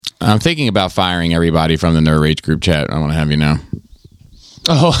I'm thinking about firing everybody from the Nerd Rage group chat. I want to have you know.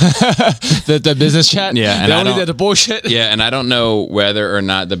 Oh, the business chat? Yeah. And only the bullshit? Yeah, and I don't know whether or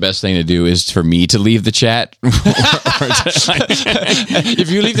not the best thing to do is for me to leave the chat. If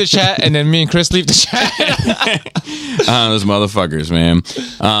you leave the chat and then me and Chris leave the chat. Those motherfuckers, man.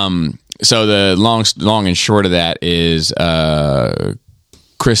 So the long and short of that is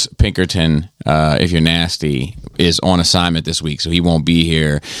Chris Pinkerton, if you're nasty, is on assignment this week, so he won't be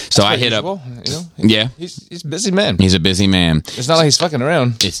here. So I hit usual, up. you know? Yeah. He's a busy man. He's a busy man. It's not like he's fucking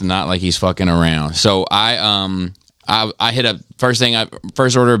around. It's not like he's fucking around. So I hit up first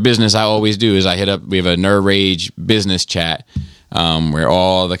order of business I always do is I hit up. We have a Nerd Rage business chat where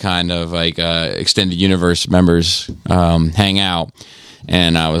all the kind of like extended universe members hang out,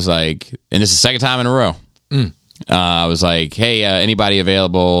 and I was like, and this is the second time in a row. I was like, hey, anybody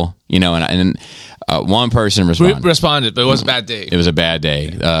available? You know, and one person responded. But it was a bad day. It was a bad day.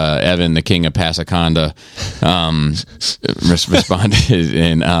 Evan, the king of Pasaconda, responded,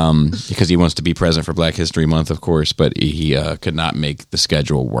 and because he wants to be present for Black History Month, of course, but he could not make the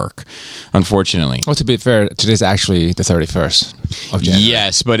schedule work, unfortunately. Well, to be fair, today's actually the 31st of January.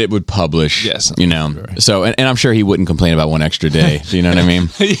 Yes, but it would publish. Yes, you know. So, and I'm sure he wouldn't complain about one extra day. Do you know what I mean?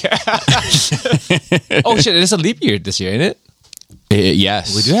 Yeah. Oh shit! It's a leap year this year, isn't it?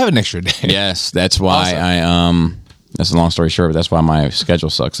 Yes, we do have an extra day. Yes, that's why awesome. That's a long story short, but that's why my schedule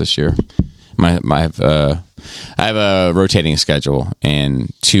sucks this year. I have a rotating schedule, and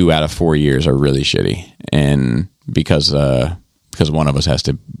 2 out of 4 years are really shitty, and because one of us has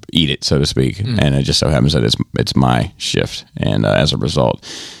to eat it, so to speak, and it just so happens that it's my shift, and as a result,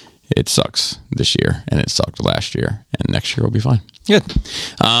 it sucks this year, and it sucked last year, and next year will be fine. Good.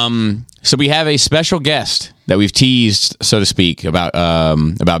 So we have a special guest that we've teased, so to speak,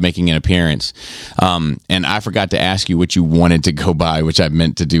 about making an appearance. And I forgot to ask you what you wanted to go by, which I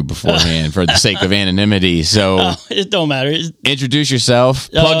meant to do beforehand for the sake of anonymity. So it don't matter. Introduce yourself,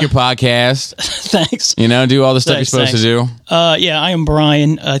 plug your podcast. Thanks. You know, do all the stuff you're supposed to do. Yeah, I am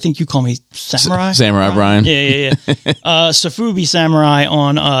Brian. I think you call me Samurai. Samurai Brian. Yeah. Sofubi Samurai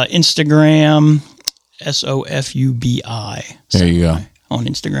on Instagram. SOFUBI. There you go. On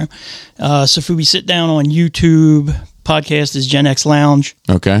Instagram. Sofubi Sit Down on YouTube. Podcast is Gen X Lounge.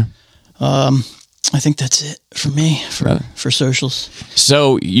 Okay. I think that's it for me for socials.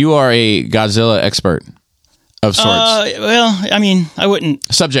 So you are a Godzilla expert of sorts. Well, I mean, I wouldn't.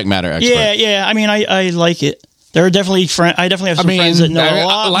 Subject matter expert. Yeah. I mean, I like it. There are definitely I definitely have some friends that know a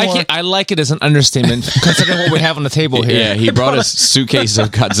lot more. I like it as an understatement, considering what we have on the table here. Yeah, he brought us suitcases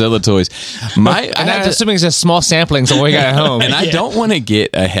of Godzilla toys. I'm assuming it's just small samplings of what we got at home. And I don't want to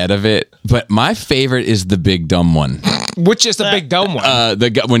get ahead of it, but my favorite is the big dumb one. Which is the big dumb one?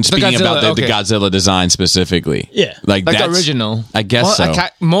 When speaking Godzilla, about the Godzilla design specifically. Yeah. Like the original. I guess so.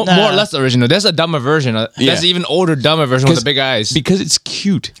 More or less the original. There's a dumber version. There's an even older, dumber version with the big eyes. Because it's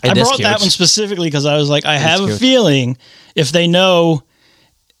cute. I brought that one specifically because I was like, I have a feeling if they know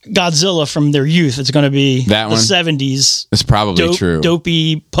Godzilla from their youth, it's going to be that the one? 70s. It's probably true.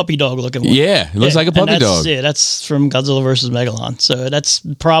 Dopey puppy dog looking one. Yeah, it looks like a puppy dog. Yeah, that's from Godzilla versus Megalon. So that's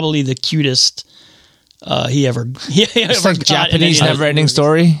probably the cutest he ever It's like Japanese never-ending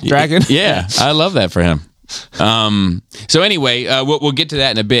story, Dragon. Yeah, I love that for him. So anyway, we'll get to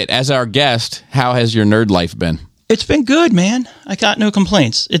that in a bit. As our guest, how has your nerd life been? It's been good, man. I got no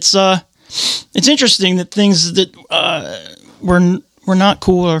complaints. It's interesting that things that were not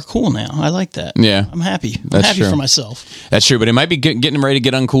cool are cool now. I like that. Yeah. I'm happy. That's happy true. for myself. That's true, but it might be getting ready to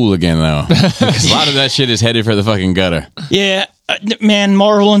get uncool again, though. Because a lot of that shit is headed for the fucking gutter. Yeah, man,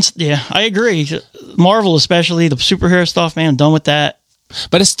 Marvel I agree. Marvel, especially the superhero stuff, man, I'm done with that.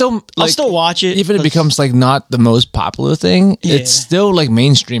 But it's still I'll still watch it. Even if it becomes like not the most popular thing, it's still like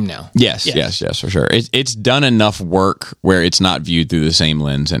mainstream now. Yes, for sure. It's done enough work where it's not viewed through the same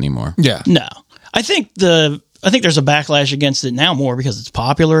lens anymore. Yeah. No. I think there's a backlash against it now more because it's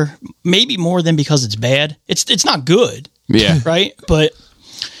popular, maybe more than because it's bad. It's not good. Yeah. Right? But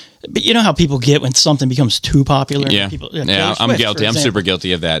you know how people get when something becomes too popular? Yeah. I'm guilty. I'm super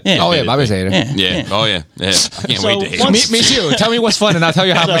guilty of that. Yeah. Oh, yeah, Bobby's a hater. Yeah. Oh, yeah. I can't wait to hate it. Me too. Tell me what's fun and I'll tell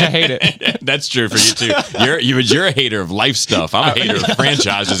you how much I hate it. That's true for you, too. You're a hater of life stuff. I'm a hater of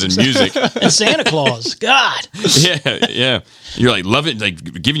franchises and music. And Santa Claus. God. Yeah. You're like, love it,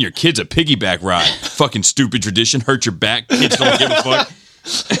 like giving your kids a piggyback ride. Fucking stupid tradition. Hurt your back. Kids don't give a fuck.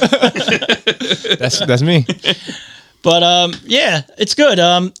 That's me. But yeah, it's good.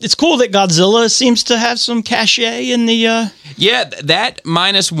 It's cool that Godzilla seems to have some cachet in the. Yeah, that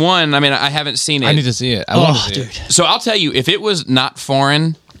 -1. I mean, I haven't seen it. I need to see it. I want to see it. So I'll tell you, if it was not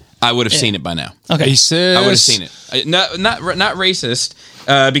foreign, I would have seen it by now. Okay, I would have seen it. Not racist.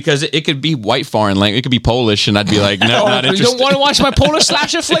 Because it could be white foreign language. It could be Polish, and I'd be like, no, not You interested. don't want to watch my Polish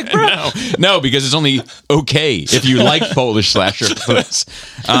slasher flick, bro? No, because it's only okay if you like Polish slasher flicks.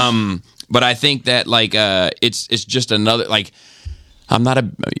 But I think that like it's just another like. I'm not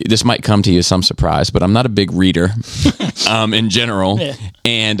this might come to you as some surprise, but I'm not a big reader in general. Yeah.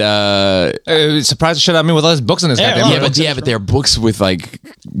 And surprised the shit out of me with all these books in this goddamn book. but they're books with like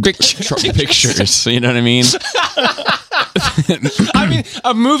pictures. You know what I mean? I mean,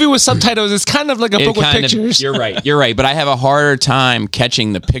 a movie with subtitles is kind of like a book with pictures. You're right. But I have a harder time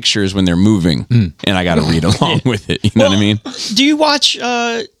catching the pictures when they're moving, and I got to read along with it. You know what I mean? Do you watch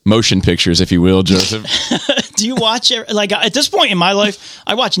motion pictures, if you will, Joseph? Do you watch like at this point in my life,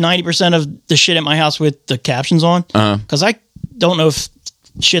 I watch 90% of the shit at my house with the captions on because I don't know if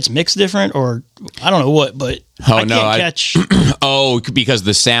shit's mixed different or I don't know what, but I can't catch. Because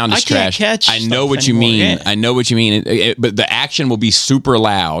the sound is trash. Catch I know what you mean. Yeah. I know what you mean. But the action will be super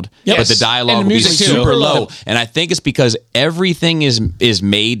loud, but the dialogue will be super low. And I think it's because everything is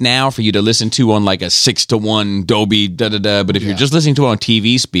made now for you to listen to on like a 6-to-1 Dolby da-da-da. But if you're just listening to it on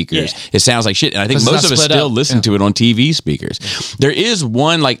TV speakers, it sounds like shit. And I think most of us still listen to it on TV speakers. Yeah. There is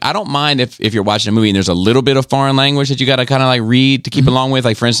one, like, I don't mind if you're watching a movie and there's a little bit of foreign language that you got to kind of like read to keep along with.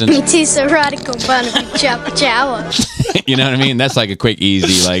 Like, for instance, me too, so radical, you know what I mean? That's like a quick,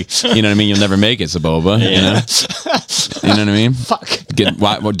 easy, like, you know what I mean? You'll never make it, Saboba. Yeah. You know what I mean? Fuck.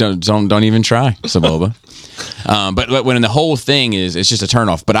 Don't even try, Saboba. But when the whole thing it's just a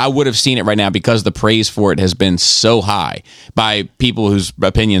turnoff. But I would have seen it right now because the praise for it has been so high by people whose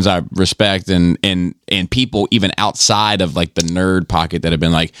opinions I respect and people even outside of like the nerd pocket that have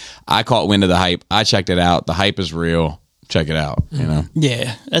been like, I caught wind of the hype. I checked it out. The hype is real. Check it out, you know?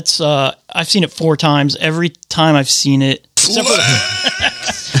 Yeah, that's I've seen it 4 times. Every time I've seen it, except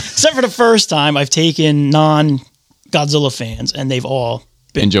for the first time, I've taken non-Godzilla fans, and they've all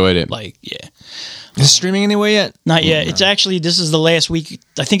enjoyed it. Like, yeah. Is it streaming anywhere yet? Not yet. No. It's actually, this is the last week.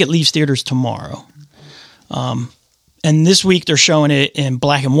 I think it leaves theaters tomorrow. And this week they're showing it in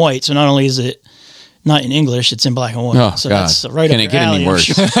black and white, so not only is it not in English, it's in black and white. Oh, so God. that's right up your alley. Can it get any worse?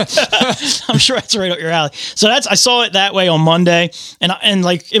 I'm sure that's right up your alley. So I saw it that way on Monday, and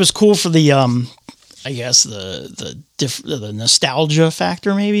like it was cool for the I guess the nostalgia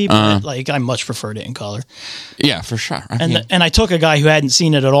factor maybe, but like I much preferred it in color. Yeah, for sure. And I took a guy who hadn't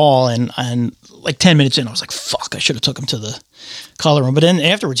seen it at all, and like 10 minutes in, I was like, "Fuck! I should have took him to the color room." But then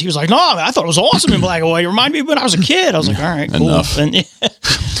afterwards, he was like, "No, I thought it was awesome in black and white. It reminded me of when I was a kid." I was like, "All right, cool." Enough. And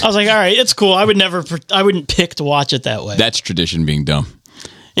I was like, "All right, it's cool." I wouldn't pick to watch it that way. That's tradition being dumb.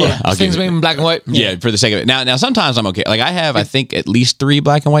 Yeah, things being black and white. Yeah, for the sake of it. Now sometimes I'm okay. Like I have, I think at least 3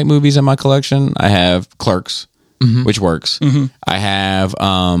 black and white movies in my collection. I have Clerks, which works. I have.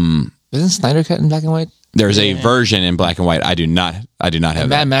 Isn't Snyder Cut in black and white? There's a version in black and white. I do not have Mad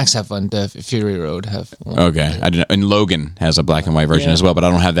that. Max have one. The Fury Road have one. Okay, I do not, and Logan has a black and white version as well, but I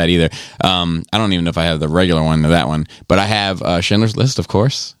don't have that either. I don't even know if I have the regular one or that one, but I have Schindler's List, of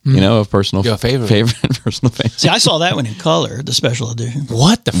course. You know, of personal your favorite personal favorite. See, I saw that one in color, the special edition.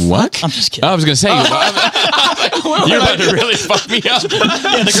 What the fuck? I'm just kidding. I was gonna say you're about to really fuck me up.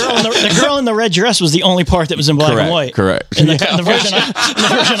 Yeah, the girl in the red dress was the only part that was in black and white. Correct. In the version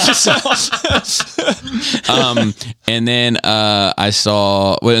I saw. And then I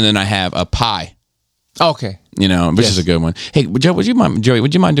saw, and then I have a Pie. Okay, you know, which is a good one. Hey, Joey, would you mind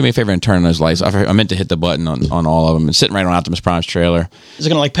doing me a favor and turning those lights off? I meant to hit the button on all of them. It's sitting right on Optimus Prime's trailer. Is it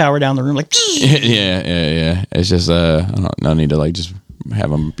gonna like power down the room like? Yeah. It's just no need to like just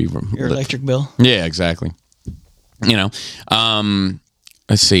have them be your electric bill. Yeah, exactly. You know,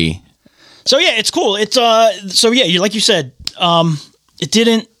 let's see. So yeah, it's cool. It's like you said, it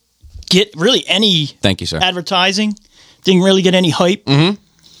didn't get really any. Thank you, sir. Advertising didn't really get any hype.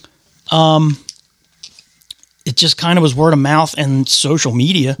 It just kind of was word of mouth and social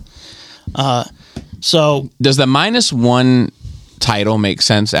media. So does the -1 title make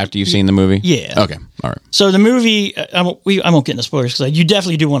sense after you've seen the movie? Yeah. Okay. All right. So the movie, I won't get into spoilers because you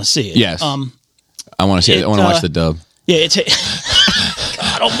definitely do want to see it. Yes. I want to see it. I want to watch the dub. Yeah.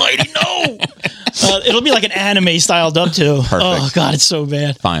 God Almighty, no. It'll be like an anime style dub too. Perfect. Oh God, it's so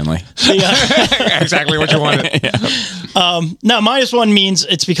bad. Finally. Exactly what you wanted. No, -1 means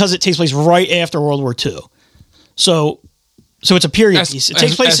it's because it takes place right after World War II. So it's a period piece. It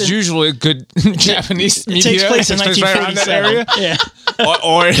takes place as usually good Japanese media. It takes place in 1947. Area. Yeah.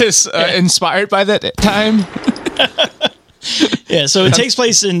 or it is inspired by that time. Yeah, so it takes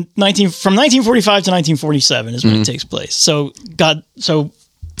place from 1945 to 1947 is when it takes place. So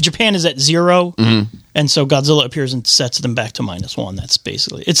Japan is at 0, and so Godzilla appears and sets them back to -1. That's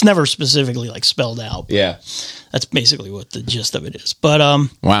basically, it's never specifically like spelled out. Yeah. That's basically what the gist of it is. But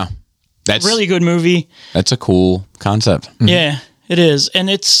Wow. That's really good movie. That's a cool concept. Yeah, it is, and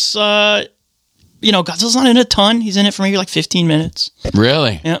it's Godzilla's not in a ton. He's in it for maybe like 15 minutes.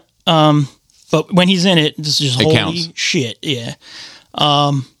 Really? Yeah. But when he's in it, this is just holy counts. shit. Yeah.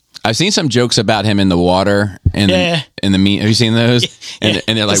 I've seen some jokes about him in the water and in the meat. Have you seen those? And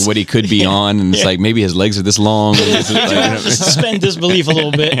they're like what he could be on, and it's like maybe his legs are this long. Suspend disbelief a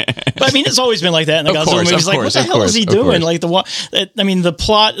little bit, but I mean, it's always been like that in the Godzilla movies. Like, what the hell is he doing? Like the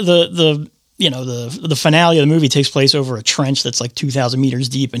plot, the finale of the movie takes place over a trench that's like 2,000 meters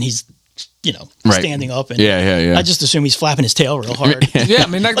deep, and he's standing up, and I just assume he's flapping his tail real hard. Yeah, I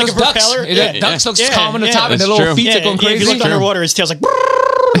mean, like those ducks. Ducks looks calm on the top, and their little feet are going crazy. If you look underwater, his tail's like.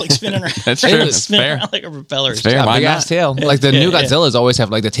 Like spinning around. That's true. Spinning fair. around like a propeller. It's fair. Big ass tail. Like the new Godzillas always have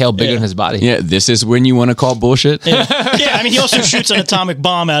like the tail bigger than his body. Yeah, this is when you want to call bullshit. Yeah, I mean, he also shoots an atomic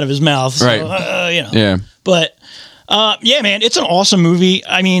bomb out of his mouth. So, right. Yeah. But, man, it's an awesome movie.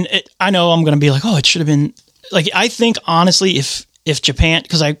 I mean, I know I'm going to be like, oh, it should have been. Like, I think, honestly, if Japan,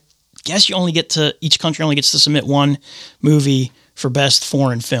 because I guess each country only gets to submit one movie for best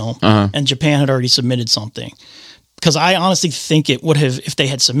foreign film. And Japan had already submitted something. Because I honestly think it would have, if they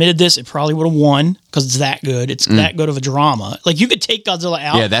had submitted this, it probably would have won because it's that good. It's that good of a drama. Like, you could take Godzilla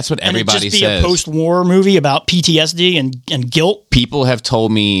out. Yeah, that's what everybody and it just says. be a post-war movie about PTSD and guilt. People have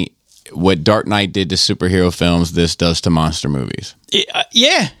told me what Dark Knight did to superhero films, this does to monster movies.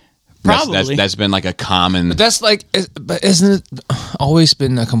 Yeah, probably. That's been like a common. But that's like, but isn't it always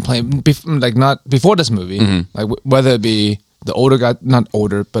been a complaint? Like not before this movie, like whether it be the older not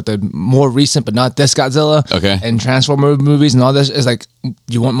older, but the more recent, but not this Godzilla. Okay. And Transformer movies and all this is like,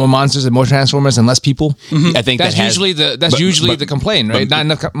 you want more monsters and more Transformers and less people. I think that's usually the complaint, right? Not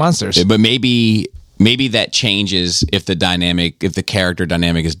enough monsters. But maybe that changes if the character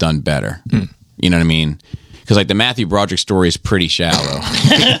dynamic is done better. You know what I mean? Because like the Matthew Broderick story is pretty shallow.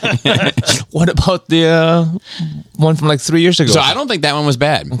 What about the one from like 3 years ago? So I don't think that one was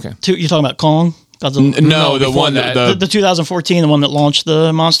bad. Okay. You're talking about Kong? Godzilla? No, the one that the 2014, the one that launched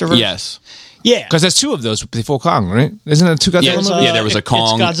the MonsterVerse. Yes. Yeah, because there's two of those before Kong, right? Isn't it two Godzilla movies? Yeah, there was a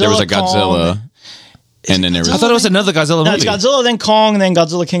Kong, there was a Godzilla, Kong. And then there was. I thought it was another Godzilla movie. It's Godzilla, then Kong, and then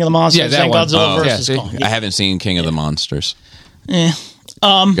Godzilla King of the Monsters, Yeah, that then one. Godzilla versus Kong. I haven't seen King of the Monsters. Yeah.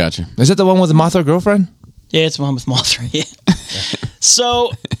 Gotcha. Is it the one with the Mothra girlfriend? Yeah, it's the one with Mothra. Yeah.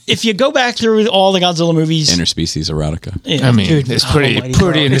 So if you go back through all the Godzilla movies, Interspecies erotica. yeah, I mean, dude, it's pretty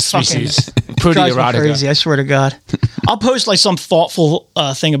interspecies. Pretty drives me erotica. crazy. I swear to God. I'll post like some thoughtful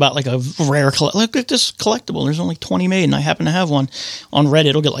thing about like a rare look at this collectible. There's only 20 made, and I happen to have one on Reddit.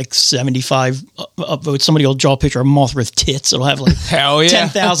 It'll get like 75 upvotes. Somebody will draw a picture of Mothra with tits. It'll have like Hell yeah.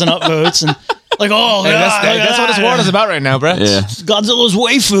 10,000 upvotes, and like, oh, Hey, that's what this world is about right now, bro. Yeah. Godzilla's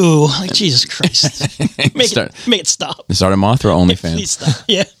waifu. Like, Jesus Christ. Make it stop. Start a Mothra OnlyFans. Please stop.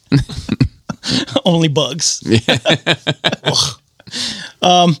 Yeah. Only bugs.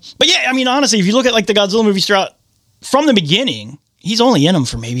 But yeah, I mean, honestly, if you look at like the Godzilla movies throughout, from the beginning, he's only in them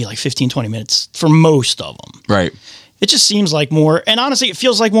for maybe like 15, 20 minutes for most of them. Right. It just seems like more, and honestly, it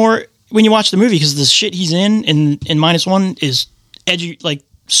feels like more when you watch the movie because the shit he's in -1 is edgy, like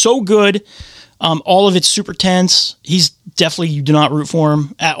so good. All of it's super tense. He's definitely, you do not root for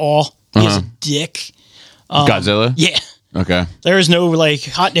him at all. He's a dick. Godzilla? Yeah. Okay. There is no like,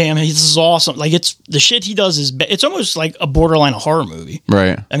 hot damn, this is awesome. Like it's the shit he does is, it's almost like a borderline horror movie.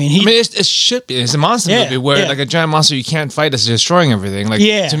 Right. I mean, it should be. It's a monster movie where like a giant monster you can't fight is destroying everything. Like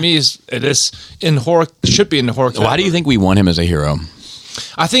to me, it is in horror. Should be in the horror. Why do you think we want him as a hero?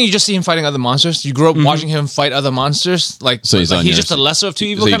 I think you just see him fighting other monsters. You grew up watching him fight other monsters. Like, so he's just a lesser of two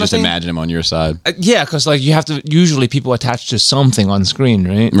evil. So you kind just of thing. imagine him on your side. Yeah, because like you have to usually people attach to something on screen,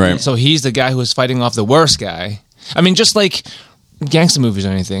 right? Right. So he's the guy who is fighting off the worst guy. I mean, just like gangster movies or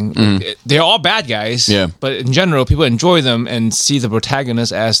anything, they're all bad guys. Yeah. But in general, people enjoy them and see the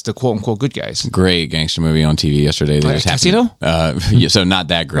protagonist as the quote unquote good guys. Great gangster movie on TV yesterday. Casino? So not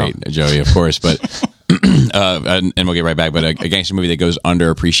that great, Joey, of course, but and we'll get right back. But a gangster movie that goes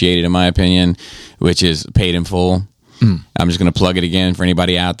underappreciated, in my opinion, which is Paid in Full. I'm just going to plug it again for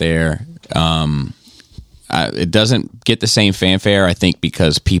anybody out there. It doesn't get the same fanfare, I think,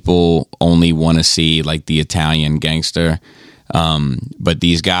 because people only want to see like the Italian gangster. But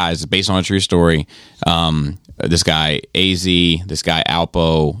these guys, based on a true story, this guy AZ, this guy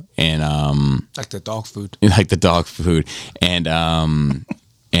Alpo, and Like the dog food.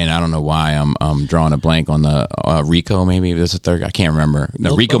 And I don't know why I'm drawing a blank on the Rico. Maybe there's a third. I can't remember.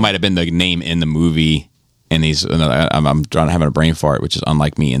 No, Rico might have been the name in the movie and I'm having a brain fart, which is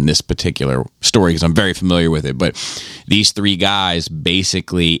unlike me in this particular story because I'm very familiar with it. But these three guys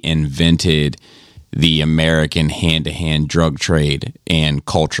basically invented the American hand-to-hand drug trade and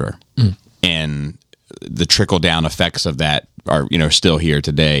culture, and the trickle-down effects of that are still here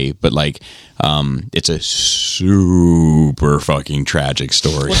today. But like, it's a super fucking tragic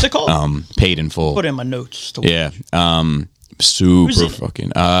story. What's it called? Paid in Full. Put it in my notes. Yeah. Super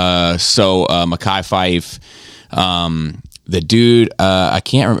fucking. Mekhi Phife, the dude. I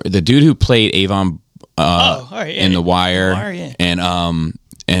can't remember the dude who played Avon. All right, yeah, in The Wire, yeah.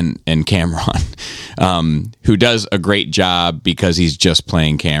 and Cameron, who does a great job because he's just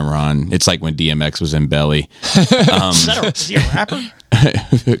playing Cameron. It's like when DMX was in Belly. Is he a rapper?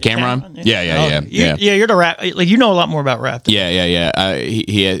 Cameron? Yeah. You're the rap. Like, you know a lot more about rap. Yeah.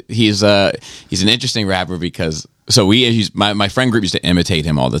 He's an interesting rapper because my friend group used to imitate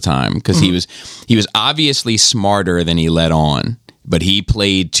him all the time because he was obviously smarter than he let on, but he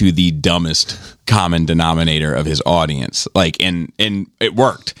played to the dumbest common denominator of his audience. Like, and it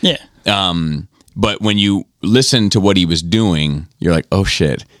worked. Yeah. But when you listen to what he was doing, you're like, oh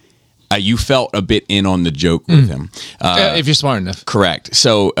shit. You felt a bit in on the joke with him. If you're smart enough. Correct.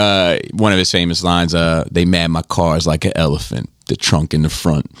 So one of his famous lines, they mad my cars like an elephant, the trunk in the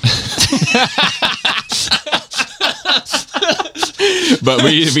front. But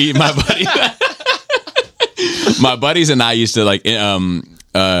my buddies and I used to like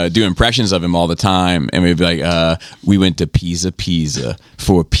do impressions of him all the time, and we'd be like, we went to Pizza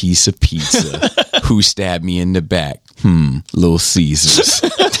for a piece of pizza. Who stabbed me in the back? Little Caesars.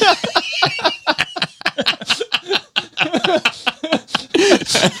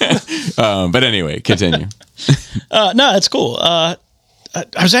 But anyway, continue. No, that's cool. I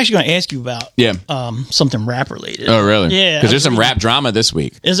was actually going to ask you about something rap related. Oh, really? Yeah. Because there's some rap drama this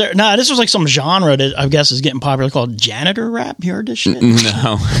week. Is there? No, this was like some genre that I guess is getting popular called janitor rap. You heard this shit?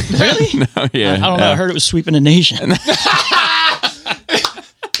 No. Really? No, yeah. I don't know. I heard it was sweeping the nation.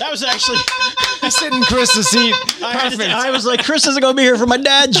 That was actually... I sit in Chris's seat. Perfect. I was like, Chris isn't going to be here for my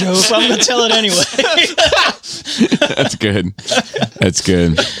dad joke, but I'm going to tell it anyway. That's good. That's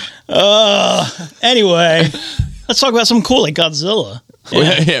good. Anyway, let's talk about something cool like Godzilla.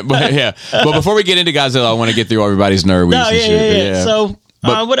 Yeah. But before we get into Godzilla, I want to get through everybody's nerd weeks and shit. Yeah. So,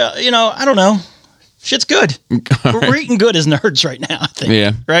 I don't know. Shit's good. We're eating good as nerds right now, I think.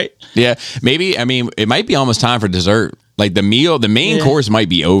 Yeah. Right? Yeah. Maybe, it might be almost time for dessert. Like the main course might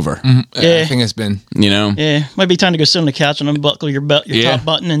be over. I think it's been. Yeah. Might be time to go sit on the couch and unbuckle your top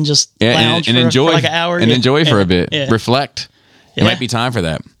button and just lounge and enjoy for like an hour. And enjoy for a bit. Yeah. Reflect. It might be time for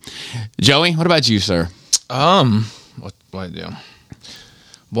that. Joey, what about you, sir? What I do?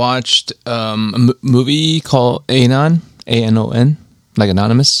 Watched a movie called Anon, A-N-O-N, like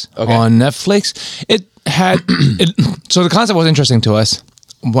Anonymous, on Netflix. It had so the concept was interesting to us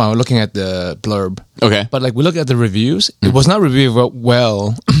while looking at the blurb. Okay, but like we look at the reviews, it was not reviewed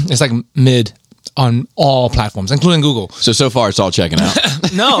well. It's like mid on all platforms, including Google. So far, it's all checking out.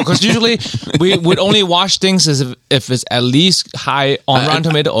 No, because usually we would only watch things as if it's at least high on Rotten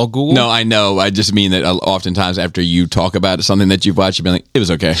Tomato or Google. No, I know. I just mean that oftentimes after you talk about something that you've watched, you've been like, it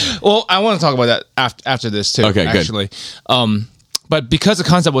was okay. Well, I want to talk about that after this too. Okay, actually. Good. But because the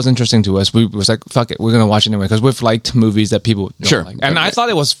concept was interesting to us, we was like, fuck it, we're going to watch it anyway, because we've liked movies that people don't like. And I thought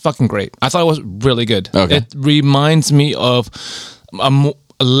it was fucking great. I thought it was really good. Okay. It reminds me of a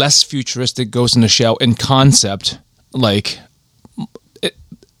less futuristic Ghost in the Shell in concept, like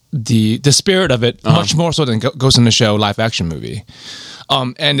the spirit of it, much more so than Ghost in the Shell live action movie.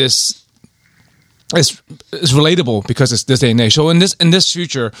 And it's relatable because it's this day and age. So in this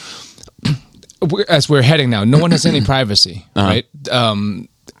future, as we're heading now, no one has any privacy, right?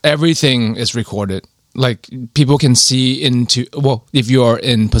 Everything is recorded. Like people can see into, well, if you are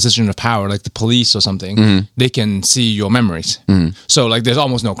in position of power, like the police or something, they can see your memories. So like there's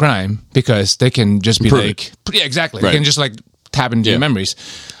almost no crime because they can just be yeah, exactly. Right. They can just like tap into your memories.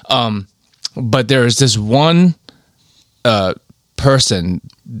 But there is this one person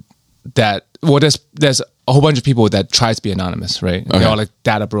that, well, there's a whole bunch of people that try to be anonymous, right? Okay. They're all like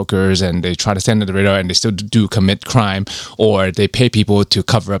data brokers and they try to stand at the radar and they still do commit crime, or they pay people to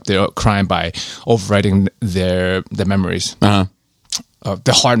cover up their crime by overwriting their memories, the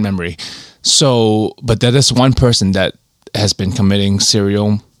hard memory. So, but there is one person that has been committing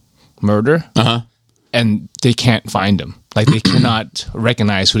serial murder and they can't find him. Like they cannot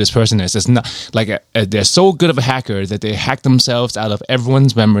recognize who this person is. It's not like they're so good of a hacker that they hack themselves out of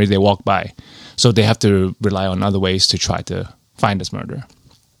everyone's memory they walk by. So they have to rely on other ways to try to find this murderer.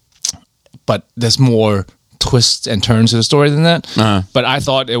 But there's more twists and turns to the story than that. But I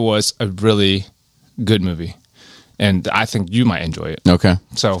thought it was a really good movie, and I think you might enjoy it. Okay.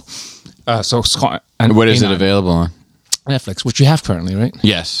 So, Scott, And what is it Anon, available on? Netflix, which you have currently, right?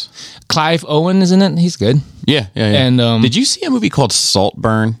 Yes. Clive Owen is in it. He's good. Yeah. And did you see a movie called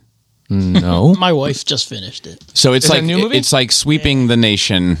Saltburn? No, My wife just finished it. So it's Is it like a new movie? it's like sweeping the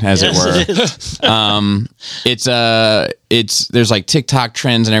nation, as Yes, it were. it is. It's there's like TikTok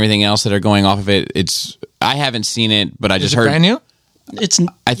trends and everything else that are going off of it. I haven't seen it, but I is just it heard. brand new?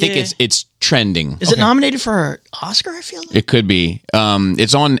 I think yeah. it's trending. Is it nominated for an Oscar? I feel like. It could be.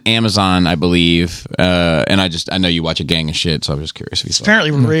 It's on Amazon, I believe. And I know you watch a gang of shit, so I was just curious if you saw it.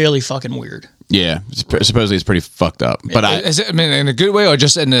 Apparently, really fucking weird. Yeah, supposedly it's pretty fucked up. But Is it? I mean, in a good way or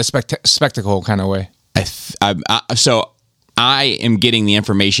just in a spectacle kind of way? I am getting the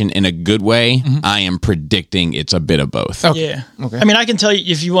information in a good way. I am predicting it's a bit of both. Okay. Yeah. Okay. I mean, I can tell you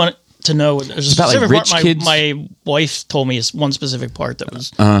if you want to know. There's a about, like, specific rich part. kids? My wife told me is one specific part that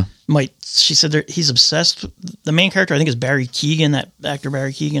was She said he's obsessed. The main character, I think, is Barry Keoghan. That actor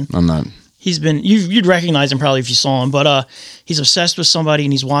Barry Keoghan. I'm not. He's been you'd recognize him probably if you saw him, but he's obsessed with somebody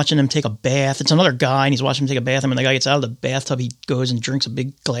and he's watching him take a bath. It's another guy and he's watching him take a bath. And when the guy gets out of the bathtub, he goes and drinks a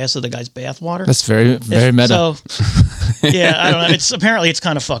big glass of the guy's bath water. That's very meta. So, yeah, I don't know. It's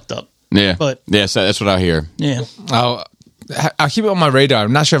kind of fucked up. Yeah, But- yeah, so that's what I hear. Yeah, I'll keep it on my radar.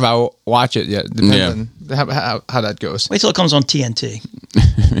 I'm not sure if I'll watch it yet. Depends Yeah. on how that goes. wait till it comes on TNT.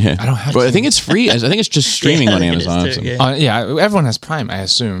 Yeah, I don't have But to. I think it's free. I think it's just streaming Yeah, I on think it is Amazon. too, so- yeah. Yeah, everyone has Prime, I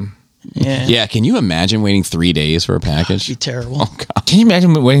assume. Yeah, Yeah, can you imagine waiting 3 days for a package? be terrible. Can you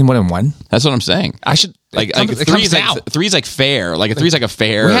imagine waiting more than one? That's what I'm saying. I should Like it comes three's now. like three's like fair. Like a three's like a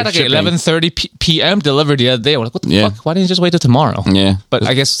fair. We had like shipping. 11:30 p.m. delivered the other day. We're like, what the Yeah. fuck? Why didn't you just wait till tomorrow? Yeah, But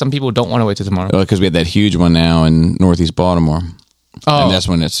I guess some people don't want to wait till tomorrow. because we had that huge one now in Northeast Baltimore, Oh. and that's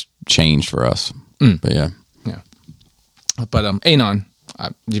when it's changed for us. But yeah, But Anon,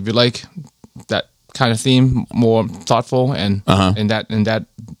 if you like that kind of theme, more thoughtful and in that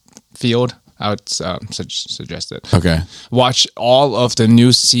field, I would suggest it. okay. Watch all of the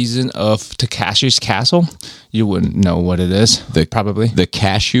new season of Takashi's Castle. You wouldn't know what it is. Probably. The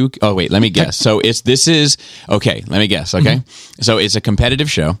cashew. Oh wait, let me guess. So this is okay. Let me guess. Okay, so it's a competitive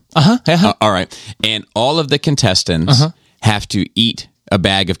show. All right, and all of the contestants have to eat a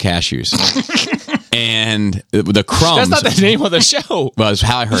bag of cashews. And the crumbs. That's not the name of the show. Well, it's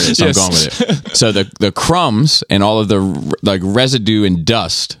how I heard it, so Yes. I'm going with it. So the crumbs and all of the like residue and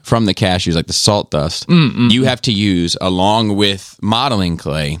dust from the cashews, like the salt dust, you have to use along with modeling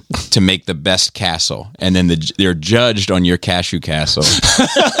clay to make the best castle, and then they're judged on your cashew castle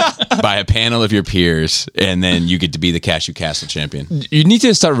by a panel of your peers, and then you get to be the cashew castle champion. You need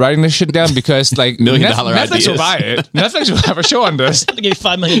to start writing this shit down because like $1 million Netflix will ideas. buy it. Netflix will have a show on this. To give you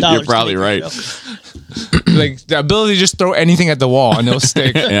 $5 million. You're probably right. Like the ability to just throw anything at the wall and it'll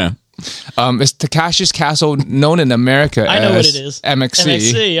stick. Yeah. It's Takashi's Castle, known in America I know as what it is. MXC.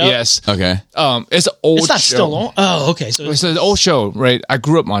 MXC, yep. Yes. Okay. It's an old It's not show. still on. Oh, okay. So It's an old show, right? I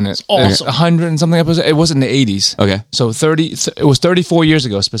grew up on it. awesome. 100 and something episodes. It was in the 80s. Okay. So it was 34 years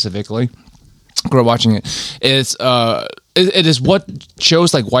ago specifically. Grew up watching it. It is what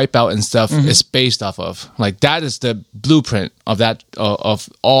shows like Wipeout and stuff is based off of. Like that is the blueprint of that of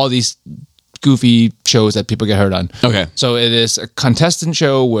all these goofy shows that people get hurt on. Okay. So it is a contestant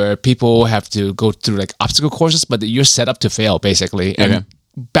show where people have to go through like obstacle courses, but you're set up to fail basically. And Okay.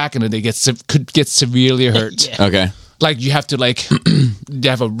 back in the day, could get severely hurt. Yeah. Okay. Like you have to like you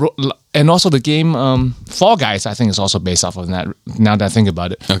have and also the game Fall Guys I think is also based off of that. Now that I think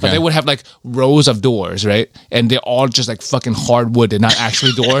about it, Okay. but they would have like rows of doors, right? And they're all just like fucking hardwood. They're not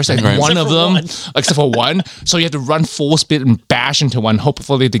actually doors. Like Right. one Except of for them, one. except for one. So you have to run full speed and bash into one,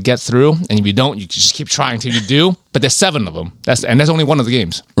 hopefully to get through. And if you don't, you just keep trying till you do. But there's 7 of them. That's only one of the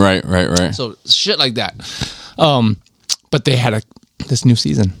games. Right. So shit like that. But they had this new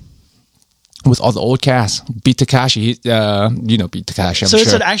season. With all the old cast, beat Takashi, beat Takashi. I'm So sure.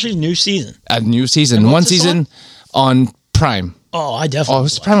 it's an actually new season. A new season, one what's this season on Prime. Oh, I definitely. Oh,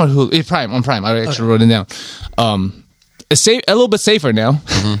 it's Prime on Hulu. Prime on Prime. I actually wrote it down. It's a little bit safer now.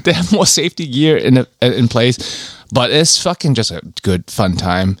 They have more safety gear in place, but it's fucking just a good fun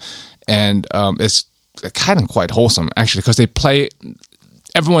time, and it's kind of quite wholesome actually because they play.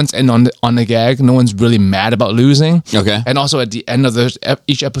 Everyone's in on the gag. No one's really mad about losing. Okay. And also at the end of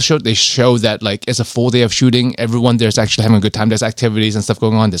each episode, they show that like it's a full day of shooting. Everyone there's actually having a good time. There's activities and stuff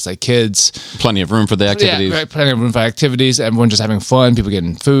going on. There's like kids. Plenty of room for the activities. Yeah, right, plenty of room for activities. Everyone just having fun. People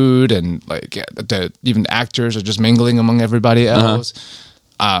getting food and like even actors are just mingling among everybody else.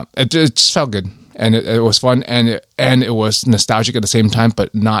 It just felt good. And it was fun, and it was nostalgic at the same time,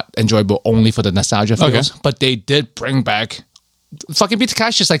 but not enjoyable only for the nostalgia feels. Okay. But they did bring back fucking Beat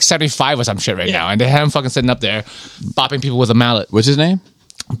Takashi's like 75 or some shit right now, and they have him fucking sitting up there bopping people with a mallet. What's his name?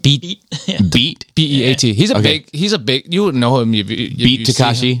 Beat. Beat. Beat. He's a big. You would know him. Beat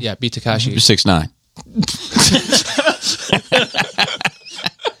Takashi. Yeah, Beat Takashi. 6'9".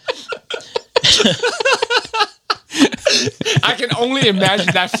 I can only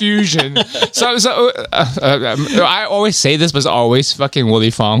imagine that fusion. I always say this, but it's always fucking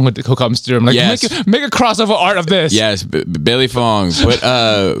Willie Fong who comes through. I'm like, make a crossover art of this. Yes, Billy Fong. Put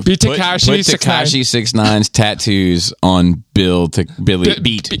Tekashi 6'9"'s tattoos on Billy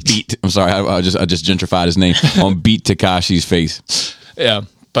Beat. I'm sorry, I just gentrified his name on Beat Takashi's face. Yeah,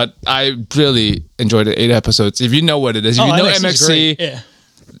 but I really enjoyed the 8 episodes. If you know what it is, if you know MXC,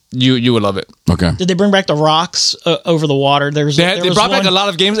 you would love it. Okay. Did they bring back the rocks over the water? There was brought back a lot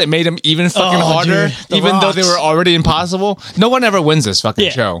of games that made them even fucking harder, dude, even though they were already impossible. No one ever wins this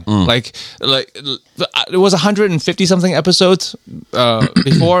fucking show. Like it was 150 something episodes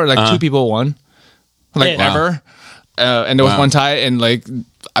before. Like 2 people won, ever, and there was one tie. And like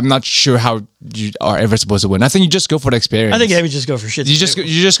I'm not sure how you are ever supposed to win. I think you just go for the experience. I think I would just go for shit. You just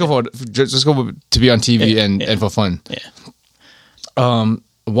go to be on TV and for fun. Yeah.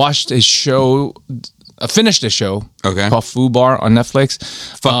 Watched a show, finished a show called Fubar on Netflix.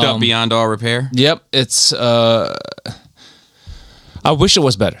 Fucked up beyond all repair. Yep, it's. I wish it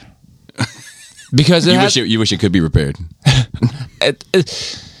was better because you wish it could be repaired. it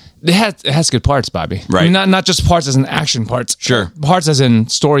has good parts, Bobby. Right, I mean, not just parts as in action parts. Sure, parts as in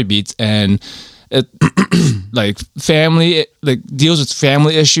story beats and it like family. It like deals with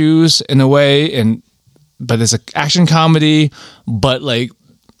family issues in a way, but it's an action comedy, but like.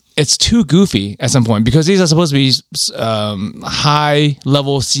 It's too goofy at some point because these are supposed to be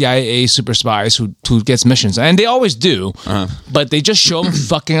high-level CIA super spies who gets missions, and they always do. But they just show them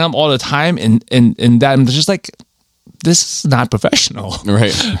fucking up all the time, and that I'm just like, this is not professional,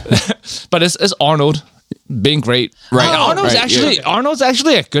 right? But it's Arnold being great, right? Arnold's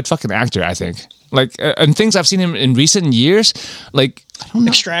actually a good fucking actor, I think. Like, and things I've seen him in recent years, like I don't know.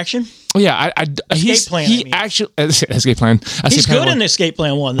 Extraction. Oh, yeah, Escape Plan. Escape Plan. He's good in Escape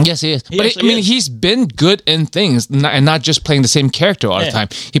Plan 1. Yes, he is. But he's been good in things and not just playing the same character all the time.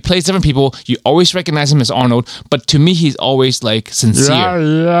 He plays different people. You always recognize him as Arnold, but to me, he's always like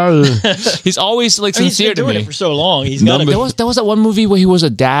sincere. He's always like sincere to me. He's been doing it for so long. He's got. There was that one movie where he was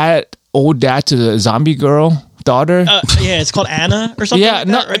old dad to the zombie girl. Daughter, it's called Anna or something. Yeah,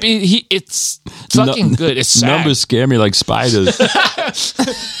 right? I mean, it's fucking good. It's sad. Numbers scare me like spiders. Like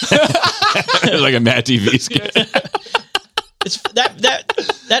a Mad TV skit. It's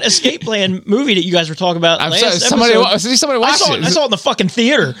that Escape Plan movie that you guys were talking about last episode. Somebody watched it. I saw it in the fucking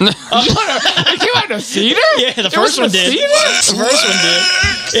theater. It came out in the theater? Yeah, the first one did. The first one did.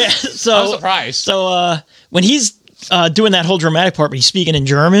 Yeah, so I'm surprised. So when he's doing that whole dramatic part, but he's speaking in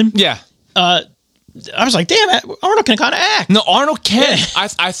German. Yeah. I was like, damn, Arnold can kind of act. No, Arnold can. Yeah.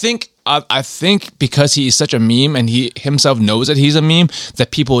 I think because he is such a meme and he himself knows that he's a meme,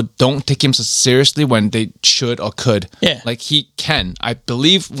 that people don't take him so seriously when they should or could. Yeah. Like he can. I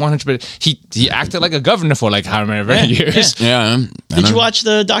believe 100%. He acted like a governor for like how many years. Yeah. Did you watch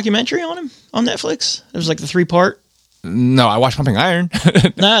the documentary on him on Netflix? It was like the 3-part. No, I watched Pumping Iron.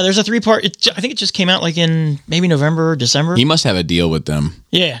 No, there's a 3-part. I think it just came out like in maybe November or December. He must have a deal with them.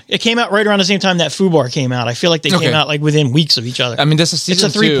 Yeah, it came out right around the same time that Fubar came out. I feel like they came out like within weeks of each other. I mean, this is season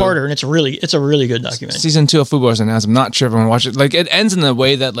 2. It's a 3-parter, and it's a really good documentary. Season 2 of Fubar is announced. I'm not sure if I'm gonna watch it. Like, it ends in a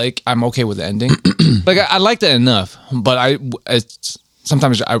way that like I'm okay with the ending. Like, I liked it enough, but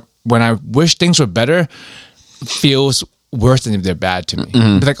sometimes when I wish things were better, it feels worse than if they're bad to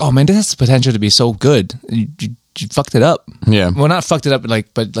me. Be like, oh man, this has potential to be so good. You fucked it up. Yeah. Well, not fucked it up,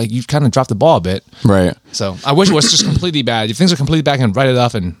 but you kind of dropped the ball a bit. Right. So I wish it was just completely bad. If things are completely bad, I can write it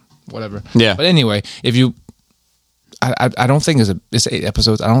off and whatever. Yeah. But anyway, if you, I don't think it's 8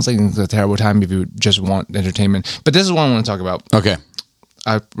 episodes. I don't think it's a terrible time if you just want entertainment. But this is what I want to talk about. Okay.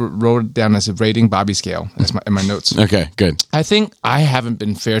 I wrote it down as a rating Bobby scale. That's in my notes. Okay, good. I think I haven't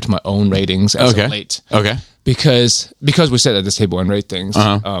been fair to my own ratings as of late. Okay. Because we sit at this table and rate things.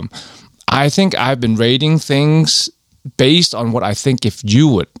 I think I've been rating things based on what I think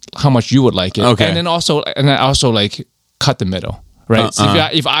how much you would like it. Okay. And I also like cut the middle, right? So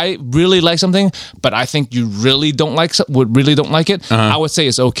if I really like something, but I think you really don't like it, I would say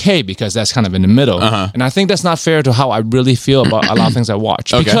it's okay because that's kind of in the middle. And I think that's not fair to how I really feel about a lot of things I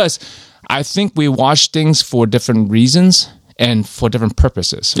watch. Okay. Because I think we watch things for different reasons and for different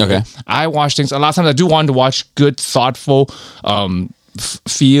purposes. Right? Okay. I watch things, a lot of times I do want to watch good, thoughtful,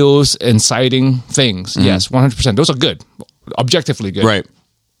 feels, inciting things. Yes, 100%. Those are good, objectively good. Right.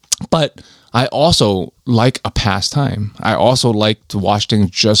 But I also like a pastime. I also like to watch things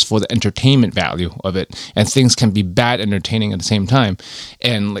just for the entertainment value of it, and things can be bad entertaining at the same time.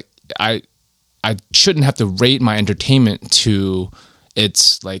 And like I shouldn't have to rate my entertainment to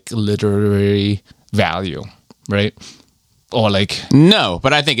its like literary value, right? Or like No,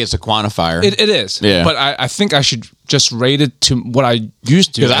 but I think it's a quantifier. it is. Yeah. But I think I should just rate it to what I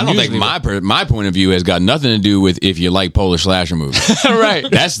used to. Because I don't think my point of view has got nothing to do with if you like Polish slasher movies. Right.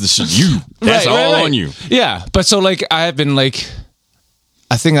 That's the shit you. That's all on you. Yeah. But so like I have been like,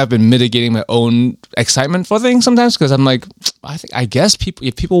 I think I've been mitigating my own excitement for things sometimes because I'm like, I guess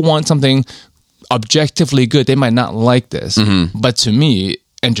if people want something objectively good, they might not like this. Mm-hmm. But to me,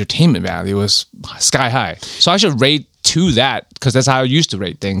 entertainment value is sky high. So I should rate to that because that's how I used to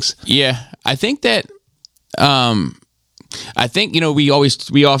rate things. Yeah, I think that. I think we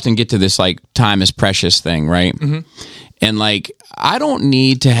often get to this like time is precious thing, right? Mm-hmm. And like I don't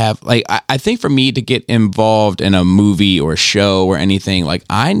need to have like I think for me to get involved in a movie or a show or anything, like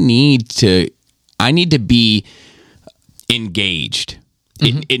I need to be engaged.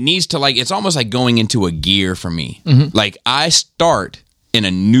 Mm-hmm. It needs to like it's almost like going into a gear for me. Mm-hmm. Like I start in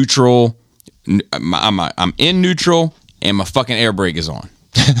a neutral. I'm in neutral and my fucking air brake is on.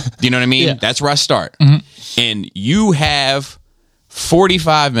 Do you know what I mean? Yeah. That's where I start. Mm-hmm. And you have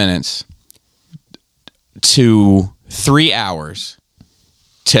 45 minutes to 3 hours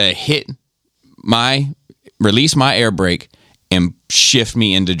to release my air brake and shift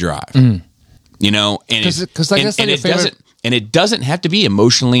me into drive. Mm. You know, and it doesn't have to be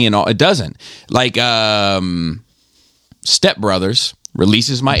emotionally and all. It doesn't. Like Step Brothers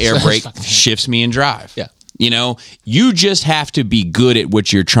releases my air brake, shifts me in drive. Yeah. You know, you just have to be good at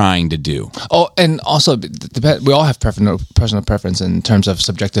what you're trying to do. Oh, and also, we all have personal preference in terms of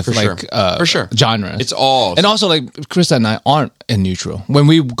subjective, For sure. genres. It's all. And also, like, Krista and I aren't in neutral. When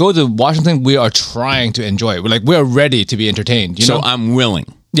we go to Washington, we are trying to enjoy it. We're ready to be entertained. You know? I'm willing.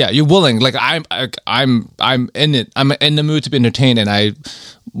 Yeah, you're willing. Like I'm in it. I'm in the mood to be entertained, and I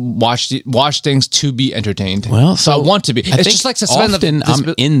watch things to be entertained. Well, so I want to be. It's just like often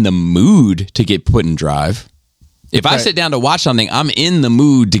I'm in the mood to get put in drive. If I sit down to watch something, I'm in the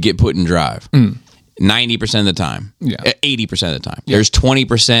mood to get put in drive. 90% of the time. Yeah. 80% of the time. Yeah. There's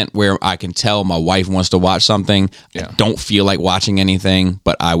 20% where I can tell my wife wants to watch something. Yeah. I don't feel like watching anything,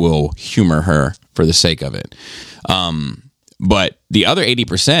 but I will humor her for the sake of it. But the other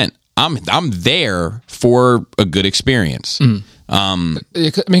 80%, I'm there for a good experience. I mean,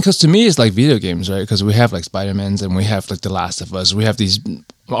 because to me, it's like video games, right? Because we have like Spider-Mans and we have like The Last of Us. We have these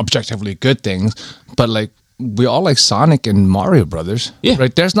objectively good things, but like we all like Sonic and Mario Brothers. Yeah.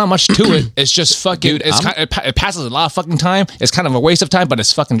 Right? There's not much to it. It's just fucking, Dude, it passes a lot of fucking time. It's kind of a waste of time, but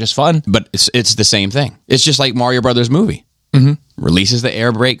it's fucking just fun. But it's the same thing. It's just like Mario Brothers movie. Mm-hmm. Releases the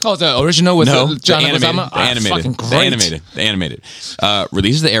air brake. Oh, the original with John the animated.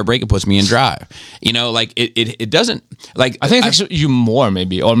 Releases the air brake and puts me in drive. You know, like it doesn't like. I think it's you more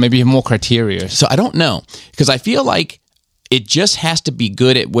maybe, or maybe more criteria. So I don't know because I feel like it just has to be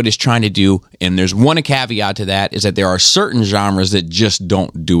good at what it's trying to do. And there's one caveat to that is that there are certain genres that just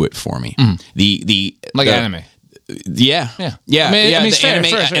don't do it for me. The anime. Yeah. I mean, it's fair,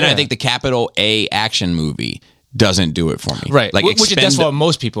 anime, and I think the capital A action movie doesn't do it for me. Right. Like which it does for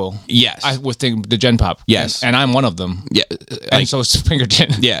most people. Yes. I would think the Gen Pop. Yes. And I'm one of them. Yeah. And so is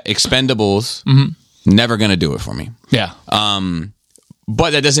Pinkerton. Yeah. Expendables, never going to do it for me. Yeah.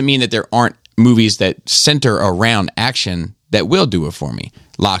 But that doesn't mean that there aren't movies that center around action that will do it for me.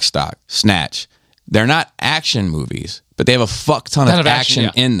 Lock, Stock, Snatch. They're not action movies, but they have a fuck ton of action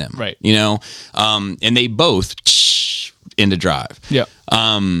in them. Right. You know? And they both into drive. Yeah.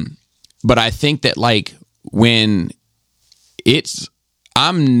 But I think that like when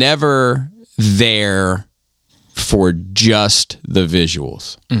I'm never there for just the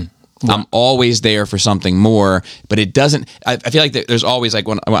visuals. Right. I'm always there for something more, but it doesn't. I feel like there's always like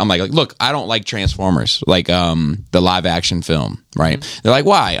when I'm like, look, I don't like Transformers, like the live action film, right? They're like,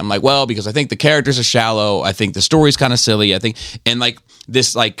 why? I'm like, well, because I think the characters are shallow. I think the story's kind of silly. I think, and like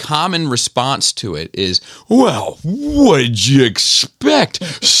this like common response to it is, well, what did you expect?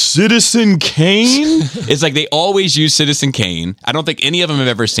 Citizen Kane? It's like they always use Citizen Kane. I don't think any of them have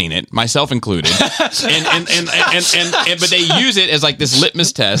ever seen it, myself included. But they use it as like this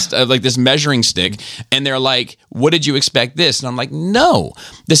litmus test, like this measuring stick, and they're like, what did you expect this? And I'm like, no.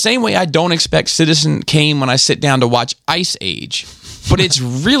 The same way I don't expect Citizen Kane when I sit down to watch Ice Age. But it's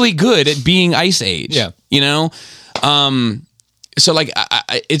really good at being Ice Age. Yeah. You know? So like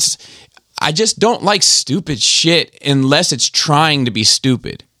I just don't like stupid shit unless it's trying to be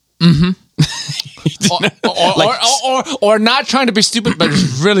stupid. Or not trying to be stupid, but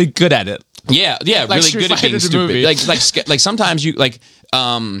is really good at it. Yeah, Like really Street good at Fighter being the stupid. movie. Like sometimes you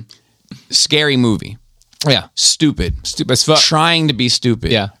scary movie. Yeah. Stupid as fuck. trying to be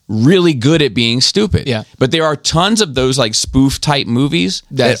stupid. Yeah. Really good at being stupid. Yeah. But there are tons of those like spoof type movies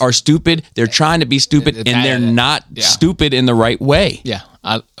that are stupid. They're trying to be stupid and they're not stupid in the right way. Yeah.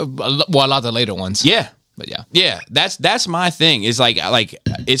 A lot of the later ones. Yeah. But yeah. Yeah, that's my thing. Is like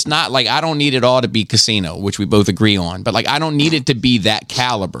it's not like I don't need it all to be Casino, which we both agree on, but like I don't need it to be that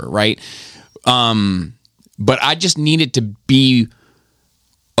caliber, right? But I just need it to be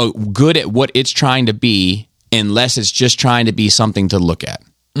good at what it's trying to be, unless it's just trying to be something to look at.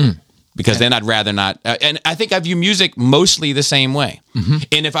 Because then I'd rather not. And I think I view music mostly the same way.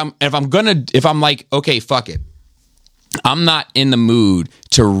 And if I'm like, okay, fuck it, I'm not in the mood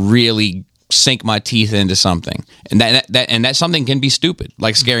to really sink my teeth into something, and that something can be stupid,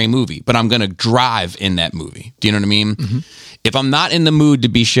 like Scary Movie, but I'm gonna drive in that movie. Do you know what I mean? If I'm not in the mood to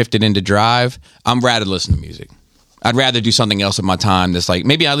be shifted into drive, I'm rather listen to music. I'd rather do something else with my time. That's like,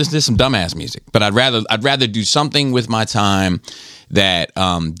 maybe I listen to some dumbass music, but I'd rather do something with my time that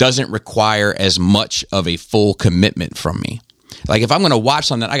doesn't require as much of a full commitment from me. Like if I'm going to watch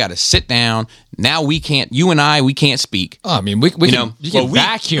something, I got to sit down. Now we can't speak. Oh, I mean, we can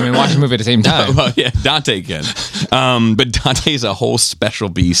vacuum and watch a movie at the same time. Well, yeah, Dante can. But Dante's a whole special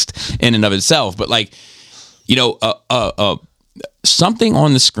beast in and of itself. But like, something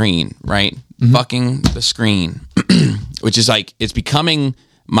on the screen, right? Fucking the screen, which is like, it's becoming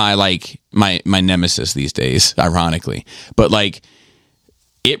my nemesis these days, ironically. But like,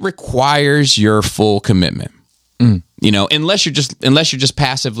 it requires your full commitment. Unless you're just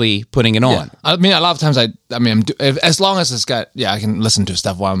passively putting it on. Yeah. I mean, a lot of times as long as it's got, I can listen to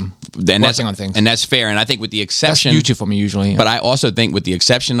stuff while I'm working on things. And that's fair. And I think with the exception, that's YouTube for me usually. Yeah. But I also think with the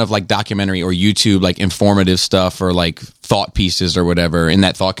exception of like documentary or YouTube, like informative stuff or like thought pieces or whatever, and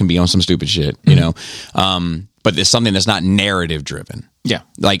that thought can be on some stupid shit, but there's something that's not narrative driven. Yeah.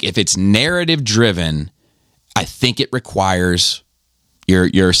 Like if it's narrative driven, I think it requires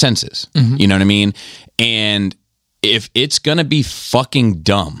your senses. You know what I mean? And if it's going to be fucking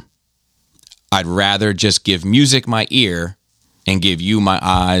dumb, I'd rather just give music my ear and give you my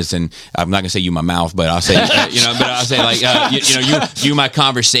eyes, and I'm not going to say you my mouth, but I'll say, I'll say like, you my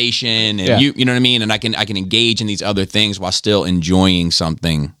conversation, and you know what I mean? And I can engage in these other things while still enjoying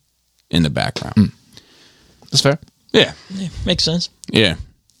something in the background. That's fair. Yeah. Makes sense. Yeah.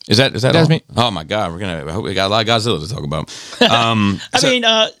 Is that That's all? me. Oh my God. I hope we got a lot of Godzilla to talk about.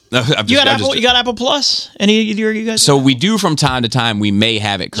 You got Apple Plus? Any of you guys? So we do from time to time. We may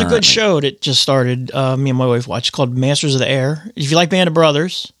have it currently. It's a good show that just started. Me and my wife watched, called Masters of the Air. If you like Band of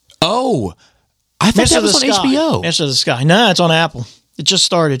Brothers. Oh, I thought that was on HBO. Masters of the Sky. No, it's on Apple. It just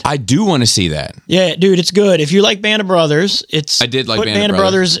started. I do want to see that. Yeah, dude, it's good. If you like Band of Brothers, I did like put Band of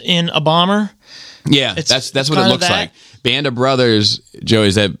Brothers in a bomber. Yeah, that's what it looks like. Band of Brothers, Joey,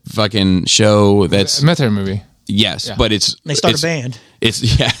 is that fucking show that's a military movie. Yes, but they start a band. It's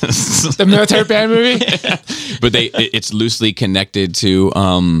the military band movie. But it's loosely connected to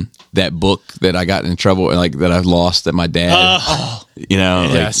that book that I got in trouble, like that I've lost, that my dad, like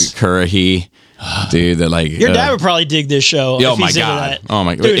Currahy. Dude, that like your dad would probably dig this show. Oh my God! Oh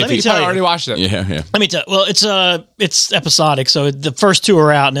my God! Dude, let me tell you, I already watched it. Yeah. Let me tell. Well, it's episodic, so the first two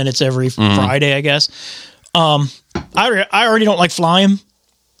are out, and then it's every Friday, I guess. I already don't like flying.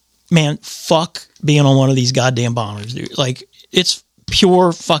 Man, fuck being on one of these goddamn bombers, dude. Like, it's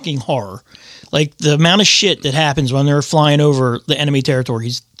pure fucking horror. Like, the amount of shit that happens when they're flying over the enemy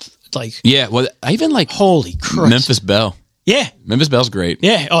territories, like... Yeah, well, I even like... Holy Christ. Memphis Belle. Yeah. Memphis Belle's great.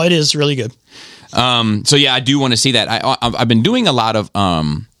 Yeah, oh, it is really good. So, yeah, I do want to see that. I've been doing a lot of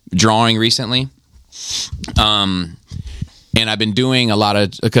drawing recently. And I've been doing a lot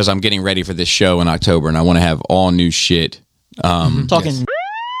of... Because I'm getting ready for this show in October, and I want to have all new shit. Talking... Yes.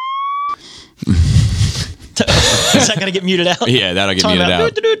 Is that going to get muted out? Yeah, that'll get muted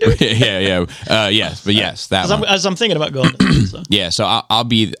out. Yeah. Yes, but yes, that one. As I'm thinking about going. So. Yeah, so I'll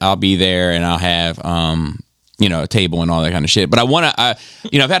be there, and I'll have a table and all that kind of shit. But I want to,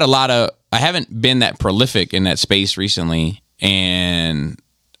 I've had I haven't been that prolific in that space recently, and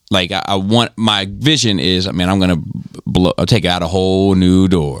like I want, my vision is, I'm gonna take out a whole new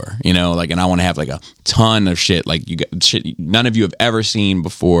door, and I want to have like a ton of shit, like shit none of you have ever seen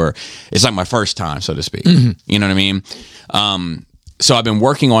before. It's like my first time, so to speak. You know what I mean? So I've been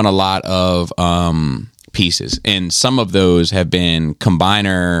working on a lot of pieces, and some of those have been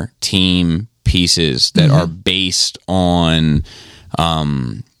combiner team pieces that are based on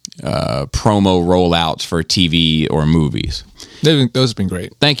promo rollouts for TV or movies. Those have been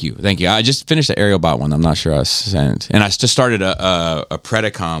great. Thank you. I just finished the Aerial Bot one. I'm not sure I sent, and I just started a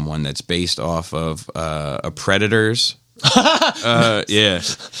Predacom one that's based off of a Predators. But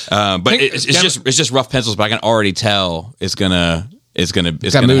it's just rough pencils. But I can already tell it's gonna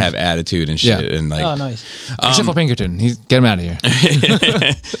have attitude and shit. And like, oh, nice. Except for Pinkerton, get him out of here.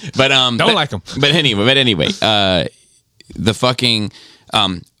 But don't like him. But anyway, the fucking.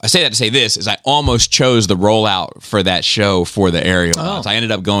 I say that to say this is I almost chose the rollout for that show for the Aerial Bots. I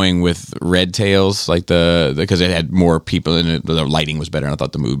ended up going with Red Tails, like because it had more people in it. The lighting was better, and I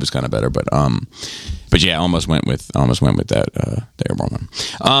thought the mood was kind of better. But yeah, I almost went with that the airborne one.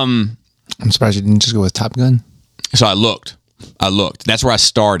 I'm surprised you didn't just go with Top Gun. So I looked. That's where I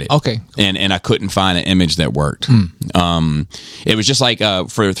started. Okay, cool. and I couldn't find an image that worked. It was just like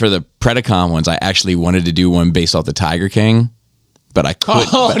for the Predacom ones, I actually wanted to do one based off the Tiger King. But I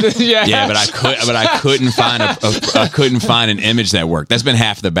couldn't. But I couldn't find I couldn't find an image that worked. That's been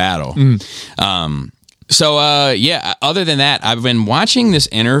half the battle. Other than that, I've been watching this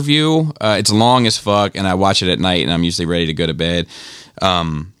interview. It's long as fuck, and I watch it at night, and I'm usually ready to go to bed.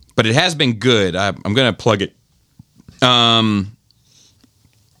 But it has been good. I'm gonna plug it.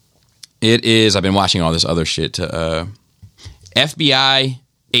 It is. I've been watching all this other shit. FBI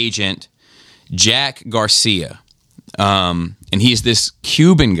agent Jack Garcia. And he's this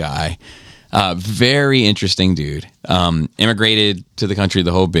Cuban guy, very interesting dude, immigrated to the country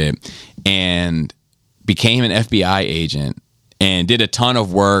the whole bit and became an FBI agent and did a ton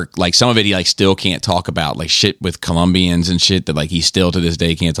of work. Like some of it he like still can't talk about, like shit with Colombians and shit that like he still to this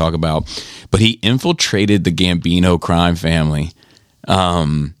day can't talk about. But he infiltrated the Gambino crime family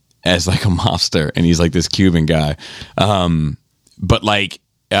as like a mobster, and he's like this Cuban guy. But like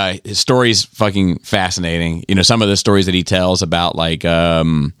his story's fucking fascinating. You know, some of the stories that he tells about like,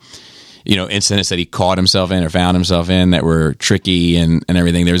 incidents that he caught himself in or found himself in that were tricky and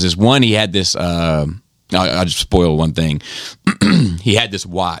everything. There was this one, he had this, I'll just spoil one thing. He had this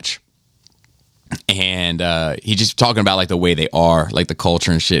watch and he just talking about like the way they are, like the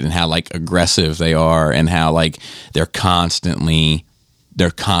culture and shit and how like aggressive they are and how like they're constantly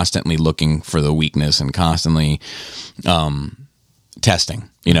looking for the weakness and constantly, testing,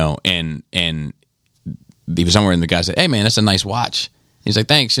 and he was somewhere and the guy said, "Hey man, that's a nice watch." He's like,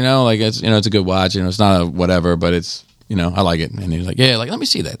 "Thanks, like it's it's a good watch, it's not a whatever, but it's I like it." And he was like, "Yeah, like let me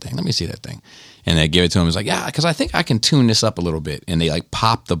see that thing." And they give it to him. He's like, "Yeah, because I think I can tune this up a little bit." And they like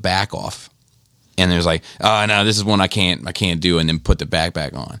pop the back off. And there's like, "Oh no, this is one I can't do," and then put the back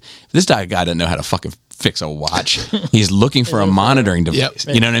on. This guy doesn't know how to fucking fix a watch. He's looking for a monitoring device.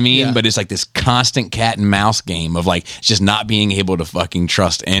 Yep. You know what I mean? Yeah. But it's like this constant cat and mouse game of like just not being able to fucking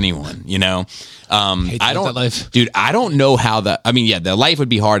trust anyone. I don't know how the life would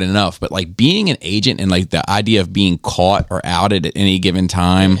be hard enough, but like being an agent and like the idea of being caught or outed at any given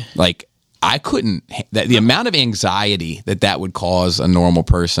time, like I couldn't. The amount of anxiety that would cause a normal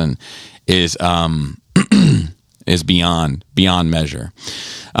person is beyond measure.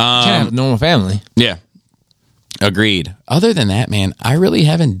 Can't have a normal family. Yeah. Agreed. Other than that, man, I really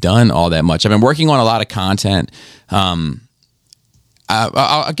haven't done all that much. I've been working on a lot of content. I'll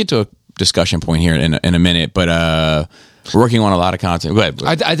get to a discussion point here in a minute, but we're working on a lot of content. Go ahead.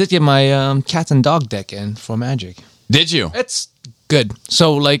 I did get my cat and dog deck in for Magic. Did you? It's good.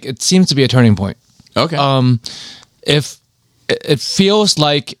 So like it seems to be a turning point. Okay. If it feels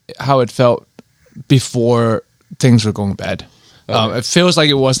like how it felt before things were going bad. Okay. It feels like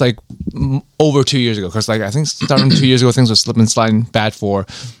it was like over 2 years ago because like I think starting 2 years ago things were slipping sliding bad for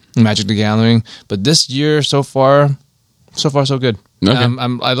Magic the Gathering, but this year so far so good. Okay.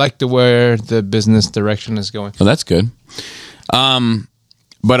 I like where the business direction is going. Well, that's good.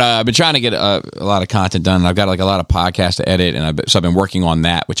 But I've been trying to get a lot of content done. I've got like a lot of podcasts to edit, and so I've been working on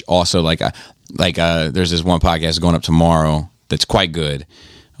that. Which also there's this one podcast going up tomorrow that's quite good.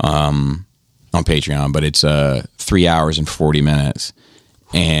 On Patreon, but it's 3 hours and 40 minutes.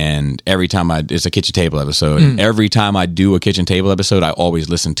 And every time it's a kitchen table episode. And every time I do a kitchen table episode, I always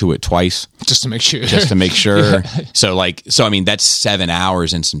listen to it twice. Just to make sure. Yeah. So I mean, that's 7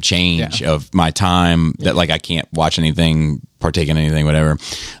 hours and some change of my time that like I can't watch anything, partake in anything, whatever.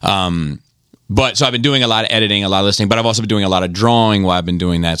 But so I've been doing a lot of editing, a lot of listening, but I've also been doing a lot of drawing while I've been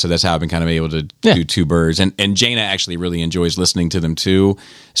doing that. So that's how I've been kind of able to do two birds. And Jaina actually really enjoys listening to them too.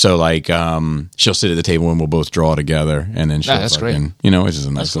 So like, she'll sit at the table and we'll both draw together, and then she'll that's great. It's just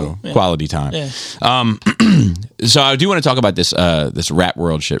a nice little quality time. Yeah. So I do want to talk about this Rat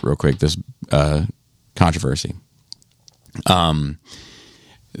World shit real quick, this controversy.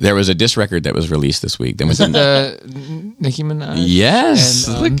 there was a diss record that was released this week. That was in Nicki Minaj. Yes,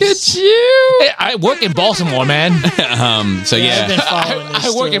 And, look at you. Hey, I work in Baltimore, man. So I've been following this.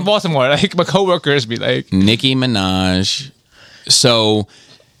 I work in Baltimore. Like my coworkers be like, Nicki Minaj. So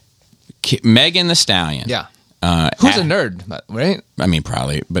Megan Thee Stallion. yeah. Who's a nerd, right? I mean,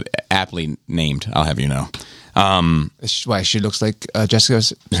 probably, but aptly named. I'll have you know. Why she looks like Jessica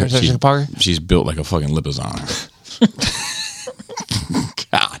Parker? She's built like a fucking Lipizan.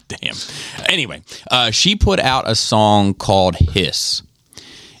 God damn. Anyway, she put out a song called Hiss.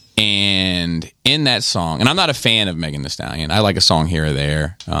 And in that song, and I'm not a fan of Megan Thee Stallion. I like a song here or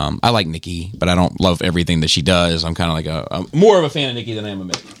there. I like Nicki, but I don't love everything that she does. I'm kind of like I'm more of a fan of Nicki than I am of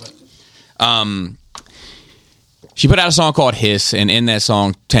Megan. She put out a song called Hiss, and in that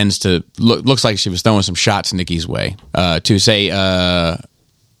song tends to looks like she was throwing some shots Nicki's way to say,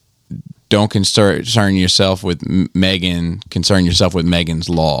 don't concern yourself with Megan, concern yourself with Megan's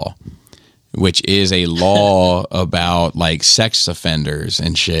Law, which is a law about like sex offenders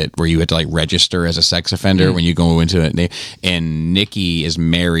and shit, where you had to like register as a sex offender when you go into it. And Nicki is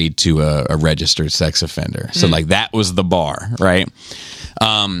married to a registered sex offender. So like that was the bar, right?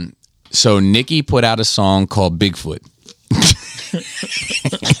 So Nicki put out a song called Bigfoot,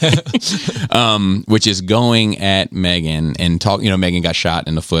 which is going at Megan and talk. You know, Megan got shot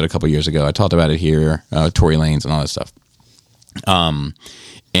in the foot a couple years ago. I talked about it here, Tory Lanez and all that stuff.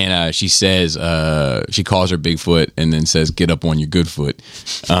 And she says, she calls her Bigfoot and then says, "Get up on your good foot,"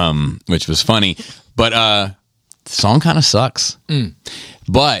 which was funny. But the song kind of sucks.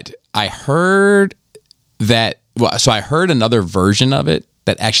 But I heard that. Well, so I heard another version of it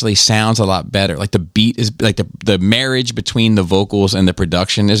that actually sounds a lot better. Like the beat is like the marriage between the vocals and the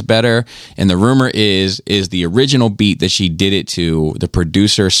production is better. And the rumor is the original beat that she did it to, the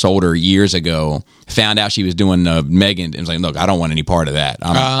producer sold her years ago, found out she was doing Megan and was like, look, I don't want any part of that.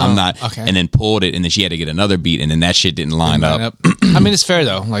 I'm not. Okay. And then pulled it, and then she had to get another beat, and then that shit didn't line up. I mean, it's fair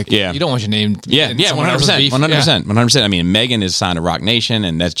though. Like, you don't want your name. 100%. I mean, Megan is signed to Rock Nation,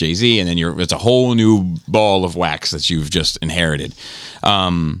 and that's Jay-Z, and then it's a whole new ball of wax that you've just inherited.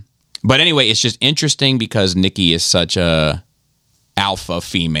 But anyway, it's just interesting because Nicki is such a alpha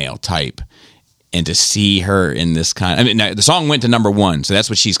female type, and to see her in this kind of, I mean, now, the song went to #1, so that's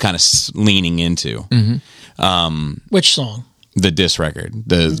what she's kind of leaning into. Which song? The diss record,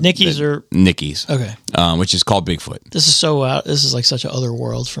 Nicki's or Nicki's, okay, which is called Bigfoot. This is so out. This is like such a other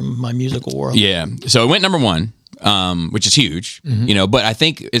world from my musical world. Yeah, so it went #1. Which is huge, you know, but I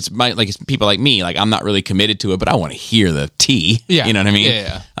think it's people like me, like I'm not really committed to it, but I want to hear the tea. Yeah. You know what I mean?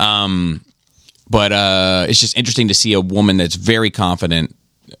 Yeah. But it's just interesting to see a woman that's very confident,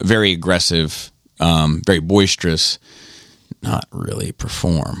 very aggressive, very boisterous, not really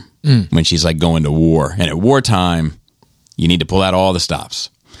perform when she's like going to war. And at wartime, you need to pull out all the stops.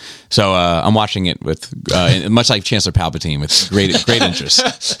 So I'm watching it with, much like Chancellor Palpatine, with great interest.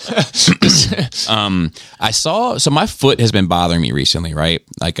 I saw, so my foot has been bothering me recently, right?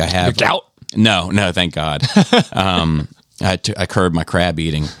 Like I have your gout. No, thank God. I curbed my crab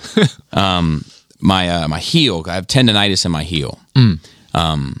eating. My heel, I have tendonitis in my heel,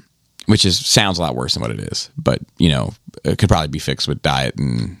 which sounds a lot worse than what it is. But you know, it could probably be fixed with diet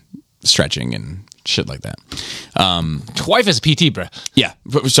and stretching and shit like that. Wife is PT, bro. Yeah,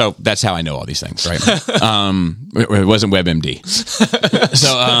 so that's how I know all these things, right? It wasn't WebMD.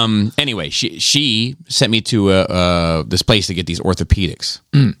 So anyway, she sent me to this place to get these orthopedics,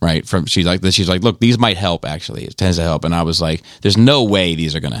 right? She's like, look, these might help. Actually, it tends to help. And I was like, there's no way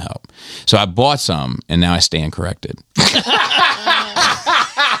these are going to help. So I bought some, and now I stand corrected.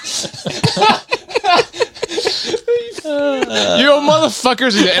 You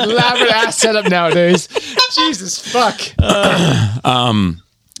motherfuckers with an elaborate ass setup nowadays. Jesus fuck.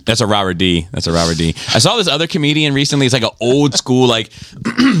 That's a Robert D. I saw this other comedian recently. It's like an old school, like,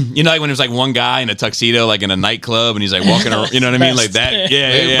 you know, like when it was like one guy in a tuxedo, like in a nightclub, and he's like walking around, you know what I mean? Like that.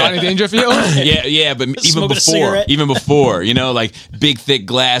 Yeah. Rodney Dangerfield? Yeah, but even before, you know, like big, thick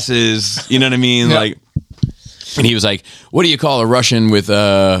glasses, you know what I mean? Yep. Like, and he was like, what do you call a Russian with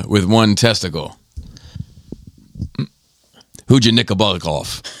one testicle? Who'd you nick a bug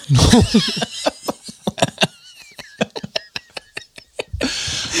off?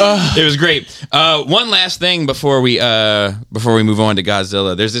 It was great. One last thing before we move on to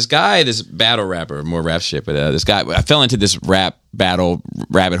Godzilla. There's this guy, this battle rapper, more rap shit, but this guy, I fell into this rap battle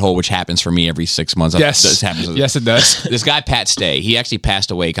rabbit hole, which happens for me every 6 months. Yes, yes, it does. This guy, Pat Stay, he actually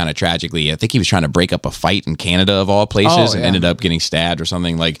passed away kind of tragically. I think he was trying to break up a fight in Canada of all places, and ended up getting stabbed or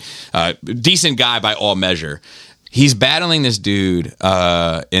something. Like decent guy by all measure. He's battling this dude,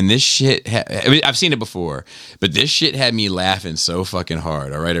 and this shit. I mean, I've seen it before, but this shit had me laughing so fucking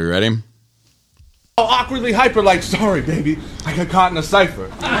hard. All right, are you ready? Awkwardly hyper, like, sorry, baby, I got caught in a cipher.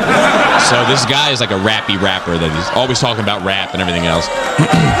 So this guy is like a rappy rapper that he's always talking about rap and everything else.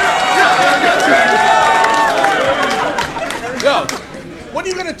 Yo, what are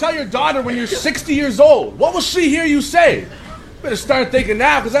you gonna tell your daughter when you're 60 years old? What will she hear you say? Better start thinking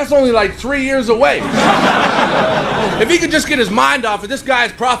now, because that's only like 3 years away. If he could just get his mind off it, this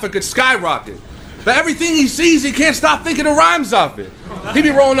guy's profit could skyrocket. But everything he sees, he can't stop thinking of rhymes off it. He'd be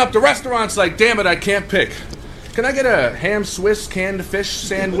rolling up to restaurants like, damn it, I can't pick. Can I get a ham Swiss canned fish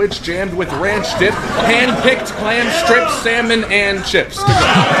sandwich jammed with ranch dip, hand-picked clam strips, salmon, and chips?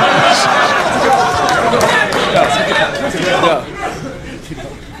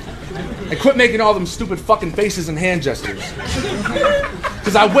 And quit making all them stupid fucking faces and hand gestures.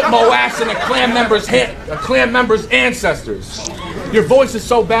 Because I whip my ass in a clan member's ancestors. Your voice is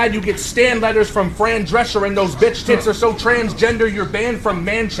so bad you get stand letters from Fran Drescher, and those bitch tits are so transgender you're banned from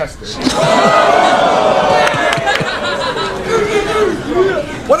Manchester.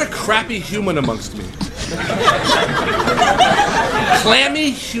 What a crappy human amongst me. Clammy,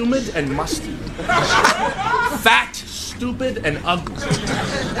 humid, and musty. Fat, stupid, and ugly.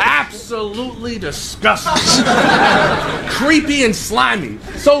 Absolutely disgusting. Creepy and slimy.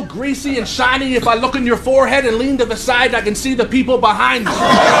 So greasy and shiny, if I look in your forehead and lean to the side, I can see the people behind me.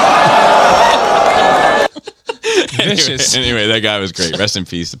 Vicious. Anyway, that guy was great. Rest in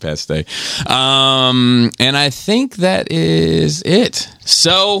peace to Pat Stay. And I think that is it.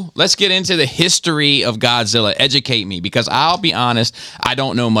 So let's get into the history of Godzilla. Educate me, because I'll be honest, I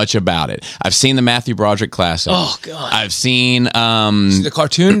don't know much about it. I've seen the Matthew Broderick classic. Oh, God. I've seen The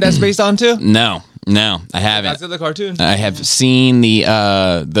cartoon that's based on too? No, I haven't. Godzilla cartoon? I have seen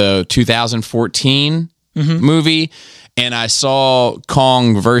the 2014 movie, and I saw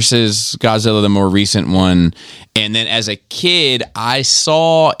Kong versus Godzilla, the more recent one. And then as a kid, I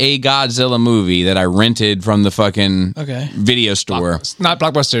saw a Godzilla movie that I rented from the fucking video store. Not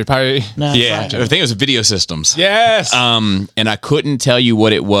Blockbuster, probably. No, Yeah, I think it was Video Systems. Yes. And I couldn't tell you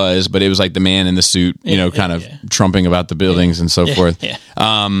what it was, but it was like the man in the suit, kind of trumping about the buildings and so forth. Yeah.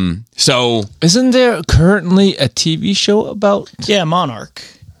 So Isn't there currently a TV show about? Yeah, Monarch.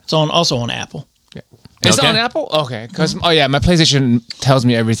 It's also on Apple. It's Okay. on Apple? Okay. Because, my PlayStation tells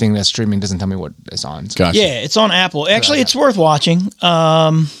me everything that's streaming, doesn't tell me what is on. So. Gotcha. Yeah, it's on Apple. Actually, it's worth watching. Is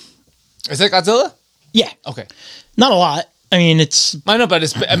it Godzilla? Yeah, Okay. not a lot. I mean, it's I know, but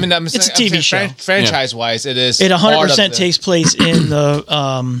it's a TV show. Franchise-wise, it is. it part 100% of the- takes place in the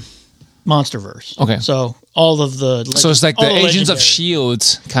MonsterVerse. Okay. So all of the So it's like all the Agents of legendary. S.H.I.E.L.D.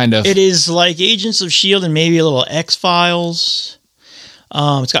 kind of. It is like Agents of S.H.I.E.L.D. and maybe a little X-Files.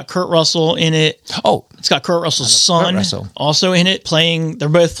 It's got Kurt Russell in it. Oh. It's got Kurt Russell's son Russell. also in it. They're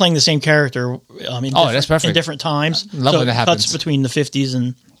both playing the same character. That's perfect. In different times. Love when that happens. Cuts between the 50s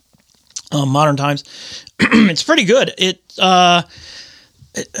and modern times. It's pretty good. There's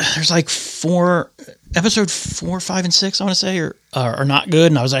like episode 4, 5, and 6, I want to say, are not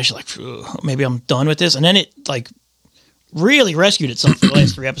good. And I was actually like, maybe I'm done with this. And then it like really rescued itself for the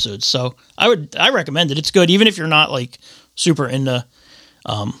last 3 episodes. So I recommend it. It's good, even if you're not like super into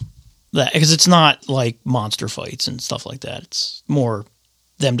that, because it's not like monster fights and stuff like that. It's more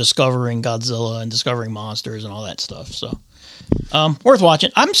them discovering Godzilla and discovering monsters and all that stuff. So worth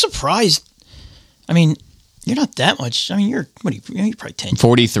watching. I'm surprised. I mean, you're not that much. I mean, you're probably 10.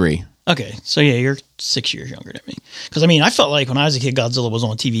 43. Okay, so yeah, you're 6 years younger than me. Because I mean, I felt like when I was a kid, Godzilla was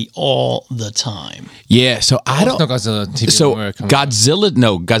on TV all the time. Yeah, so I don't. No Godzilla TV So anymore coming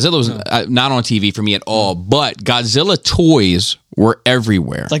Godzilla was not on TV for me at all. But Godzilla toys were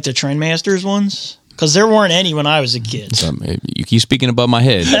everywhere. Like the Trendmasters ones? Because there weren't any when I was a kid. You keep speaking above my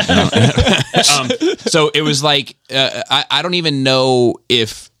head. So it was like I don't even know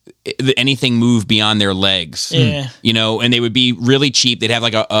if anything moved beyond their legs. Yeah. And they would be really cheap. They'd have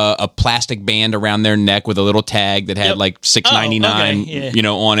like a plastic band around their neck with a little tag that had like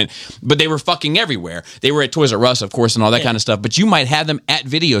 $6.99 on it. But they were fucking everywhere. They were at Toys R Us, of course, and all that kind of stuff. But you might have them at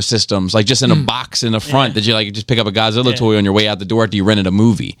Video Systems, like just in a box in the front that you like just pick up a Godzilla toy on your way out the door after you rented a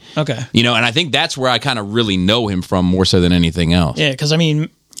movie. Okay. And I think that's where I kind of really know him from more so than anything else. Yeah, because I mean,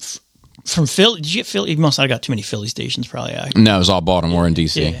 from Philly, did you get Philly? You must not have got too many Philly stations, probably. No, it was all Baltimore and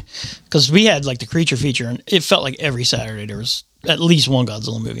DC. Yeah, because we had like the Creature Feature, and it felt like every Saturday there was at least one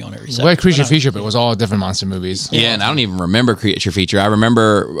Godzilla movie on every Saturday. We had Creature Feature, but it was all different monster movies. Yeah, and I don't even remember Creature Feature. I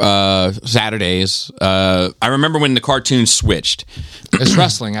remember Saturdays. I remember when the cartoon switched. It's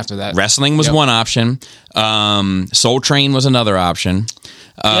wrestling after that. Wrestling was one option. Soul Train was another option.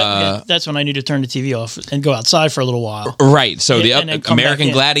 That's when I need to turn the TV off and go outside for a little while. Right. So and then the come back American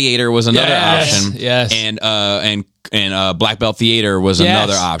in. Gladiator was another option. Yes. And Black Belt Theater was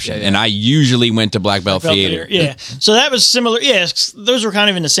another option. Yeah. And I usually went to Black Belt Theater. Yeah. So that was similar. Yeah. Those were kind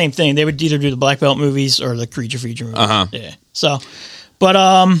of in the same thing. They would either do the Black Belt movies or the creature feature movies. Yeah. So, but,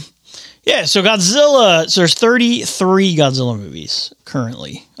 yeah, so Godzilla, so there's 33 Godzilla movies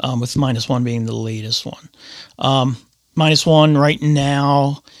currently, with -1 being the latest one. -1 right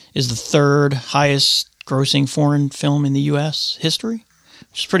now is the third highest grossing foreign film in the U.S. history,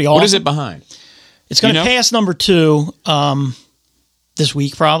 which is pretty awesome. What is it behind? It's going to pass number 2 this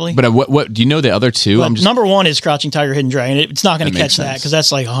week probably. But what do you know the other two? But number 1 is Crouching Tiger, Hidden Dragon. It's not going to catch that because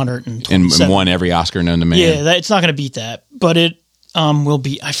that's like 127. And won every Oscar known to man. Yeah, it's not going to beat that, but it will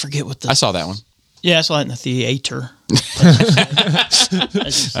be. I forget what I saw that one. Yeah, I saw that in the theater.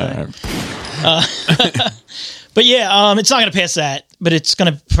 But yeah, it's not going to pass that, but it's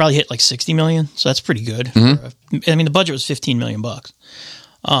going to probably hit like 60 million, so that's pretty good. I mean, the budget was $15 million.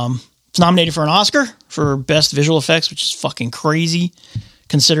 It's nominated for an Oscar for Best Visual Effects, which is fucking crazy,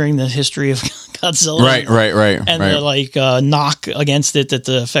 considering the history of Godzilla. Right. And the like knock against it that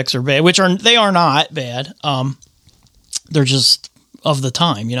the effects are bad, which they are not bad. They're just of the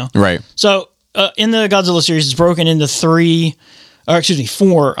time, you know. Right. So in the Godzilla series, it's broken into 4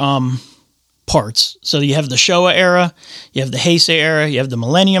 parts. So you have the Showa era, you have the Heisei era, you have the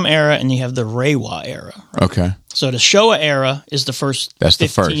Millennium era, and you have the Reiwa era. Right? Okay. So the Showa era is the first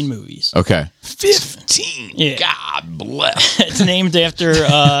 15 movies. Okay. 15? Yeah. God bless. It's named after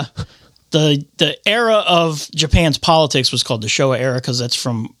the era of Japan's politics was called the Showa era because that's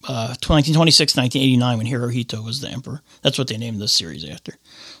from 1926 to 1989 when Hirohito was the emperor. That's what they named this series after.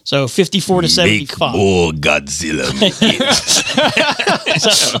 So 54 to 75. More Godzilla.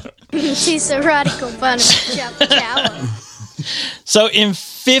 She's a radical bunny. So in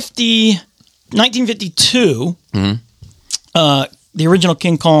 1952, the original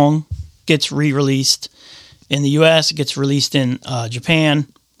King Kong gets re-released in the U.S. It gets released in Japan,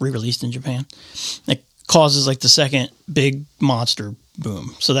 re-released in Japan. It causes like the second big monster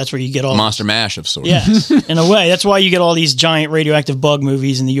boom. So that's where you get all Monster Mash of sorts. Yes, in a way. That's why you get all these giant radioactive bug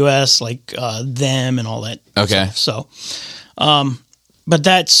movies in the U.S., like Them and all that. Okay. Stuff. So, but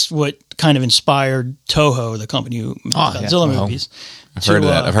that's what kind of inspired Toho, the company who made Godzilla movies. I've heard of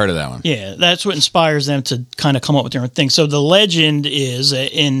that. I've heard of that one. Yeah, that's what inspires them to kind of come up with their own thing. So the legend is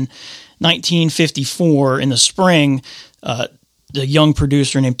that in 1954, in the spring, the young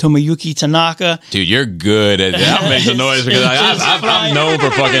producer named Tomoyuki Tanaka. Dude, you're good at that. Makes a noise because I'm known for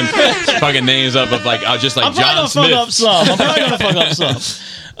fucking names up of like just like John Smith. I'm probably gonna fuck up some.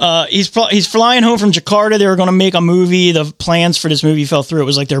 He's flying home from Jakarta. They were going to make a movie. The plans for this movie fell through. It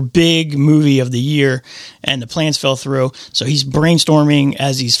was like their big movie of the year, and the plans fell through. So he's brainstorming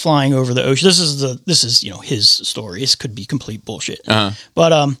as he's flying over the ocean. This is his story. This could be complete bullshit.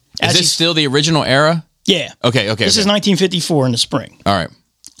 But is this still the original era? Yeah. Okay. This is 1954 in the spring. All right.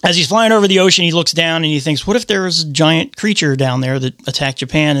 As he's flying over the ocean, he looks down and he thinks, what if there was a giant creature down there that attacked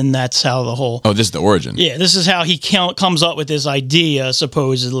Japan? And that's how the whole... Oh, this is the origin. Yeah, this is how he comes up with this idea,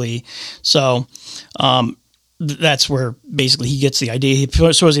 supposedly. So that's where basically he gets the idea. He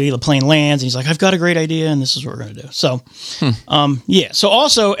supposedly the plane lands and he's like, I've got a great idea and this is what we're going to do. So, yeah. So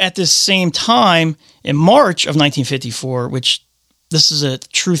also at this same time, in March of 1954, which this is a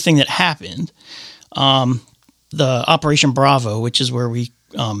true thing that happened, the Operation Bravo, which is where we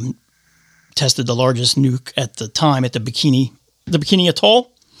tested the largest nuke at the time at the Bikini Atoll,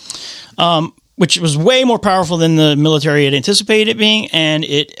 which was way more powerful than the military had anticipated it being, and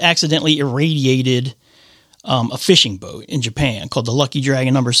it accidentally irradiated a fishing boat in Japan called the Lucky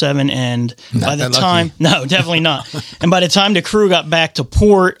Dragon No. 7, and by the time, no, definitely not. And by the time the crew got back to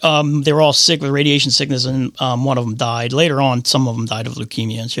port, they were all sick with radiation sickness, and one of them died. Later on, some of them died of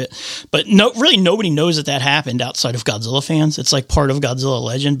leukemia and shit. But really nobody knows that happened outside of Godzilla fans. It's like part of Godzilla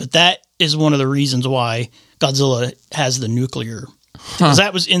legend, but that is one of the reasons why Godzilla has the nuclear. Because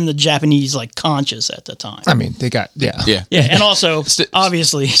that was in the Japanese conscious at the time. I mean, they got yeah, and also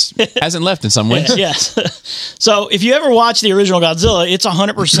obviously hasn't left in some ways. Yes. So if you ever watch the original Godzilla, it's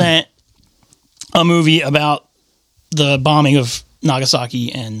 100% a movie about the bombing of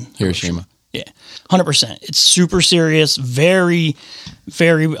Nagasaki and Hiroshima. Yeah, 100%. It's super serious. Very,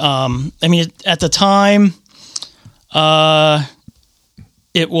 very. I mean, at the time,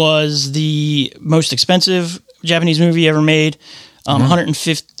 it was the most expensive Japanese movie ever made. 10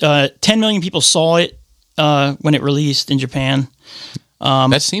 million people saw it when it released in Japan.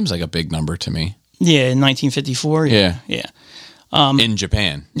 That seems like a big number to me. Yeah, in 1954. Yeah. Yeah. In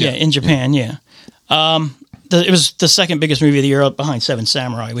Japan. Yeah, in Japan, yeah. it was the second biggest movie of the year, up behind Seven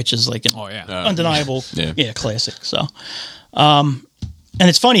Samurai, which is like an undeniable classic. So, and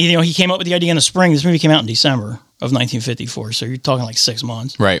it's funny, he came up with the idea in the spring. This movie came out in December of 1954, so you're talking like 6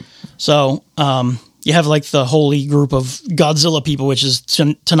 months. Right. So, you have like the holy group of Godzilla people, which is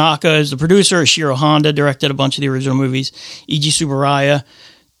Tanaka is the producer, Ishiro Honda directed a bunch of the original movies, Eiji Tsuburaya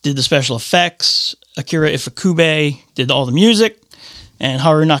did the special effects, Akira Ifukube did all the music, and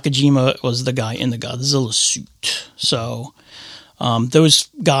Haru Nakajima was the guy in the Godzilla suit. So those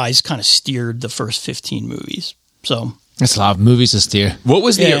guys kind of steered the first 15 movies. So That's a lot of movies to steer. What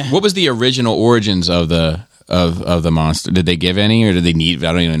was the original origins of the monster? Did they give any, or did they need?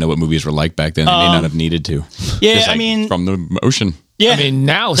 I don't even know what movies were like back then. They may not have needed to. Yeah, Just, I mean, from the ocean. Yeah, I mean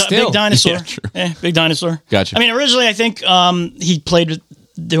now still Big Dinosaur. Yeah, true. Big Dinosaur. Gotcha. I mean, originally I think he played with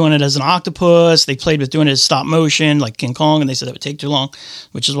doing it as an octopus. They played with doing it as stop motion, like King Kong, and they said that would take too long,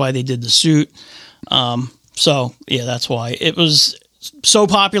 which is why they did the suit. So yeah, that's why it was so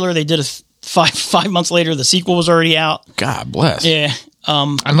popular. They did a five months later. The sequel was already out. God bless. Yeah.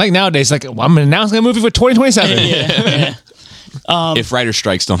 Unlike nowadays, like I'm announcing a movie for 2027. Yeah. If writer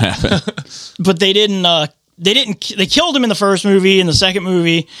strikes don't happen, But they didn't. They killed him in the first movie. In the second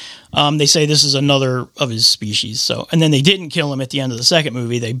movie, they say this is another of his species. So, and then they didn't kill him at the end of the second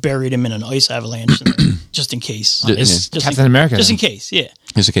movie. They buried him in an ice avalanche, just in case. It's Captain America. Just in case. Yeah.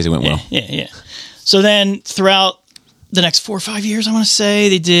 just in case it went well. Yeah. So then, throughout the next 4 or 5 years, I want to say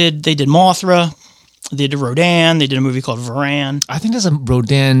they did Mothra, they did Rodan, they did a movie called Varan. I think there's a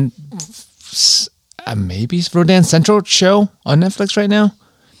Rodan, maybe Rodan Central show on Netflix right now.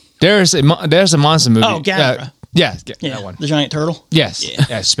 There's a monster movie. Oh, Gamera. Yeah, that one. The giant turtle. Yes,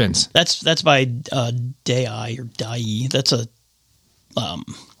 yeah, it spins. That's by Dai or Dai. That's a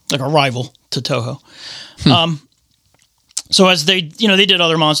like a rival to Toho. So as they did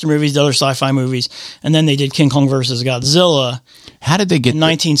other monster movies, the other sci-fi movies, and then they did King Kong versus Godzilla. How did they get in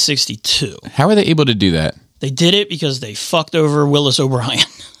 1962? How were they able to do that? They did it because they fucked over Willis O'Brien,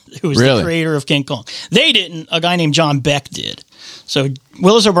 who was the creator of King Kong. They didn't. A guy named John Beck did. So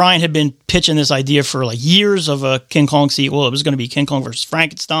Willis O'Brien had been pitching this idea for like years of a King Kong sequel. It was going to be King Kong versus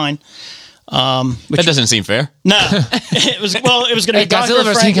Frankenstein. That doesn't seem fair. No, it was going to be Godzilla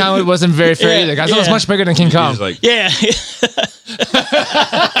versus King Kong wasn't very fair either. Godzilla's much bigger than King Kong. Yeah.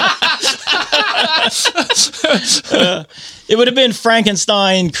 It would have been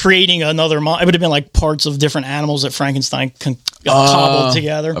Frankenstein creating another it would have been like parts of different animals that Frankenstein cobbled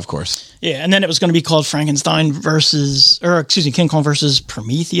together. Of course. Yeah, and then it was going to be called King Kong versus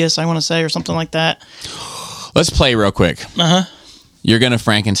Prometheus, I want to say, or something like that. Let's play real quick. You're going to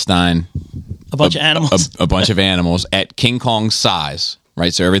Frankenstein a bunch of animals. A bunch of animals at King Kong's size,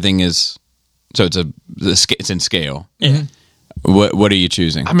 right? So everything is it's in scale. Yeah. What are you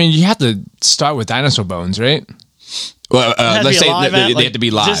choosing? I mean, you have to start with dinosaur bones, right? Well, let's say they have to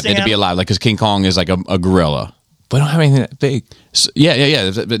be live. They have to be animal? alive, like because King Kong is like a gorilla. We don't have anything that big. So, yeah.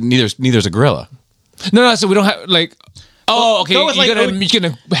 But neither's a gorilla. No. So we don't have like. Oh, okay. Go with, You're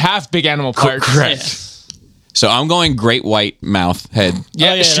gonna have big animal parts. Correct. Yeah. So I'm going great white mouth head.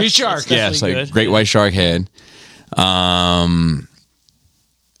 Yeah, street shark. Yeah, it's like good. great white shark head. I'm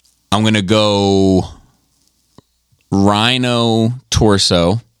gonna go rhino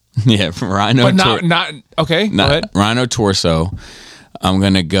torso. Yeah, rhino. But not okay. Go ahead. Rhino torso. I'm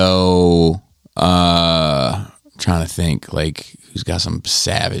gonna go. Trying to think like who's got some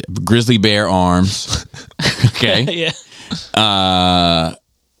savage grizzly bear arms. Okay. Yeah.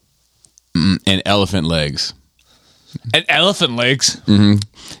 And elephant legs. And elephant legs.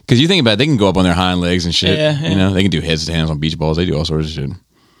 Because you think about it, they can go up on their hind legs and shit. Yeah. You know, they can do heads to hands on beach balls. They do all sorts of shit.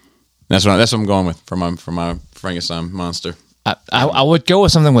 That's what I'm going with for my Frankenstein monster. I would go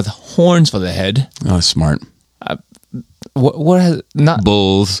with something with horns for the head. Oh, smart. What has not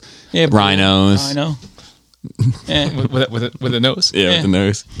Bulls, rhinos. Rhino. Yeah. with a nose? Yeah, with the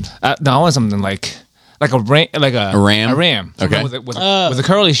nose. No, I want something like a ram, A ram? Okay, with the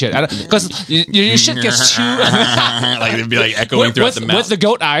curly shit. Because your shit gets too Like it'd be like echoing throughout the mouth. with the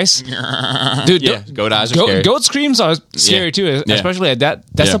goat eyes, dude. Yeah, goat eyes are scary. Goat screams are scary too, especially at that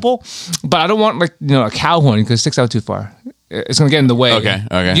decibel. But I don't want a cow horn because it sticks out too far. It's gonna get in the way. Okay.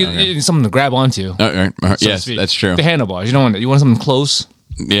 You need something to grab onto. Yes, that's true. The handlebars. You don't want that. You want something close.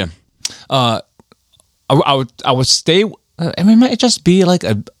 Yeah. I would stay. It might just be like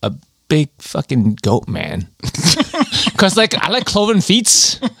a big fucking goat man. Because I like cloven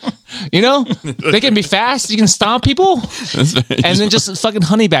feet. You know, they can be fast. You can stomp people, and then just fucking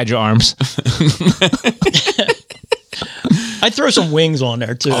honey badger arms. I'd throw some wings on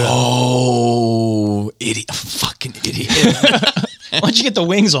there too. Oh, idiot! Fucking idiot! Why don't you get the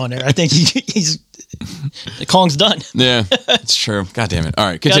wings on there? I think he's Kong's done. Yeah, it's true. God damn it. All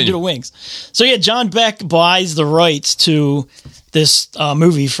right, Got to do the continue. wings. So yeah, John Beck buys the rights to this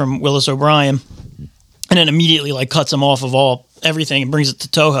movie from Willis O'Brien, and then immediately like cuts him off of everything and brings it to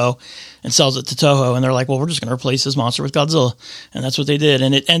Toho and sells it to Toho. And they're like, well, we're just going to replace this monster with Godzilla. And that's what they did.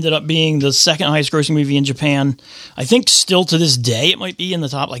 And it ended up being the second highest grossing movie in Japan. I think still to this day, it might be in the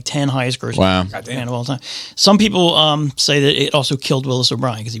top like 10 highest grossing movies in Japan of all time. Some people say that it also killed Willis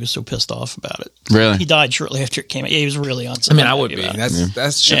O'Brien because he was so pissed off about it. Really? He died shortly after it came out. Yeah, he was really on. I mean, I would be.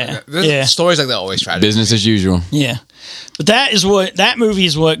 That's true. Yeah. Stories like that always tragic. Business as usual. Yeah. But that movie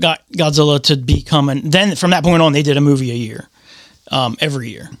is what got Godzilla to become. And then from that point on, they did a movie a year, every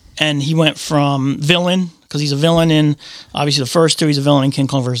year. And he went from villain, because he's a villain in, obviously the first two, he's a villain in King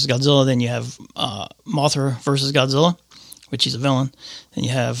Kong versus Godzilla. Then you have Mothra versus Godzilla, which he's a villain. Then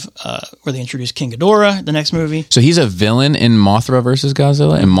you have where they introduced King Ghidorah, the next movie. So he's a villain in Mothra versus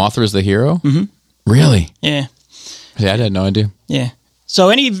Godzilla, and Mothra's the hero? Mm-hmm. Really? Yeah. Yeah, I had no idea. Yeah. So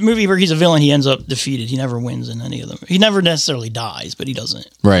any movie where he's a villain, he ends up defeated. He never wins in any of them. He never necessarily dies, but he doesn't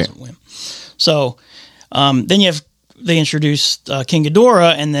win. So then they introduced King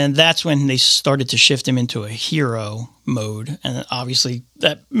Ghidorah, and then that's when they started to shift him into a hero mode. And obviously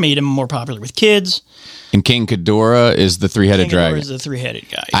that made him more popular with kids. And King Ghidorah is the three-headed King Ghidorah dragon. is the three-headed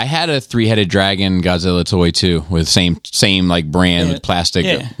guy. I had a three-headed dragon Godzilla toy too, with same like brand with plastic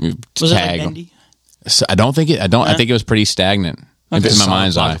Was it like tag. bendy? So I don't think it. I think it was pretty stagnant. In my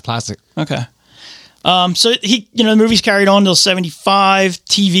mind's eye. Plastic. Okay. So the movie's carried on till 75.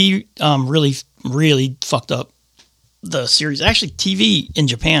 TV really fucked up the series. Actually, TV in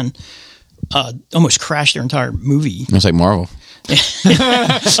Japan almost crashed their entire movie. It's like Marvel. Almost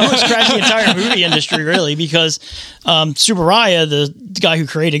crashed the entire movie industry, really, because Tsuburaya, the guy who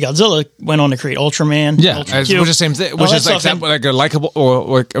created Godzilla, went on to create Ultraman. Yeah, Ultra which Q, is the same thing. all Which that is like, stuff. like a likable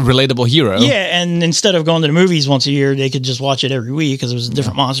or a relatable hero. Yeah, and instead of going to the movies once a year, they could just watch it every week because it was a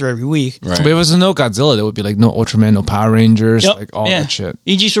different monster every week. Right. But if it was no Godzilla, there would be like no Ultraman, no Power Rangers, like all that shit.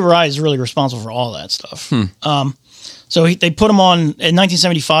 E.G. Tsuburaya is really responsible for all that stuff. So they put him on in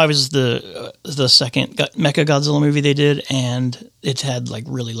 1975 is the second Mecha Godzilla movie they did, and it had like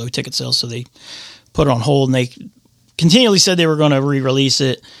really low ticket sales, so they put it on hold, and they continually said they were going to re-release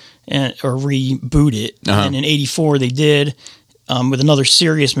it or reboot it. And in '84 they did with another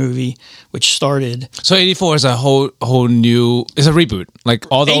serious movie, which started. So 84 is a whole new. It's a reboot. Like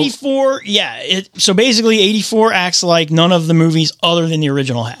all the 84, so basically 84 acts like none of the movies other than the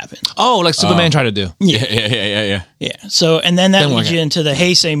original happened. like Superman tried to do. Yeah. Yeah. So, and then that Didn't leads work you out. into the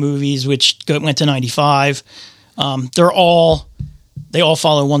Heisei movies, which went to 95. They all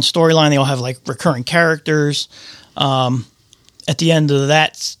follow one storyline. They all have like recurring characters. At the end of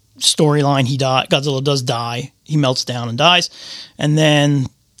that storyline, Godzilla does die. He melts down and dies. And then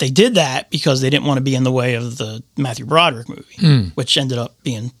they did that because they didn't want to be in the way of the Matthew Broderick movie, which ended up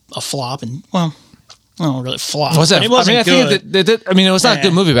being a flop. And well, not really flop. Was that? It wasn't I good. think it was not a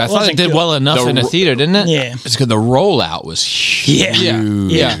good movie, but I thought it wasn't did good. well enough in a theater, didn't it? Yeah. It's because the rollout was huge.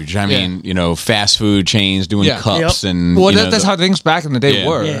 Yeah. I mean, fast food chains doing cups and. Well, that's how things back in the day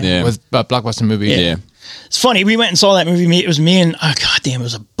were with blockbuster movies. Yeah. It's funny. We went and saw that movie. It was me and goddamn,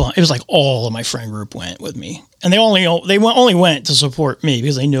 it was like all of my friend group went with me, and they only went to support me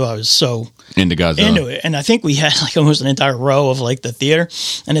because they knew I was so into Godzilla. into it. And I think we had like almost an entire row of like the theater.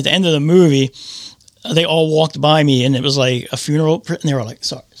 And at the end of the movie, they all walked by me, and it was like a funeral, and they were like,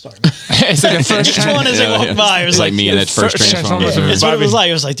 "Sorry." It's like a first Each one as they walked by, it was It's like me in that first Transformers. It's what it was like.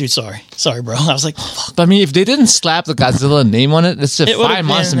 It was like, dude, sorry, bro. I was like, fuck. But I mean, if they didn't slap the Godzilla name on it, it's a It would've fine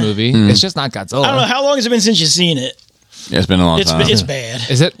monster been- movie. It's just not Godzilla. I don't know how long has it been since you've seen it. Yeah, it's been a long time. It's bad.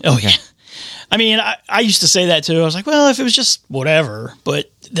 Is it? Oh yeah. I mean, I used to say that too. I was like, well, if it was just whatever,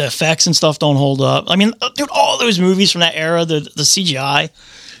 but the effects and stuff don't hold up. I mean, dude, all those movies from that era, the CGI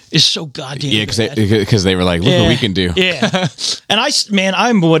is so goddamn bad. because they were like, look what we can do. Yeah. And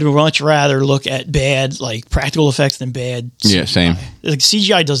I would much rather look at bad, like, practical effects than bad CGI. Yeah, same. Like,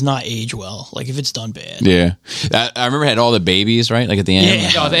 CGI does not age well, like, if it's done bad. Yeah, I remember it had all the babies, right? Like at the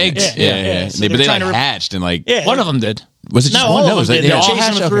end. Yeah. Oh, the eggs. Yeah. So But they trying like to hatched and like. Yeah. One of them did. Was it just No, one? all No, of was them it? did. They They're all chasing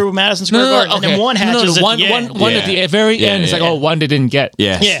hatched? them through Madison Square Garden, and then one hatches one at the end. at the very Yeah, end. It's like, yeah. one they didn't get.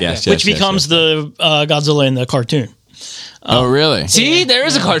 Yes. Which becomes the Godzilla in the cartoon. Oh, really? See, there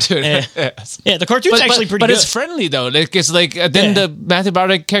is a cartoon. Yeah, the cartoon's actually pretty but good. it's friendly though. Like it's like didn't the Matthew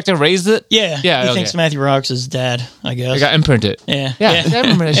Broderick character raise it? Yeah. He okay. thinks Matthew Broderick's his dad, I guess. I got imprinted. Yeah. I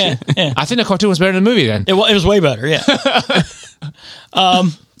remember that shit. Yeah. I think the cartoon was better than the movie then. It was way better, yeah.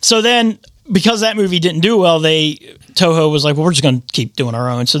 So then because that movie didn't do well, Toho was like, well, we're just going to keep doing our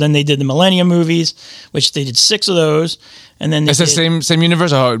own. So then they did the Millennium movies, which they did 6 of those, and then It's the same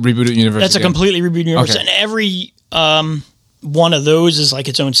universe or rebooted universe? That's again? a completely rebooted universe, Okay. and every one of those is like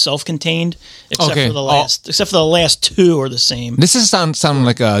its own self-contained, except Okay. for the last 2 are the same. This is sound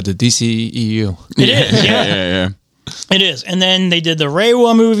like the DCEU. It is, yeah. Yeah. It is. And then they did the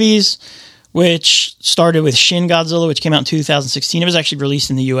Reiwa movies, which started with Shin Godzilla, which came out in 2016. It was actually released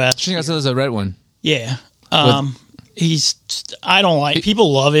in the U.S. Shin Godzilla is a red one. Yeah. I don't like,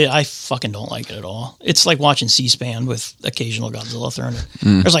 people love it. I fucking don't like it at all. It's like watching C-SPAN with occasional Godzilla thrown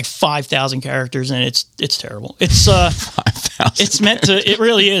in. There's like 5,000 characters and it's terrible. It's 5,000. it's meant to, it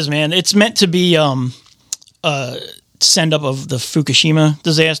really is, man. It's meant to be send up of the Fukushima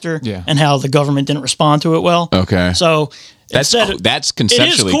disaster and how the government didn't respond to it well. Okay. So That's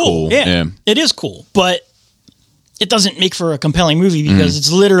conceptually cool. Yeah, it is cool, but it doesn't make for a compelling movie because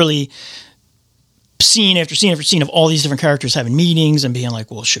it's literally scene after scene after scene of all these different characters having meetings and being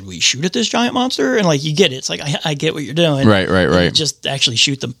like, well, should we shoot at this giant monster? And like, you get it. It's like, I get what you're doing. Right. Just actually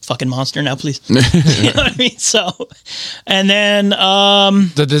shoot the fucking monster now, please. You know what I mean? So, and then,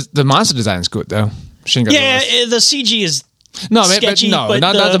 The monster design is good though. Shin Godzilla. yeah, the CG is sketchy, not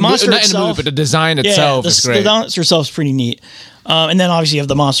the monster not in the itself, movie, but the design itself is great. The monster itself is pretty neat. And then obviously you have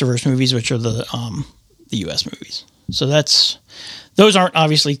the MonsterVerse movies, which are the US movies. So those aren't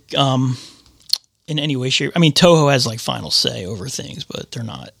obviously in any way, shape. I mean, Toho has like final say over things, but they're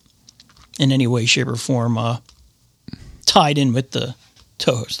not in any way, shape, or form tied in with the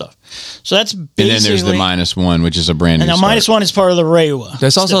Toho stuff. So that's basically. And then there's the -1, which is a brand new. And now -1 is part of the Reiwa.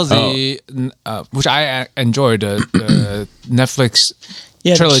 There's also which I enjoyed, the Netflix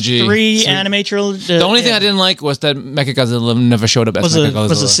trilogy. 3 anime trilogy. The only thing I didn't like was that Mechagodzilla never showed up as Mechagodzilla.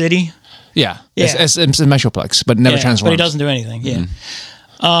 Was a city? Yeah. It's a Metroplex, but never transformed. But he doesn't do anything. Yeah.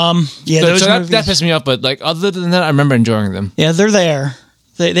 So that pissed me off, but like other than that, I remember enjoying them. Yeah, they're there.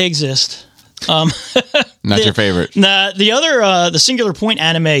 They exist. Not your favorite. The other the Singular Point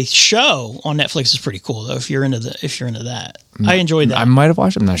anime show on Netflix is pretty cool though. If you're into that, I enjoyed that. I might have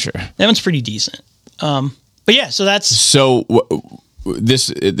watched. I'm not sure. That one's pretty decent. But yeah, so that's this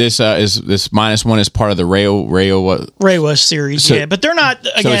is this -1 is part of the Reiwa series. So- but they're not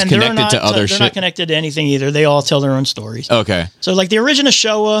again. it's connected they're not to other They're shit? not connected to anything either. They all tell their own stories. Okay. So like the original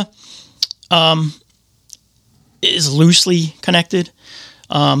Showa is loosely connected.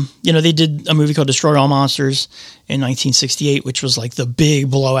 They did a movie called Destroy All Monsters in 1968, which was like the big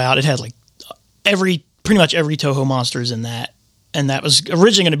blowout. It had like pretty much every Toho monsters in that. And that was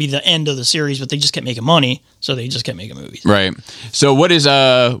originally going to be the end of the series, but they just kept making money, so they just kept making movies. Right. So what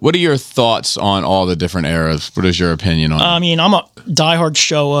are your thoughts on all the different eras? What is your opinion on it? I mean, I'm a diehard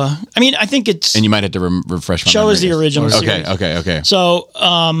Showa. I mean, I think it's... And you might have to refresh my Showa memory. is the original series. Okay. So,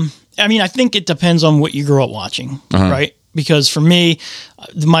 I mean, I think it depends on what you grew up watching, right? Because for me,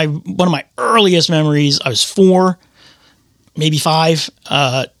 one of my earliest memories, I was 4, maybe 5,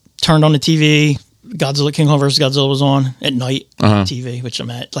 turned on the TV, Godzilla, King Kong vs. Godzilla was on at night on TV, which I'm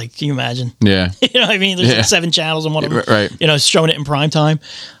at. Like, can you imagine? Yeah. You know what I mean? There's like 7 channels on one of them. Right. Showing it in prime time.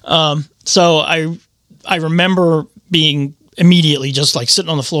 So I remember being immediately just like sitting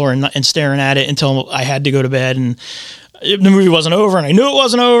on the floor and staring at it until I had to go to bed, and the movie wasn't over, and I knew it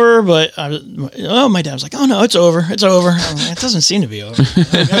wasn't over, but my dad was like, "Oh no, it's over. It's over." I'm like, it doesn't seem to be over.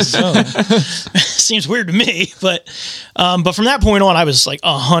 I guess it's over. Seems weird to me, but from that point on, I was like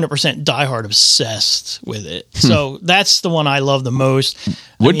 100% diehard obsessed with it. So that's the one I love the most.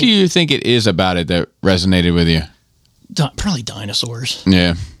 What do you think it is about it that resonated with you? Probably dinosaurs.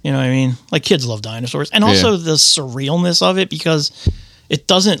 Yeah. You know what I mean? Like, kids love dinosaurs. And also the surrealness of it, because it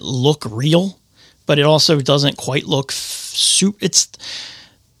doesn't look real, but it also doesn't quite look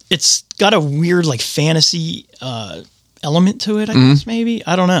it's got a weird like fantasy element to it, I guess, maybe.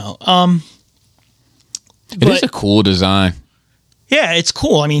 I don't know. It is a cool design. Yeah, it's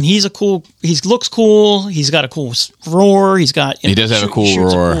cool. I mean, he looks cool. He's got a cool roar. He's got, he does have a cool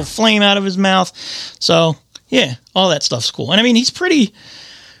shoots roar. A cool flame out of his mouth. So yeah, all that stuff's cool. And I mean, he's pretty,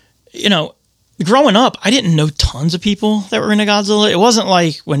 growing up, I didn't know tons of people that were into Godzilla. It wasn't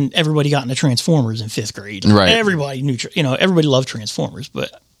like when everybody got into Transformers in 5th grade. Right. Everybody knew, everybody loved Transformers, but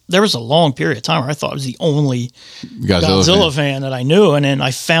there was a long period of time where I thought I was the only Godzilla fan that I knew. And then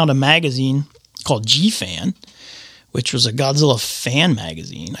I found a magazine called G-Fan, which was a Godzilla fan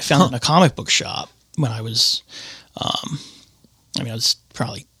magazine. I found it in a comic book shop when I was, I was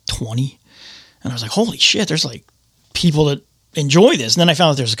probably 20. And I was like, holy shit, there's like people that enjoy this. And then I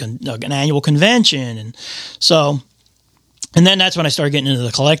found out there's an annual convention. And then that's when I started getting into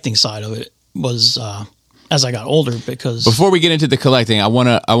the collecting side of it, was as I got older because Before we get into the collecting, I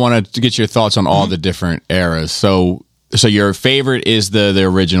wanna get your thoughts on all the different eras. So your favorite is the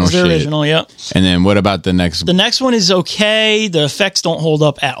original the shit. original, yep. And then what about the next? The next one is okay. The effects don't hold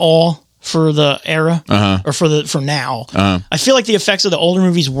up at all for the era or for now. I feel like the effects of the older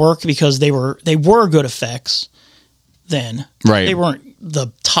movies work because they were good effects then. Right. They weren't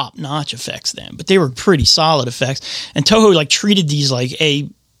the top notch effects then, but they were pretty solid effects. And Toho like treated these like A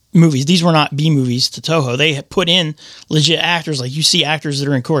movies. These were not B movies to Toho. They had put in legit actors. Like you see actors that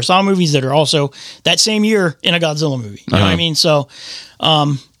are in Kurosawa movies that are also that same year in a Godzilla movie. You know what I mean? So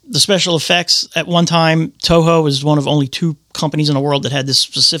the special effects at one time, Toho was one of only 2 companies in the world that had this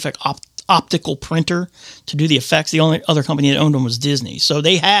specific optical printer to do the effects. The only other company that owned them was Disney. So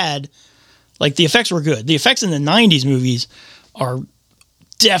they had, like, the effects were good. The effects in the 90s movies are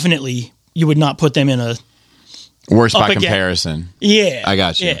definitely, you would not put them in a Worst by again. comparison. Yeah. I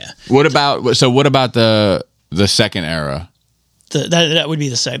got you. Yeah. What about the second era? That would be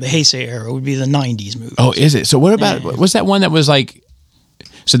the Heisei era would be the 90s movie. Oh, is it? So what about what's that one that was like?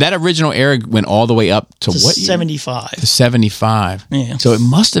 So that original era went all the way up to what year? 75. To 75. Yeah. So it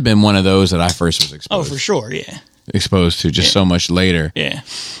must have been one of those that I first was Oh, exposed. for sure. Yeah. Exposed to just so much later. Yeah.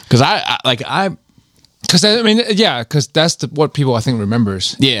 Because I Because I mean, yeah, because that's what people I think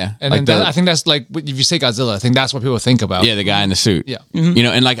remembers. Yeah, and like then I think that's like if you say Godzilla, I think that's what people think about. Yeah, the guy in the suit. Yeah. You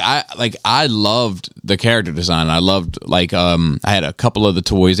know, and I loved the character design. I loved I had a couple of the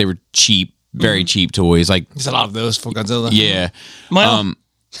toys. They were cheap, very cheap toys. Like There's a lot of those for Godzilla. yeah. Well,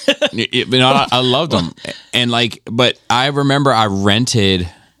 I loved them, and but I remember I rented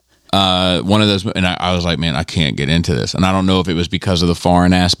one of those, and I was like, man, I can't get into this, and I don't know if it was because of the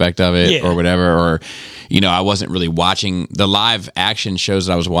foreign aspect of it or whatever, or I wasn't really watching the live action shows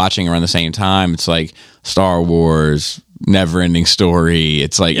that I was watching around the same time. It's like Star Wars, Never Ending Story.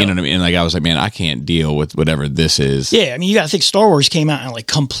 It's like you know what I mean. And like I was like, man, I can't deal with whatever this is. yeah, I mean, you got to think Star Wars came out and like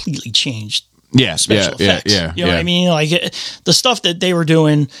completely changed special effects. Yeah, you know what I mean? Like the stuff that they were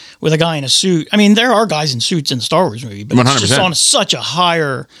doing with a guy in a suit. I mean, there are guys in suits in the Star Wars movie, but it's 100%. just on such a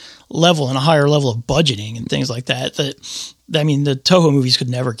higher level and a higher level of budgeting and things like that. I mean, the Toho movies could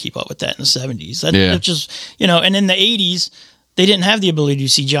never keep up with that in the 70s. That just and in the 80s, they didn't have the ability to do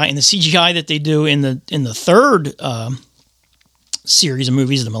CGI, and the CGI that they do in the third series of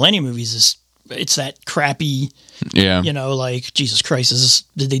movies, the Millennium movies, it's that crappy. Yeah. Like Jesus Christ,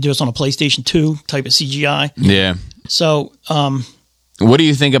 did they do this on a PlayStation 2 type of CGI? Yeah. So, what do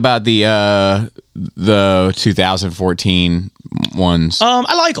you think about the 2014 ones?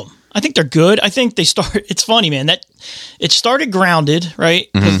 I like them. I think they're good. I think they start. It's funny, man. That it started grounded, right?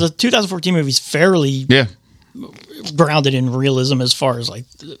 Because the 2014 movie's fairly grounded in realism as far as like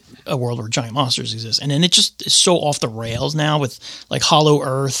a world where giant monsters exist, and then it just is so off the rails now with like Hollow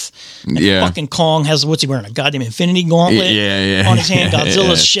Earth. And fucking Kong has what's he wearing, a goddamn Infinity Gauntlet on his hand.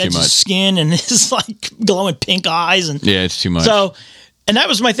 Godzilla sheds his skin and his like glowing pink eyes, and it's too much. So, and that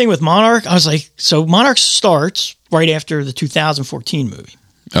was my thing with Monarch. I was like, so Monarch starts right after the 2014 movie.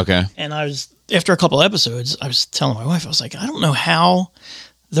 Okay. And after a couple episodes, I was telling my wife, I was like, I don't know how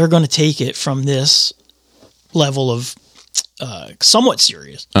they're going to take it from this level of somewhat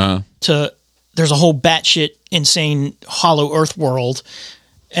serious to there's a whole batshit insane Hollow Earth world.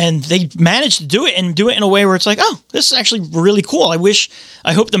 And they managed to do it and do it in a way where it's like, oh, this is actually really cool.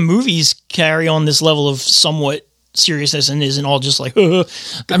 I hope the movies carry on this level of somewhat seriousness and isn't all just like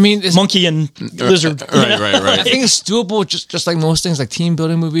I mean, it's monkey and lizard. Right. I think it's doable, just like most things, like team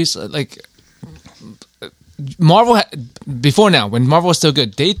building movies. Like Marvel before now, when Marvel was still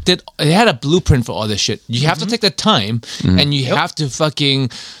good, they had a blueprint for all this shit. You have to take the time, and you have to fucking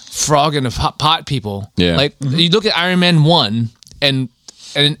frog in the pot people. Yeah, like you look at Iron Man 1 and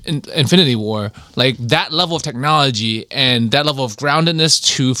Infinity War, like that level of technology and that level of groundedness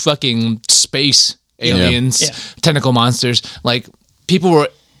to fucking space. Aliens, tentacle monsters, like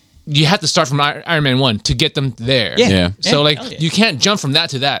you had to start from Iron Man 1 to get them there. Yeah. So you can't jump from that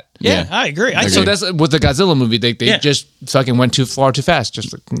to that. Yeah, I agree. So that's with the Godzilla movie. They just fucking went too far too fast.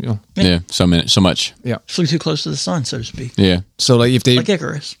 Just so much. Yeah, flew too close to the sun, so to speak. Yeah. So like if they like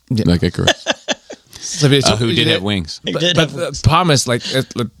Icarus, like Icarus, who did have wings. But the problem is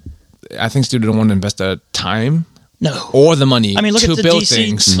I think studio don't want to invest the time. No, or the money. I mean, look to at the build DC.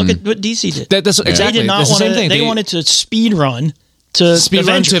 things. Look at what DC did. That's exactly. They did not that's want the same thing. They wanted to speed run to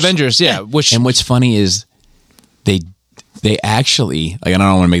Avengers. Yeah. And what's funny is they actually I don't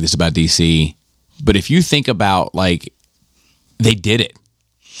want to make this about DC, but if you think about they did it.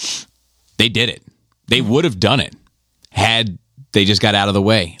 They did it. They would have done it had they just got out of the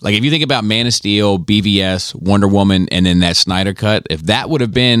way. Like if you think about Man of Steel, BVS, Wonder Woman, and then that Snyder cut, if that would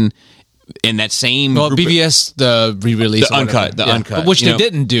have been in that same Well, group of- BVS the re-release, the or whatever. uncut, the Yeah. uncut, which you they know,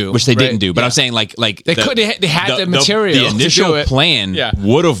 didn't do, which they right? didn't do. But Yeah. I'm saying like They could. They had the material. The to initial do it. plan Yeah.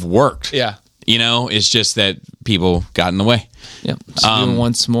 would have worked. Yeah. You know, it's just that people got in the way. Yeah. Steven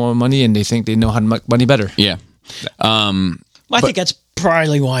wants more money, and they think they know how to make money better. Yeah. Well, I think that's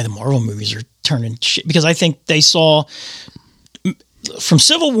probably why the Marvel movies are turning shit, because I think they saw from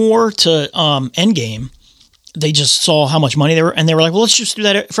Civil War to Endgame, they just saw how much money they were, and they were like, well, let's just do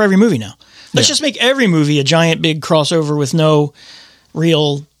that for every movie now. Let's just make every movie a giant big crossover with no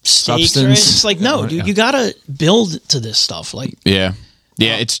real stakes. Right? Substance. It's like, no, dude, you got to build to this stuff. Like, Yeah.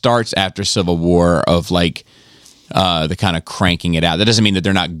 Yeah, it starts after Civil War of like the kind of cranking it out. That doesn't mean that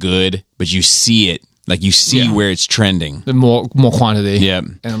they're not good, but you see it. Like you see where it's trending. The more quantity, Yeah.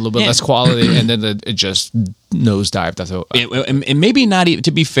 and a little bit less quality, and then it just nosedived. That's all. And maybe not even,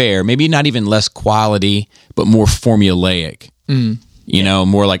 to be fair, maybe not even less quality, but more formulaic. You know,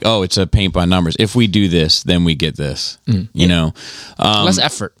 more like, oh, it's a paint by numbers. If we do this, then we get this. You know, less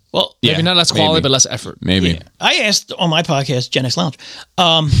effort. well, Maybe not less quality, maybe. but less effort. maybe. I asked on my podcast, Gen X Lounge,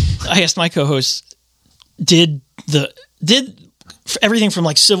 I asked my co-hosts, did everything from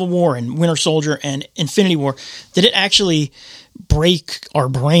like Civil War and Winter Soldier and Infinity War, did it actually break our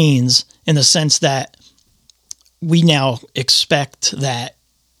brains in the sense that we now expect that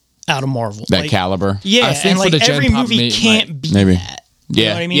out of Marvel? That Like, caliber. Yeah, I think and for like the Gen every Pop movie can't be Maybe. that. You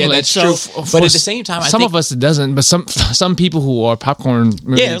know what I mean? Yeah, Like, that's so- true. But at the same time, I some think, of us it doesn't, but some people who are popcorn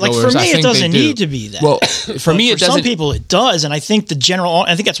movie Yeah, like for goers, I me, it think they doesn't do. need to be that. well, for But me, it for some doesn't. people it does, and I think the general.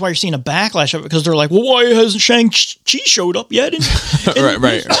 I think that's why you're seeing a backlash of it, because they're like, "Well, why hasn't Shang-Chi showed up yet?" And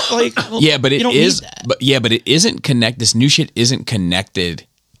Right. Like, well, Yeah, but you it don't is. need that. But it isn't connect. This new shit isn't connected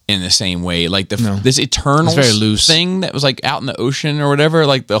in the same way. Like this Eternals It's very loose. thing that was like out in the ocean or whatever.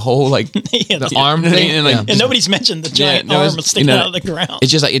 Like the whole like Yeah, The arm thing, and, like, yeah. and nobody's mentioned the giant no, arm it's- sticking you know, out of the ground.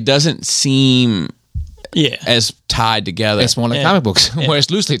 It's just like it doesn't seem Yeah, as tied together. It's more like Yeah. comic books, where it's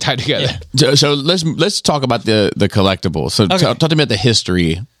loosely tied together. So let's talk about the collectibles. So talk to me about the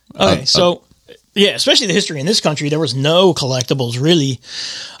history. okay. So yeah, especially the history in this country, there was no collectibles really.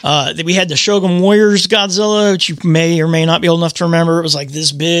 We had the Shogun Warriors Godzilla, which you may or may not be old enough to remember. It was like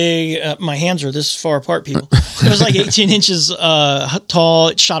this big. My hands are this far apart, people. It was like 18 inches tall.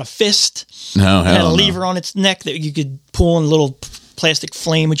 It shot a fist. No, It had a hell no. lever on its neck that you could pull, and a little plastic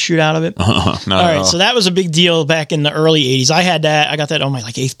flame would shoot out of it. No, All right, so that was a big deal back in the early 80s. I had that. I got that on my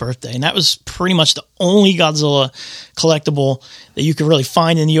 8th birthday, and that was pretty much the only Godzilla collectible that you could really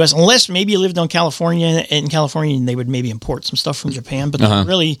find in the U.S., unless maybe you lived in California, and they would maybe import some stuff from Japan, but there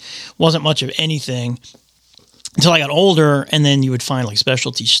really wasn't much of anything until I got older, and then you would find like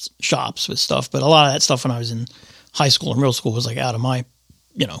specialty shops with stuff. But a lot of that stuff when I was in high school and middle school was like out of my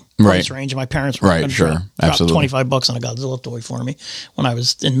price range, and my parents were Right, going to sure. drop Absolutely. $25 on a Godzilla toy for me when I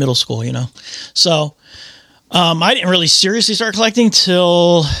was in middle school, So I didn't really seriously start collecting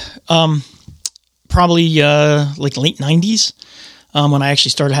till probably like late 90s when I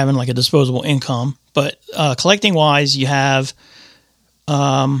actually started having like a disposable income. But collecting wise, you have,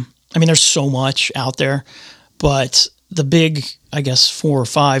 there's so much out there, but the big, I guess, 4 or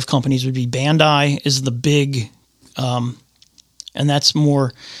 5 companies would be Bandai is the big, and that's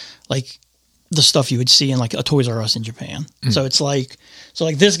more like the stuff you would see in like a Toys R Us in Japan. So it's like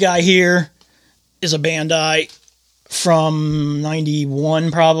this guy here is a Bandai from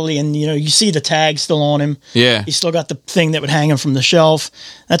 91 probably, and you see the tag still on him. Yeah. He's still got the thing that would hang him from the shelf.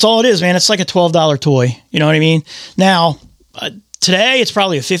 That's all it is, man. It's like a $12 toy. You know what I mean? Now, today it's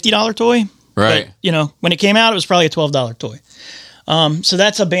probably a $50 toy. Right. But, when it came out, it was probably a $12 toy. So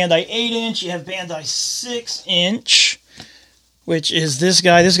that's a Bandai 8-inch. You have Bandai 6-inch, which is this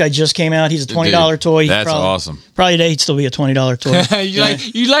guy. This guy just came out. He's a $20 toy. That's awesome. Probably today he'd still be a $20 toy.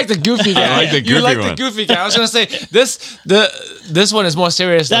 you like the goofy guy. I like the You goofy like one. the goofy guy. I was gonna say this one is more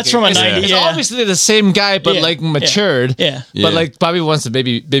serious. That's looking. from a 90s, It's yeah. obviously the same guy, but Yeah, like matured. Yeah. Yeah. But like Bobby wants the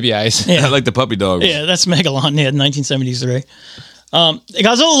baby eyes. I like the puppy dogs. Yeah, that's Megalon. They had 1973.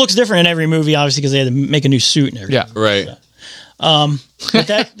 Godzilla looks different in every movie, obviously, because they had to make a new suit and everything. Yeah. Right. But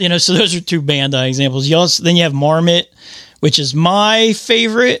that, so those are 2 Bandai examples. Then you have Marmot, which is my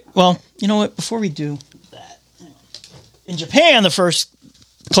favorite. Well, you know what? Before we do that, in Japan, the first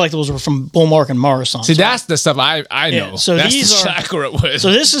collectibles were from Bullmark and Morrison. See, that's the stuff I Yeah, know. so that's these the are- accurate one.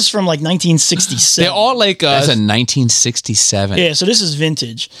 So this is from like 1967. They're all like That's a 1967. Yeah, so this is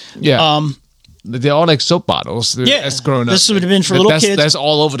vintage. yeah. They're all like soap bottles. Yeah, as growing up. this would have been for little kids. That's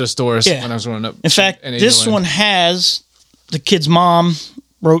all over the stores Yeah. when I was growing up. In fact, in this England. one has the kid's mom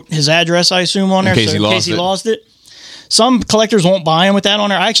wrote his address, I assume, on there, case so he in lost case he it. lost it. Some collectors won't buy them with that on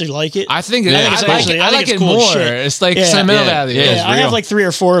there. I actually like it. I think I like it cool as more. shit. It's like Yeah. sentimental Yeah. value. Yeah. Yeah, it's I have real. like 3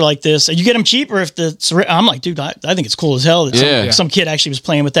 or 4 like this. You get them cheaper if I'm like, dude, I think it's cool as hell. That Yeah. some kid actually was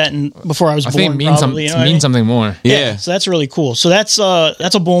playing with that and before I was I born. think it means, probably, you know what I means mean? something more. Yeah. So that's really cool. So that's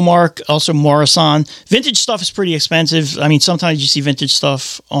a bull mark. Also Morrison. Vintage stuff is pretty expensive. I mean, sometimes you see vintage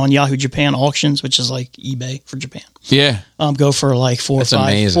stuff on Yahoo Japan auctions, which is like eBay for Japan. Yeah. Go for like That's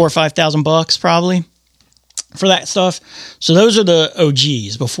amazing. $4 or $5,000 probably for that stuff. So those are the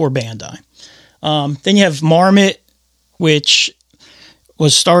OGs before Bandai. Then you have Marmot, which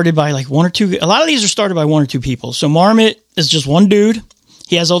was started by like 1 or 2. A lot of these are started by 1 or 2 people. So Marmot is just one dude.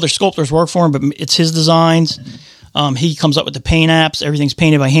 He has other sculptors work for him, but it's his designs. He comes up with the paint apps. Everything's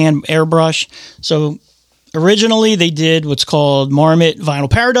painted by hand, airbrush. So originally they did what's called Marmot Vinyl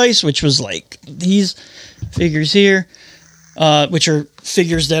Paradise, which was like these figures here, which are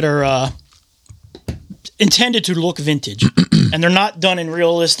figures that are intended to look vintage. And they're not done in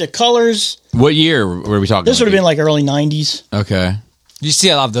realistic colors. What year were we talking? This would have been like early 90s. Okay. You see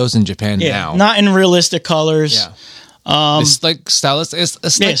a lot of those in Japan Yeah, now. not in realistic colors. Yeah. It's like stylist. It's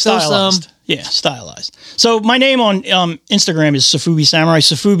Yeah, like stylized. Stylized. So my name on Instagram is Safubi Samurai.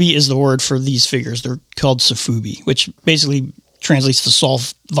 Safubi is the word for these figures. They're called Safubi, which basically translates to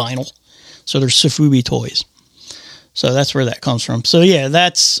soft vinyl. So they're Safubi toys. So that's where that comes from. So yeah,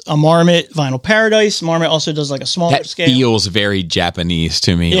 that's a Marmot Vinyl Paradise. Marmot also does like a smaller That scale. feels very Japanese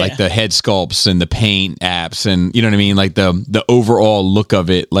to me, Yeah. like the head sculpts and the paint apps, and you know what I mean, like the overall look of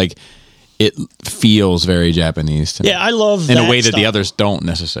it. Like it feels very Japanese to me. Yeah, I love in that a way that the style. others don't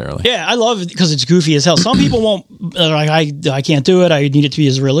necessarily. Yeah, I love it because it's goofy as hell. Some people won't like I can't do it. I need it to be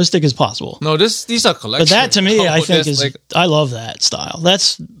as realistic as possible. No, these are collections. But that to me, I think is I love that style.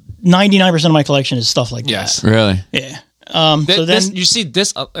 That's 99% of my collection is stuff like Yes. Really? that. Yeah. So then you see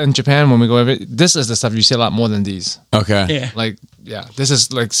this in Japan when we go over. This is the stuff you see a lot more than these. Okay. yeah. Like this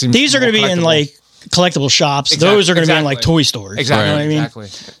is like seems These are more going to be in collectible. like collectible shops. Exactly, Those are going to be in like exactly. toy stores. Exactly. You know what I mean?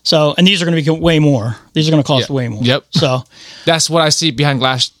 Exactly. So, and these are going to be way more. These are going to cost Yeah. way more. Yep. So, That's what I see behind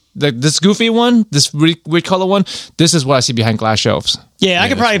glass. This goofy one, this weird color one. This is what I see behind glass shelves. yeah, I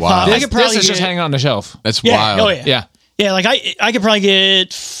could that's probably wild. pop. I This, could probably this is just get- hanging on the shelf. That's Yeah. wild. Oh yeah. Yeah. Yeah, like I could probably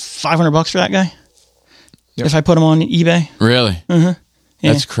get $500 for that guy Yep. if I put him on eBay. Really? Yeah.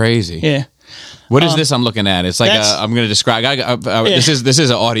 That's crazy. Yeah. What is this I'm looking at? It's like that's- I'm going to describe. This is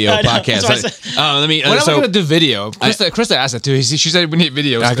an audio I know, podcast. that's what I said. Let me. When am I so going to do video? Krista asked it too. She said we need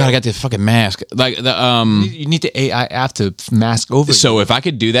videos. I gotta get the fucking mask. Like the You need the AI app to mask over. So if I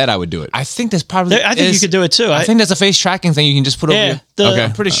could do that, I would do it. I think there's probably. I think you could do it too. I think there's a face tracking thing you can just put over. Yeah, Your, the, Okay.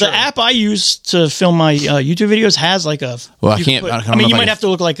 I'm pretty sure. the app I use to film my YouTube videos has like a. Well, I you can can't- put- I don't I know mean, if you I might can- have to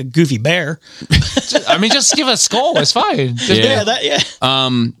look like a goofy bear. I mean, just give a skull. It's fine. Just-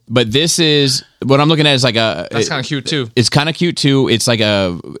 Yeah. But this is what I'm looking at is like a. That's kind of cute too. It's kind of cute too. It's like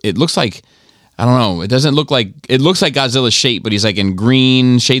it looks like, I don't know. It doesn't look like, it looks like Godzilla's shape, but he's like in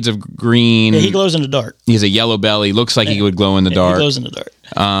green, shades of green. Yeah, he glows in the dark. He has a yellow belly. Looks like he would glow in the Yeah, dark. he glows in the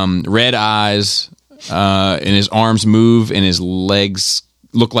dark. Red eyes, and his arms move and his legs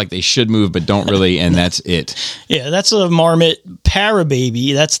look like they should move, but don't really. And that's it. Yeah, that's a Marmot Para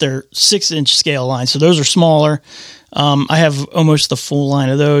Baby. That's their 6-inch scale line. So those are smaller. I have almost the full line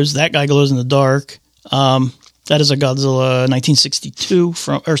of those. That guy glows in the dark. That is a Godzilla 1962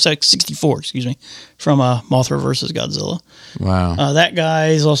 or 64, excuse me, from Mothra versus Godzilla. Wow. That guy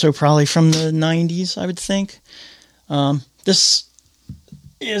is also probably from the 90s, I would think. This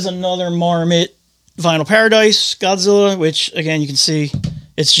is another Marmot Vinyl Paradise Godzilla, which again you can see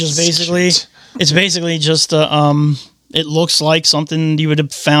it's just basically just it looks like something you would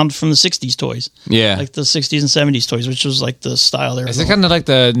have found from the 60s toys. Yeah. Like the 60s and 70s toys, which was like the style there. Is it kind of like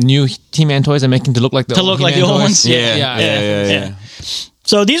the new He-Man toys and making to look like the old like the He-Man old toys? ones? Yeah.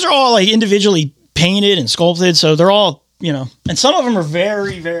 So these are all like individually painted and sculpted. So they're all, and some of them are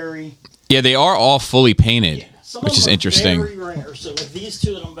very, very. Yeah, they are all fully painted, Some which of is them are interesting. Very rare. So like these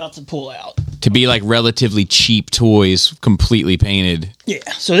two that I'm about to pull out. To be like relatively cheap toys, completely painted. Yeah.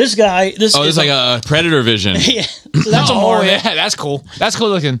 So this guy, This is like a Predator vision. yeah. So that's a Oh Marmot. yeah, that's cool. That's cool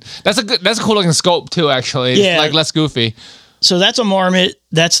looking. That's a cool looking sculpt too. Actually, it's Yeah. like less goofy. So that's a Marmot.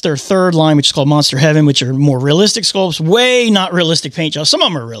 That's their third line, which is called Monster Heaven, which are more realistic sculpts. Way not realistic paint jobs. Some of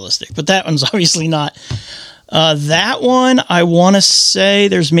them are realistic, but that one's obviously not. That one, I want to say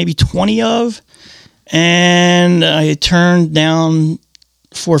there's maybe 20 of, and I turned down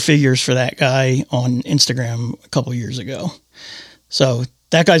 4 figures for that guy on Instagram a couple years ago. So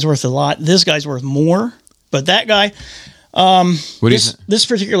that guy's worth a lot. This guy's worth more, but that guy, What is this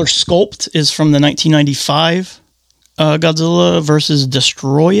particular sculpt is from the 1995 Godzilla versus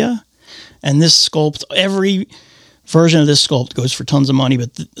Destroya, and this sculpt, every version of this sculpt goes for tons of money,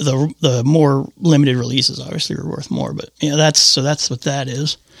 but the more limited releases obviously are worth more. But yeah, that's what that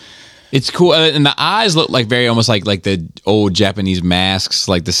is. It's cool, and the eyes look like very almost like the old Japanese masks,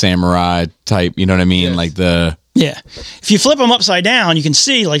 like the samurai type. You know what I mean? Yes. Like the If you flip them upside down, you can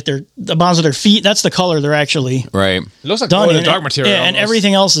see like the bottoms of their feet. That's the color they're actually right. It looks like done the in. dark material. Yeah, and almost.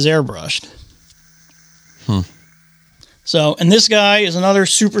 everything else is airbrushed. So, and this guy is another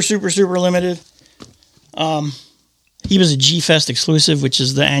super, super, super limited. He was a G-Fest exclusive, which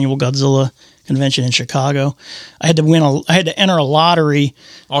is the annual Godzilla convention in Chicago. I had to enter a lottery.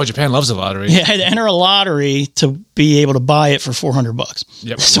 Oh, Japan loves a lottery. Yeah, I had to enter a lottery to be able to buy it for $400.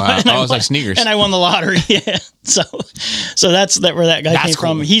 Yep. Wow. and I Oh, it's won- like sneakers. And I won the lottery. Yeah. So that's where that guy came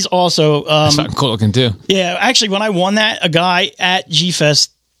from. cool. He's also It's fucking cool looking too. yeah. Actually, when I won that, a guy at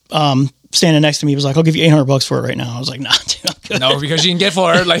G-Fest standing next to me was like, "I'll give you $800 for it right now." I was like, "Nah, dude, I'm good." No, because you can get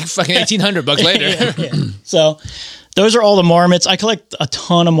for like fucking $1,800 later. Yeah. So those are all the marmots. I collect a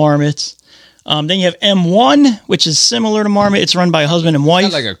ton of marmots. Then you have M1, which is similar to Marmot. It's run by a husband and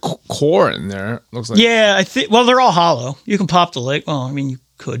wife. Got like a core in there. Looks like. Yeah, I think. Well, they're all hollow. You can pop the leg. Well, I mean, you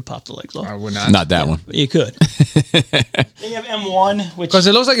could pop the legs off. I would not. Not that one. But you could. Then you have M1, which Because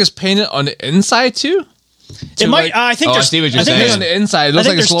it looks like it's painted on the inside too. it might. like- I think Oh, I there's. see what you're I think saying. there's- On the inside, it I looks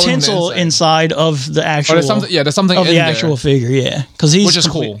think like it's there's floating on the tinsel inside. inside of the actual. Oh, there's something. Yeah, there's something of in the there. actual figure. Yeah, because he's Which is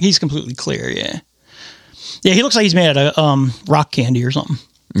cool. He's completely clear. Yeah. Yeah, he looks like he's made out of rock candy or something.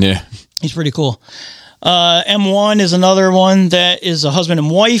 Yeah. He's pretty cool. M1 is another one that is a husband and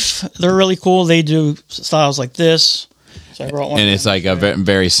wife. They're really cool. They do styles like this. So I brought one. And it's like a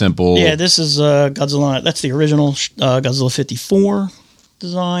very simple. Yeah, this is Godzilla. That's the original Godzilla 54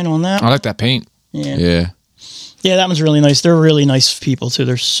 design on that. I like that paint. Yeah. Yeah. Yeah, that one's really nice. They're really nice people too.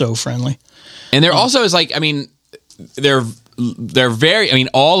 They're so friendly. And there also is like, I mean, they're very. I mean,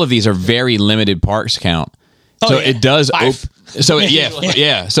 all of these are very limited parts count. So yeah. it does. Five. So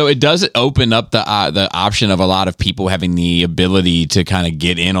yeah. So it does open up the option of a lot of people having the ability to kind of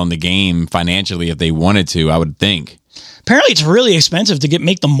get in on the game financially if they wanted to. I would think. Apparently, it's really expensive to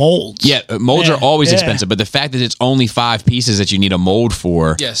make the molds. Yeah, molds Yeah, are always yeah. expensive, but the fact that it's only 5 pieces that you need a mold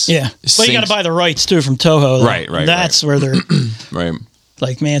for. Yes. Yeah. But you Sinks- got to buy the rights too from Toho. though. Right. That's where they're Right.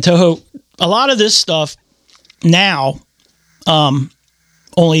 like, man, Toho. A lot of this stuff now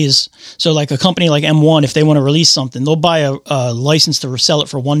only is so like a company like M1. If they want to release something, they'll buy a license to sell it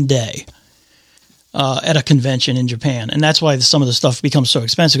for one day. At a convention in Japan, and that's why some of the stuff becomes so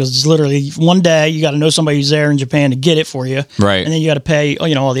expensive because it's literally one day. You got to know somebody who's there in Japan to get it for you, Right. And then you got to pay,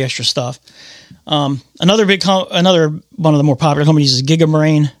 all the extra stuff. Another one of the more popular companies is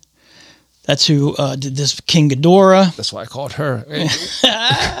Gigabrain. That's who did this King Ghidorah. That's why I called her.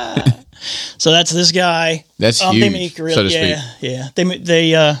 So that's this guy. That's They huge, make really, so to speak. yeah.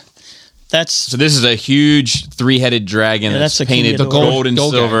 They that's So this is a huge 3-headed dragon Yeah, that's that's a King painted Ghidorah. gold and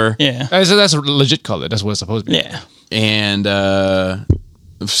Gold guy. silver. yeah, That's a legit color. That's what it's supposed to be. yeah. And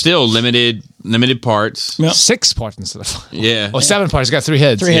still limited parts. Yep. 6 parts instead of Yeah. or 7 parts. It's got 3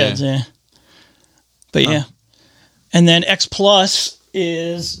 heads. Three Yeah. heads, yeah. But yeah. And then X Plus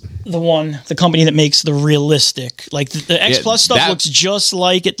is the company that makes the realistic. Like the X Yeah, Plus stuff that- looks just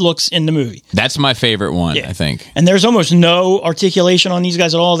like it looks in the movie. That's my favorite one, Yeah. I think. And there's almost no articulation on these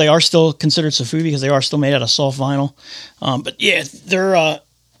guys at all. They are still considered Safu because they are still made out of soft vinyl. But yeah, they're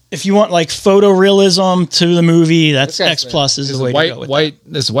if you want like photorealism to the movie, that's X Plus is the way to go with that.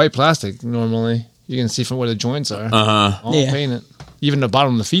 This white plastic normally. You can see from where the joints are. All Yeah. painted. Even the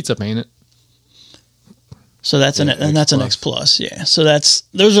bottom of the feet's are painted. So that's an X Plus, yeah. So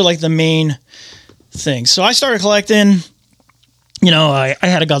those are like the main things. So I started collecting. I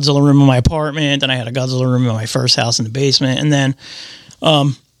had a Godzilla room in my apartment, and I had a Godzilla room in my first house in the basement, and then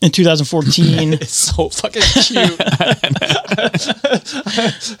in 2014, It's so fucking cute.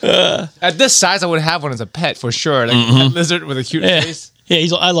 At this size, I would have one as a pet for sure. Like a lizard with a cute yeah, face.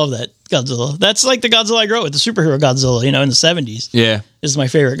 I love that Godzilla. That's like the Godzilla I grew up with, the superhero Godzilla. In the 70s, Yeah. is my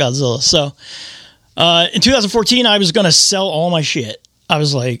favorite Godzilla. So in 2014, I was going to sell all my shit. I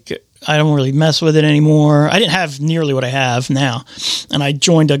was like, I don't really mess with it anymore. I didn't have nearly what I have now. And I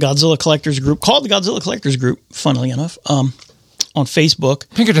joined a Godzilla collectors group called the Godzilla Collectors Group, funnily enough, on Facebook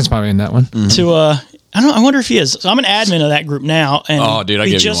Pinkerton's probably in that one. to, I don't know, I wonder if he is. So I'm an admin of that group now. And Oh, dude, I'll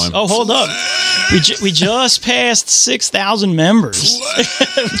give you one. Oh, hold up. We just passed 6,000 members,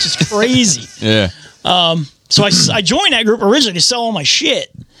 which is crazy. Yeah. So I joined that group originally to sell all my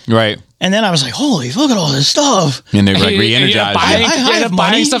shit. Right. And then I was like, holy, look at all this stuff. And they like re-energized. I have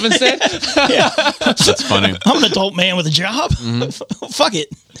buying money. stuff instead. That's funny. I'm an adult man with a job. Fuck it.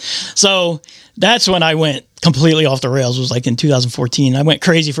 So that's when I went completely off the rails. It was like in 2014. I went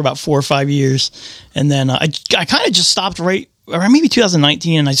crazy for about 4 or 5 years. And then I kind of just stopped right around maybe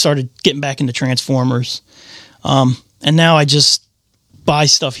 2019, and I started getting back into Transformers. And now I just buy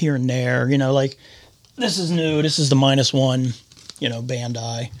stuff here and there. You know, like this is new. This is the -1, you know,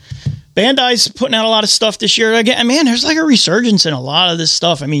 Bandai. Bandai's putting out a lot of stuff this year. Again, man, there's like a resurgence in a lot of this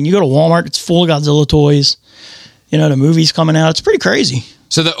stuff. I mean, you go to Walmart, it's full of Godzilla toys. You know, the movie's coming out. It's pretty crazy.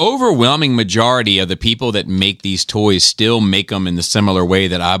 So the overwhelming majority of the people that make these toys still make them in the similar way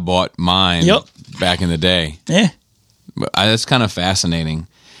that I bought mine back in the day. Yeah. That's kind of fascinating.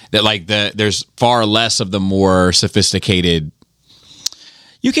 That like there's far less of the more sophisticated.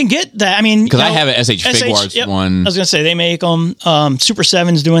 You can get that. I mean, because I have an SH Figuarts one. I was gonna say they make them. Super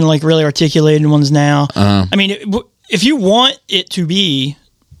 7's doing like really articulated ones now. I mean, if you want it to be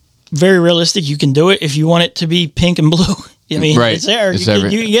very realistic, you can do it. If you want it to be pink and blue, I mean, it's there. You can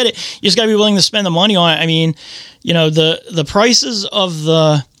get it. You just got to be willing to spend the money on it. I mean, you know, the prices of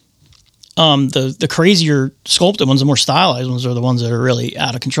the crazier sculpted ones, the more stylized ones, are the ones that are really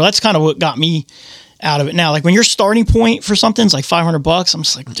out of control. That's kind of what got me out of it. Now, like when your starting point for something's like $500, I'm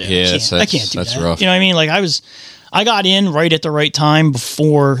just like, dude, I can't do that. That's rough. You know what I mean? Like I got in right at the right time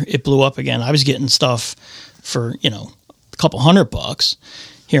before it blew up again. I was getting stuff for, you know, a couple $100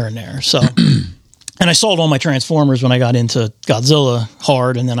 here and there. So, and I sold all my Transformers when I got into Godzilla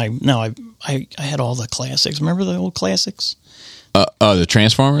hard, and then I had all the classics. Remember the old classics? The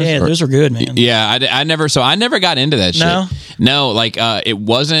Transformers? Yeah, those are good, man. Yeah, I never got into that shit. No, like it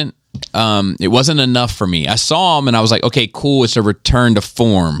wasn't enough for me. I saw them and I was like, okay, cool. It's a return to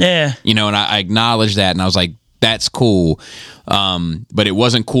form. Yeah. You know, and I acknowledged that, and I was like, that's cool. But it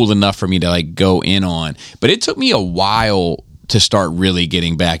wasn't cool enough for me to like go in on. But it took me a while to start really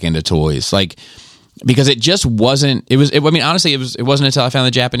getting back into toys. Like, because it just wasn't, I mean, honestly, it wasn't until I found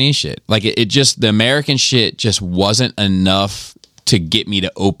the Japanese shit. Like it just, the American shit just wasn't enough to get me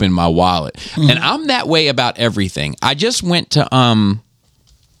to open my wallet. And I'm that way about everything. I just went to,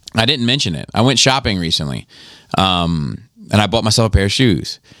 I didn't mention it. I went shopping recently, and I bought myself a pair of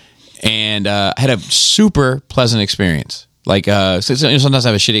shoes, and I had a super pleasant experience. Like sometimes I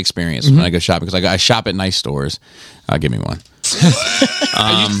have a shitty experience when I go shopping, because I shop at nice stores. Give me one.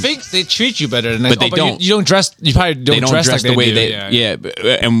 You think they treat you better than but they don't. You don't dress. You probably don't dress like the way they do.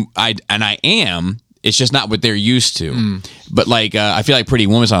 And I am. It's just not what they're used to. But like, I feel like Pretty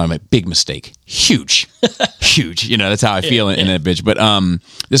Woman's on a big mistake. Huge. You know, that's how I feel in that bitch. But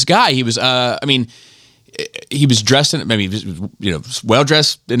this guy, he was, he was dressed in, maybe, you know, well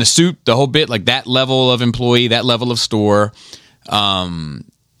dressed in a suit, the whole bit, like that level of employee, that level of store.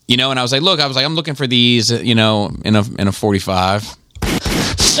 You know, and I was like, I'm looking for these, you know, in a 45.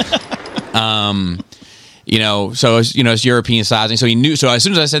 You know, so it's, you know, it's European sizing. So he knew. So as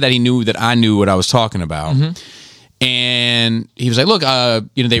soon as I said that, he knew that I knew what I was talking about. And he was like, look,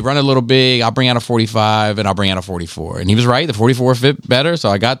 you know, they run a little big. I'll bring out a 45 and I'll bring out a 44. And he was right. The 44 fit better. So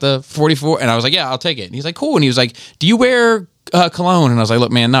I got the 44 and I was like, yeah, I'll take it. And he's like, cool. And he was like, do you wear cologne? And I was like,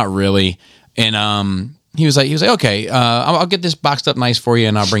 look, man, not really. And he was like, okay, I'll get this boxed up nice for you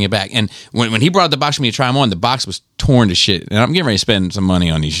and I'll bring it back. And when he brought the box for me to try them on, the box was torn to shit. And I'm getting ready to spend some money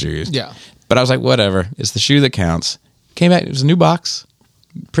on these shoes. Yeah. But I was like, whatever. It's the shoe that counts. Came back. It was a new box.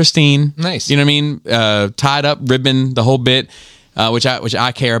 Pristine. Nice. You know what I mean? Tied up, ribbon, the whole bit, which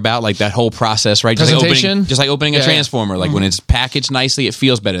I care about, like that whole process, right? Presentation. Just like opening a Transformer. Like when it's packaged nicely, it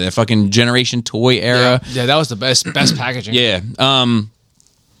feels better. That fucking Generation Toy era. Yeah, that was the best packaging. Yeah.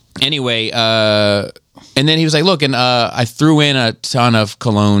 Anyway, and then he was like, look, and I threw in a ton of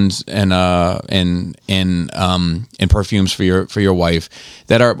colognes and perfumes for your wife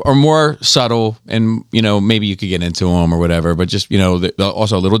that are more subtle, and you know, maybe you could get into them or whatever, but just, you know,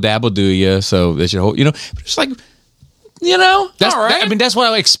 also a little dab will do you, so they should hold, you know, just like, you know, that's all right. I mean, that's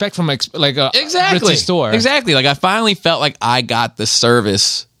what I expect from like a ritzy store. Exactly. Like I finally felt like I got the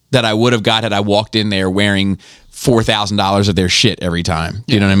service that I would have got had I walked in there wearing $4,000 of their shit every time.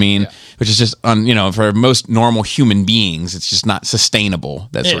 You know what I mean? Yeah. Which is just, you know, for most normal human beings, it's just not sustainable,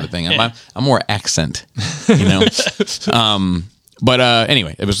 that sort of thing. I'm more accent, you know? But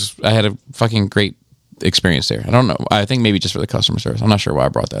anyway, I had a fucking great experience there. I don't know. I think maybe just for the customer service. I'm not sure why I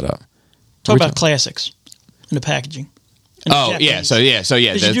brought that up. Talk about classics and the packaging. And oh, the yeah. So yeah.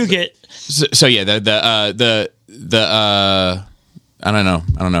 You do get. So yeah, the I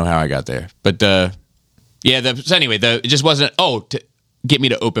don't know how I got there, but so anyway, it just wasn't, to get me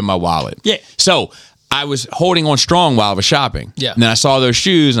to open my wallet. Yeah. So I was holding on strong while I was shopping. Yeah. And then I saw those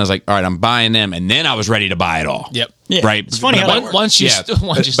shoes, and I was like, all right, I'm buying them. And then I was ready to buy it all. Yep. Yeah. Right. It's funny how that works. Once you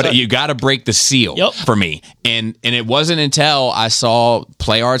But start- you got to break the seal Yep. for me. And it wasn't until I saw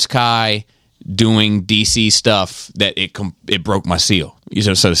Play Arts Kai doing DC stuff that it broke my seal,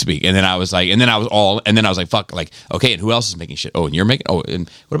 so to speak. And then I was like, fuck, like, okay, and who else is making shit? Oh, and you're making, oh, and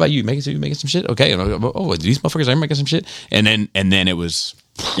what about you? You making some shit? Okay. And oh, these motherfuckers are making some shit. And then it was,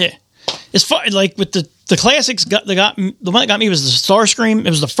 Yeah. It's fun. Like with the classics, the one that got me was the Starscream. It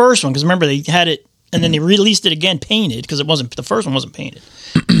was the first one because remember they had it and then they released it again painted because the first one wasn't painted.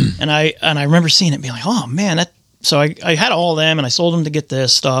 and I remember seeing it and being like, oh man, so I had all of them and I sold them to get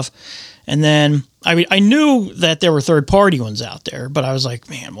this stuff. And then I knew that there were third party ones out there, but I was like,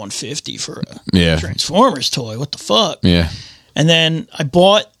 man, $150 for a Transformers toy. What the fuck? yeah. And then I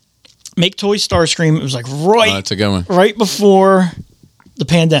bought Make Toys Starscream. It was like That's a good one. right before the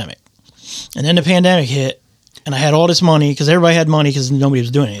pandemic. And then the pandemic hit, and I had all this money because everybody had money because nobody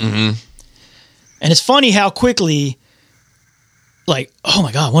was doing anything. Mm-hmm. And it's funny how quickly, like, oh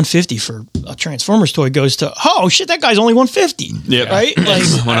my god, $150 for a Transformers toy goes to, oh shit, that guy's only $150. Yeah. Right? Like,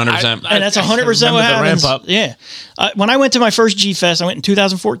 100%. and that's 100% what remember the happens. ramp up. Yeah. When I went to my first G Fest, I went in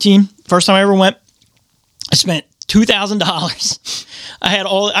 2014. First time I ever went. I spent $2,000.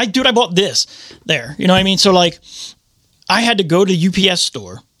 I bought this there. You know what I mean? So like, I had to go to the UPS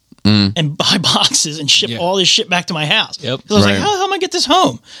store and buy boxes and ship all this shit back to my house. Yep. 'Cause I was Right. like, how am I get this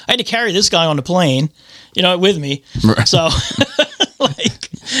home? I had to carry this guy on the plane, with me. Right. So, like,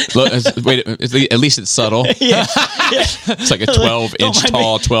 Look, at least it's subtle. yeah. It's like a 12-inch Don't mind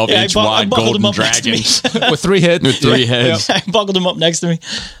tall, me. 12-inch I wide buckled him golden up next to me. dragon with 3 heads. with 3 heads. I buckled him up next to me.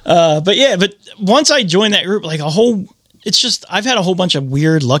 But once I joined that group, like I've had a whole bunch of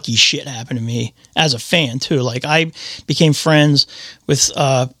weird, lucky shit happen to me as a fan too. Like I became friends with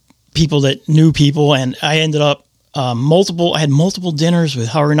people that knew people, and I ended up I had multiple dinners with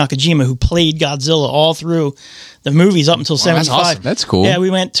Haruo Nakajima, who played Godzilla all through the movies up until 75. That's awesome. That's cool. Yeah, we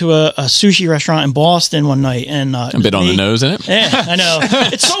went to a sushi restaurant in Boston one night, and A bit on the nose in it. Yeah, I know.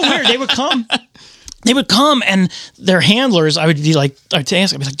 It's so weird. They would come, and their handlers, I'd be like, I'd be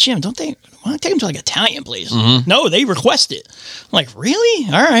like, Jim, why don't I take them to like Italian place? Mm-hmm. No, they request it. I'm like, really?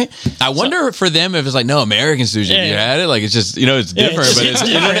 All right. I wonder for them if it's like, no, American sushi, Yeah. you had it? Like, it's just, it's different, it's but just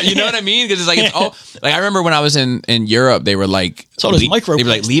it's, different. you know what I mean? Because it's like, it's all, like, I remember when I was in Europe, they were like, all those they micro were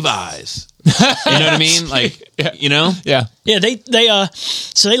like, plates. Levi's. You know what I mean? Like, Yeah. Yeah,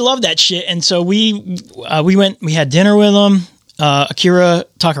 so they love that shit, and so we had dinner with them. Akira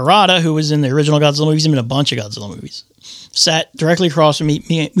Takarada, who was in the original Godzilla movies, he's in a bunch of Godzilla movies, sat directly across from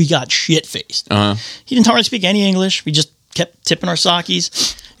me. We got shit faced. He didn't hardly speak any English. We just kept tipping our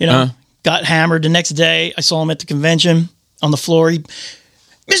sakis. Got hammered. The next day, I saw him at the convention on the floor. He,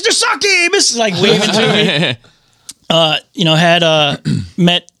 Mr. Saki, Mr. like waving to me. Had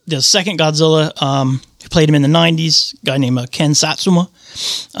met the second Godzilla, who played him in the 90s, a guy named Ken Satsuma.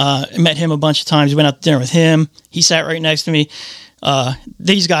 Met him a bunch of times. We went out to dinner with him. He sat right next to me.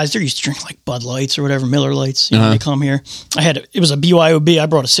 These guys, they're used to drink like Bud Lights or whatever, Miller Lights. They come here. It was a BYOB. I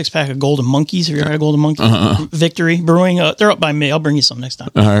brought a 6-pack of Golden Monkeys. Have you ever had a Golden Monkey? Victory Brewing. They're up by me. I'll bring you some next time.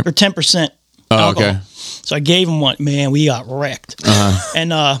 They're 10% alcohol. okay. So I gave them one. Man, we got wrecked.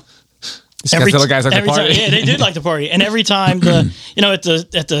 And These Godzilla guys like to every party. time, yeah, they did like to party. And every time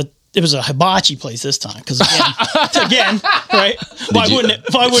it was a hibachi place this time because again, right? Why wouldn't it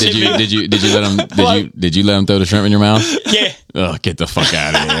be? Did you let them? Did you let them throw the shrimp in your mouth? Yeah, Oh, get the fuck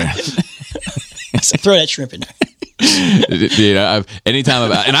out of here! throw that shrimp in there.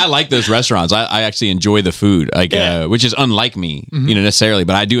 Anytime and I like those restaurants. I actually enjoy the food, like which is unlike me, necessarily.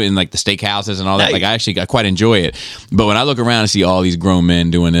 But I do it in like the steakhouses and all that. Nice. Like I quite enjoy it. But when I look around and see all these grown men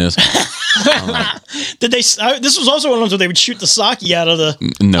doing this, Did they? This was also one of those where they would shoot the sake out of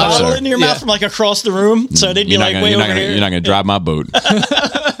the No, bottle sir. into your mouth from like across the room, so they'd be like way over here. you're not gonna drive my boat.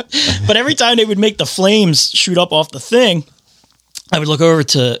 But every time they would make the flames shoot up off the thing, I would look over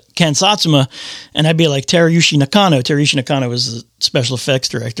to Ken Satsuma, and I'd be like, Teruyushi Nakano. Teruyushi Nakano was the special effects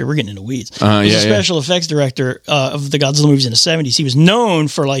director. We're getting into weeds. He was the special effects director of the Godzilla movies in the 70s. He was known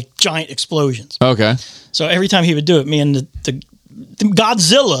for like giant explosions. Okay. So every time he would do it, me and the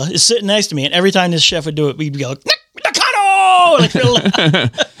Godzilla is sitting next to me, and every time this chef would do it, we'd go, Nakano! Like,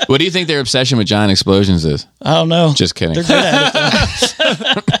 What do you think their obsession with giant explosions is? I don't know. Just kidding. They're good at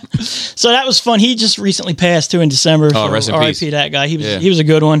it. So that was fun. He just recently passed too in December. Oh, so rest in R.I.P. peace. that guy. He was a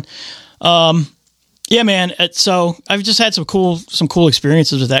good one. Yeah, man. So I've just had some cool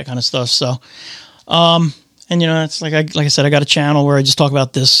experiences with that kind of stuff. So, and it's like I said, I got a channel where I just talk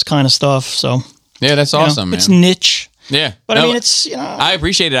about this kind of stuff. So Yeah, that's awesome, man. It's niche. Yeah. But No, I mean, it's, I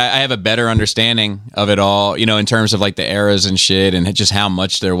appreciate it. I have a better understanding of it all, in terms of like the eras and shit and just how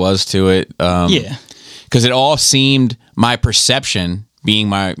much there was to it. yeah. Because it all seemed, my perception being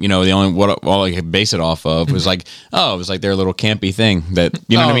my, the only, what all I could base it off of was like, it was like their little campy thing that,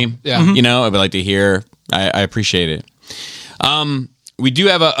 you know what I mean? Yeah. Mhm. I would like to hear. I appreciate it. We do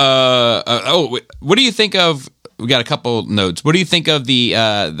have what do you think of, we got a couple notes. What do you think of the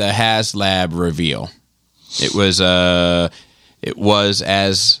HasLab reveal? It was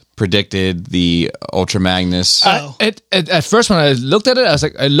as predicted, the Ultra Magnus. At first, when I looked at it, I was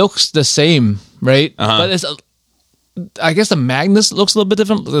like, it looks the same, right? But it's, I guess the Magnus looks a little bit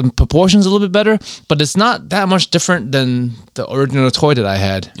different, the proportions a little bit better, but it's not that much different than the original toy that I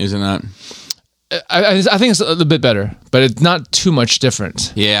had. Isn't that? I think it's a little bit better, but it's not too much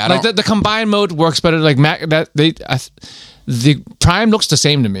different. Yeah, the combined mode works better. Like the Prime looks the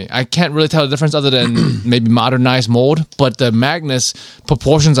same to me. I can't really tell the difference other than maybe modernized mold, but the Magnus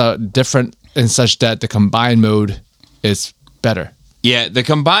proportions are different in such that the combined mode is better. Yeah, the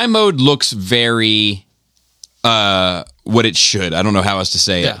combined mode looks very what it should. I don't know how else to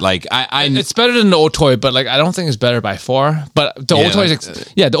say it. Like it's better than the old toy, but like I don't think it's better by far. But the old toy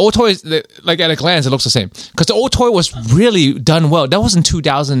the old toy is like at a glance it looks the same because the old toy was really done well. That was in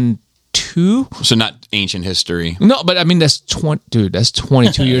 2002, so not ancient history. No, but I mean that's 22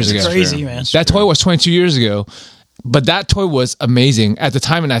 years ago. Crazy, man. That toy was 22 years ago. But that toy was amazing at the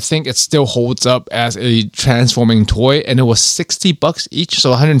time, and I think it still holds up as a transforming toy. And it was $60 each,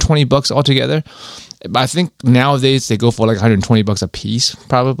 so $120 altogether. But I think nowadays they go for like $120 a piece,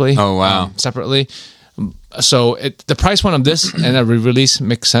 probably. Oh wow! Separately, so the price point of this and a re-release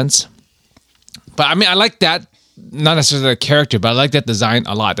makes sense. But I mean, I like that, not necessarily the character, but I like that design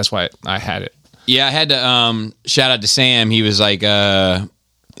a lot. That's why I had it. Yeah, I had to shout out to Sam. He was like,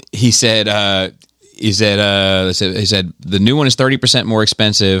 he said the new one is 30% more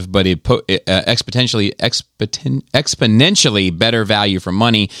expensive, but it exponentially better value for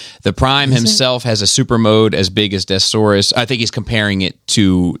money. The Prime himself has a super mode as big as Deathsaurus. I think he's comparing it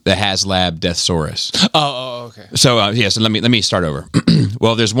to the HasLab Deathsaurus. Oh, okay. So so let me start over.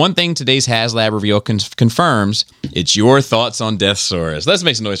 Well, there's one thing today's HasLab reveal confirms. It's your thoughts on Deathsaurus. Let's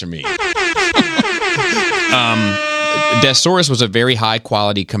make some noise for me. Deathsaurus was a very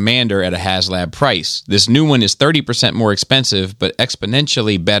high-quality commander at a HasLab price. This new one is 30% more expensive, but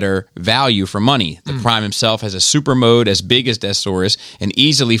exponentially better value for money. The Prime himself has a super mode as big as Deathsaurus and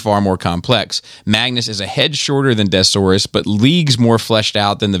easily far more complex. Magnus is a head shorter than Deathsaurus, but leagues more fleshed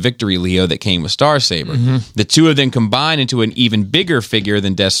out than the Victory Leo that came with Starsaber. The two of them combine into an even bigger figure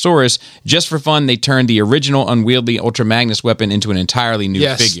than Deathsaurus. Just for fun, they turned the original unwieldy Ultra Magnus weapon into an entirely new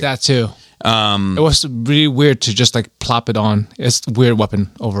figure. Yes, that too. It was really weird to just like plop it on. It's a weird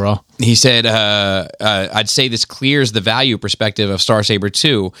weapon overall. He said, I'd say this clears the value perspective of Starsaber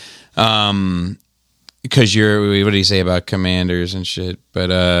 2. Because what do you say about commanders and shit? But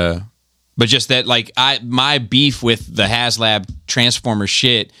just that, like, my beef with the HasLab Transformer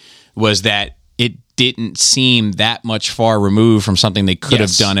shit was that it didn't seem that much far removed from something they could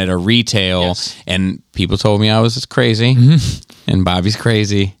have done at a retail. And people told me I was crazy. And Bobby's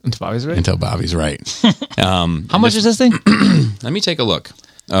crazy. Until Bobby's right. Until Bobby's right. How much is this thing? Let me take a look.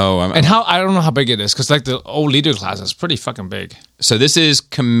 I don't know how big it is because like the old leader class is pretty fucking big. So this is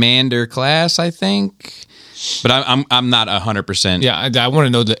Commander class, I think, but I'm not 100%. Yeah, I want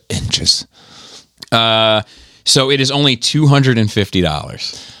to know the inches. So it is only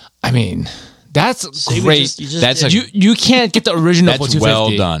 $250. I mean, that's great. You can't get the original for $250. That's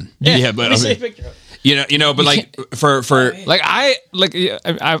well done. Yeah, but but like for like I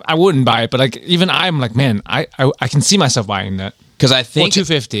wouldn't buy it, but like even I'm like, man, I can see myself buying that because I think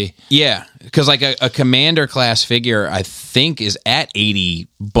 $250. Yeah, because like a Commander class figure, I think is at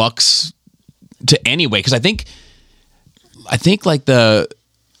 $80 to anyway. Because I think like the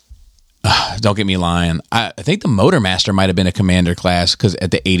don't get me lying, I think the Motormaster might have been a Commander class because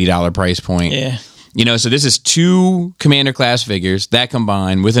at the $80 price point. Yeah. So this is two Commander class figures that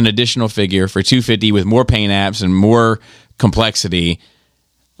combine with an additional figure for $250 with more paint apps and more complexity.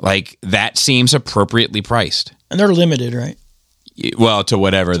 Like that seems appropriately priced. And they're limited, right? Well, to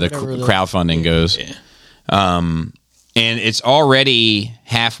whatever the crowdfunding goes. Yeah. And it's already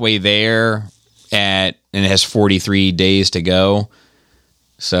halfway there and it has 43 days to go.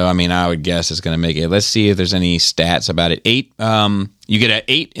 So, I mean, I would guess it's going to make it. Let's see if there's any stats about it. You get an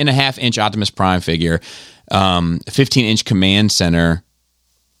 8.5-inch Optimus Prime figure, 15-inch Command Center,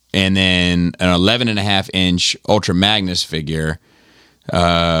 and then an 11.5-inch Ultra Magnus figure.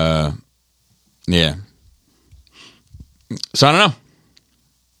 Yeah. So, I don't know.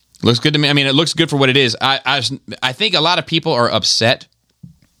 Looks good to me. I mean, it looks good for what it is. I think a lot of people are upset.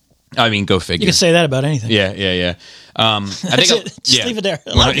 I mean, go figure. You can say that about anything. Yeah. I think Just leave it there.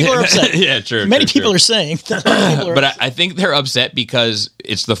 A lot of people are upset. Yeah, true. Many people are saying. But I think they're upset because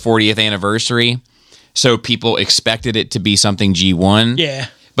it's the 40th anniversary, so people expected it to be something G1. Yeah.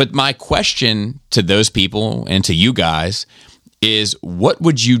 But my question to those people and to you guys is, what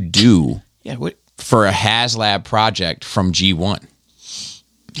would you do for a HasLab project from G1?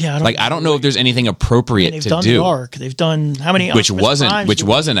 Yeah, I don't know if there's anything appropriate they've to done do. Dark. They've done how many? Which wasn't a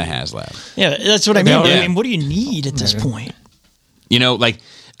HasLab. Yeah, that's what I mean. Yeah. I mean, what do you need at this point? You know,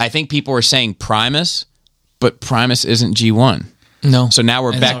 I think people are saying Primus, but Primus isn't G1. No. So now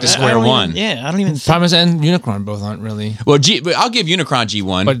we're back to square one. I don't even. Primus and Unicron both aren't really. Well, but I'll give Unicron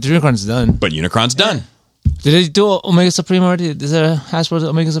G1, but Unicron's done. But Unicron's done. Did they do Omega Supreme already? Is there a Hasbro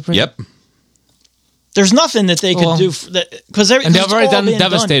Omega Supreme? Yep. There's nothing that they could do because and they've already done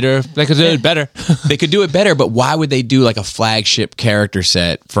Devastator. They could do it better. They could do it better, but why would they do like a flagship character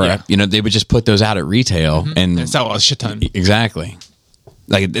set for? They would just put those out at retail and sell a shit ton. Exactly.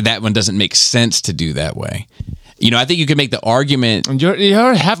 Like that one doesn't make sense to do that way. I think you could make the argument. You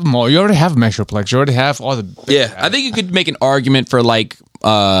already have them all. You already have Metroplex. You already have all the. Yeah, I think you could make an argument for like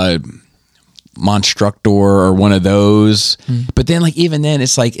Monstructor or one of those, but then even then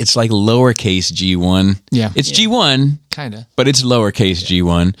it's like lowercase G1. Yeah, it's G1 kind of, but it's lowercase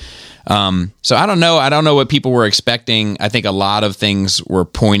G1. So I don't know what people were expecting. I think a lot of things were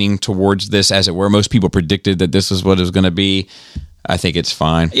pointing towards this, as it were. Most people predicted that this is what it was going to be. I think it's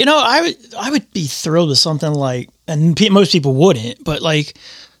fine. I would be thrilled with something like, and most people wouldn't, but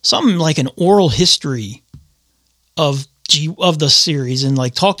something like an oral history of the series,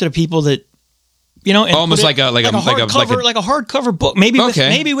 and talk to the people that. And almost like a hardcover book,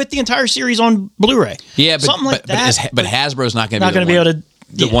 maybe with the entire series on Blu-ray. Yeah, but something like that. But Hasbro's not going to be able to.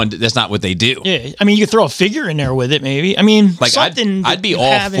 The one that's not what they do. Yeah, I mean, you could throw a figure in there with it, maybe. I mean, something. I'd be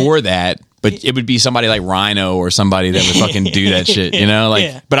all for that, but it would be somebody like Rhino or somebody that would fucking do that shit.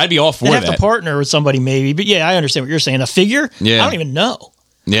 But I'd be all for that. Have to partner with somebody, maybe. But yeah, I understand what you're saying. A figure? Yeah, I don't even know.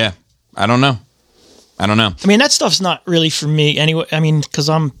 Yeah, I don't know. I mean, that stuff's not really for me anyway. I mean, because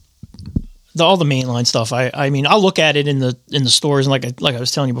I'm. All the mainline stuff. I mean, I'll look at it in the stores, and like I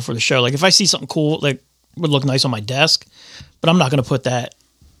was telling you before the show, if I see something cool would look nice on my desk, but I'm not going to put that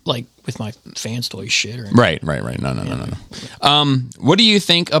with my Fans Toy shit or anything. Right. No. What do you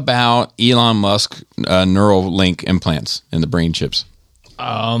think about Elon Musk neural link implants in the brain chips?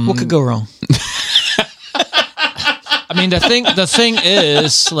 What could go wrong? I mean, the thing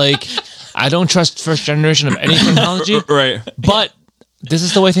is, I don't trust first generation of any technology, right? But this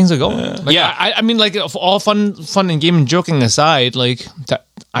is the way things are going. I mean, all fun and game and joking aside,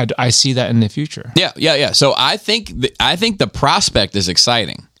 I see that in the future. Yeah. So I think the prospect is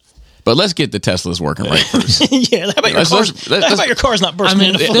exciting, but let's get the Teslas working right first. Yeah, how about your car's not bursting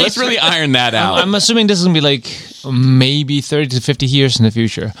into flames? Let's really iron that out. I'm assuming this is going to be maybe 30 to 50 years in the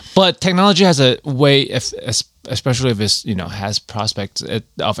future. But technology has a way, especially if it's has prospects of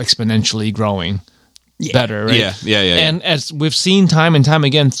exponentially growing. Better, right? Yeah. And as we've seen time and time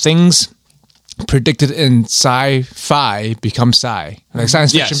again, things predicted in sci-fi become sci.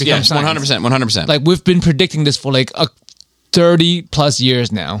 Science fiction becomes science. 100%. We've been predicting this for 30 plus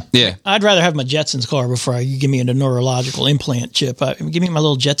years now. Yeah. I'd rather have my Jetsons car before you give me a neurological implant chip. Give me my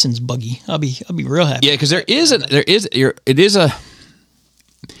little Jetsons buggy. I'll be real happy. Yeah, because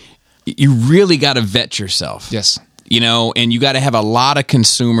you really got to vet yourself. Yes. And you got to have a lot of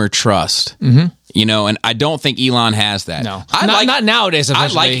consumer trust. Mm-hmm. And I don't think Elon has that. No, not nowadays. I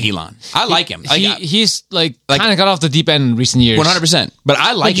like Elon. I like him. He's kind of got off the deep end in recent years. 100%. But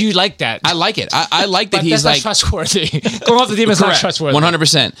I like it. You like that. I like it. I like that but he's that's not trustworthy. Going off the deep end is not trustworthy.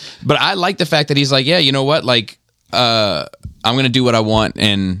 100%. But I like the fact that he's yeah, you know what? I'm going to do what I want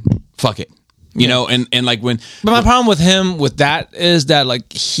and fuck it. You know, and when. But my problem with him with that is that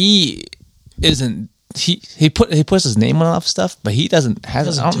he isn't. He puts his name on a lot of stuff, but he doesn't.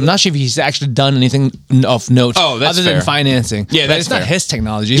 I'm not sure if he's actually done anything of note other than financing. Yeah, but it's not his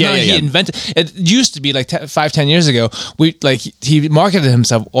technology. It's not he invented. It used to be 5-10 years ago. He marketed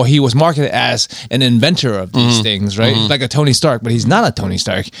himself, or he was marketed as an inventor of these things, right? Like a Tony Stark, but he's not a Tony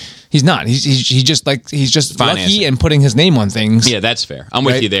Stark. He's not. He's just lucky and putting his name on things. Yeah, that's fair. I'm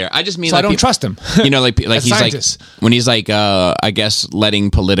with you there. I just mean I don't trust him. He's when he's I guess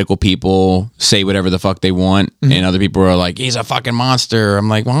letting political people say whatever the fuck they want, and other people are like, he's a fucking monster. I'm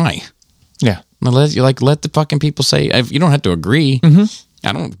like, why? Yeah. Let the fucking people say. You don't have to agree.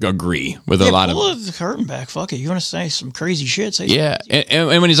 I don't agree with a lot of. Pull the curtain back. Fuck it. You want to say some crazy shit? Say Yeah,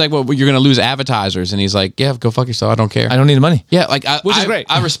 and when he's like, "Well, you're going to lose advertisers," and he's like, "Yeah, go fuck yourself. I don't care. I don't need the money. Yeah, like Which is great.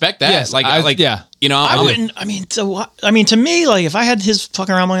 I respect that. Yes, yeah, you know, I wouldn't. I mean, to me, like if I had his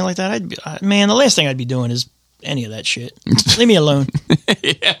fucking around money like that, the last thing I'd be doing is any of that shit. Leave me alone.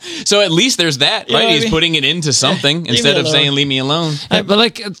 Yeah. So at least there's that, right? He's putting it into something instead of saying "leave me alone." But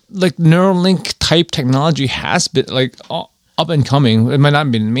like Neuralink type technology has been like up and coming. It might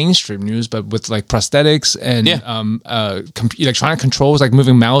not be in mainstream news, but with like prosthetics and electronic controls, like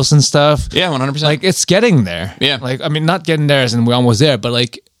moving mouse and stuff. Yeah, 100%. Like it's getting there. Yeah. Like I mean, not getting there as in we're almost there, but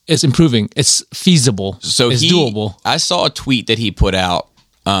like it's improving. It's feasible. So it's doable. I saw a tweet that he put out.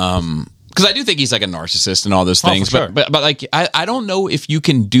 Because I do think he's like a narcissist and all those things, for sure. but like I don't know if you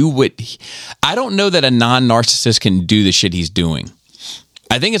can do I don't know that a non-narcissist can do the shit he's doing.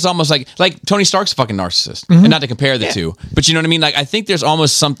 I think it's almost like Tony Stark's a fucking narcissist, and not to compare the two, but you know what I mean. Like I think there's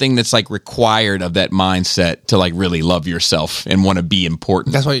almost something that's like required of that mindset to like really love yourself and want to be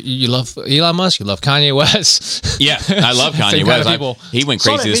important. That's why you love Elon Musk. You love Kanye West. Yeah, I love Kanye Same West. kind of people. He went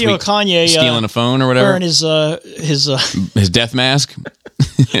Saw crazy that this video week, of Kanye stealing a phone or whatever, wearing his his death mask.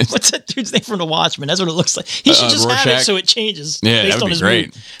 what's that dude's name from The Watchmen? That's what it looks like. He should just have it Rorschach. so it changes Yeah, based that would on be his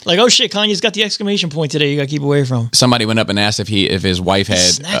great. mood. Like, oh shit, Kanye's got the exclamation point today. You got to keep away from. Somebody went up and asked if his wife had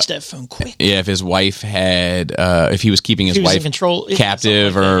Snatch that phone quick. Yeah, if his wife had, if he was keeping his He was in wife control,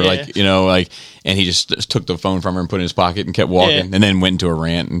 captive, something or like that, like you know, like, and he just took the phone from her and put it in his pocket and kept walking, Yeah. and then went into a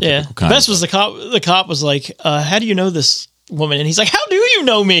rant. And Yeah, the best was the cop. The cop was like, "How do you know this woman?" And he's like, "How do you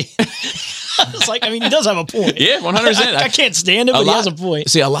know me?" It's like, I mean, he does have a point. Yeah, 100%. I can't stand it, but he has a point.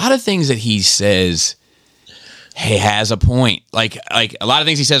 See, a lot of things that he says, he has a point. Like a lot of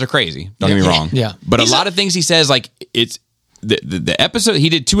things he says are crazy. Don't get me wrong. Yeah. But a lot of things he says, like it's the episode. He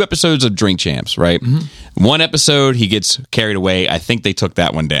did 2 episodes of Drink Champs, right? Mm-hmm. One episode he gets carried away. I think they took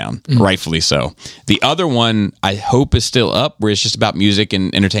that one down, rightfully so. The other one I hope is still up, where it's just about music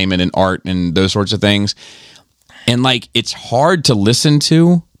and entertainment and art and those sorts of things. And like it's hard to listen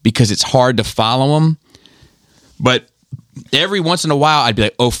to because it's hard to follow him. But every once in a while, I'd be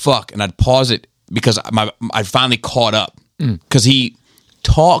like, "Oh fuck," and I'd pause it because I finally caught up because he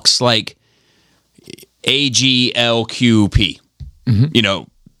talks like AGLQP, you know,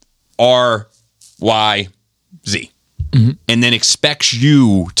 RYZ, and then expects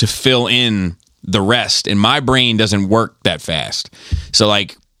you to fill in the rest. And my brain doesn't work that fast, so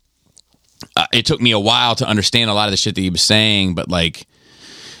like it took me a while to understand a lot of the shit that he was saying. But like,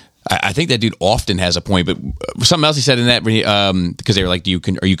 I think that dude often has a point. But something else he said in that, because they were like,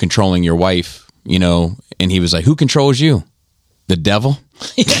 "Are you controlling your wife?" You know, and he was like, "Who controls you? The devil?"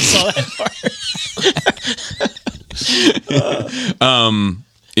 Yeah, I saw that part.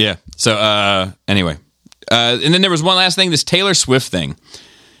 Yeah. So anyway, and then there was one last thing. This Taylor Swift thing.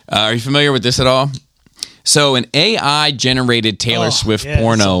 Are you familiar with this at all? So an AI generated Taylor Swift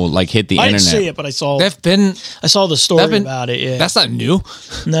porno like hit the I internet. didn't see it, but I saw the story about it. Yeah, That's not new.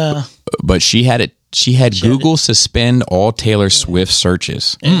 no. But she had it. She had Google suspend all Taylor Swift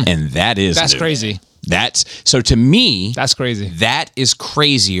searches, and that's new. Crazy. That's so to me. That's crazy. That is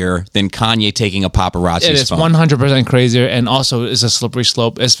crazier than Kanye taking a paparazzi's It is phone. 100% crazier, and also it's a slippery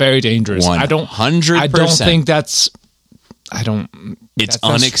slope. It's very dangerous. 100%. I don't think that's. I don't. It's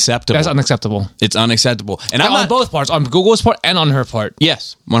unacceptable. That's unacceptable. It's unacceptable, and I'm on not, both parts, on Google's part and on her part.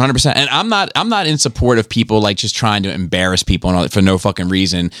 Yes, 100%. And I'm not in support of people like just trying to embarrass people and all that for no fucking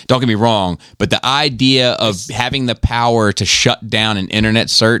reason. Don't get me wrong, but the idea of having the power to shut down an internet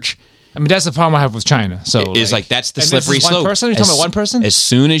search. I mean, that's the problem I have with China. So is like that's the and slippery this is slope. One person? You're talking about one person? As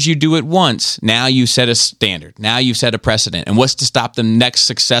soon as you do it once, now you set a standard. Now you've set a precedent. And what's to stop the next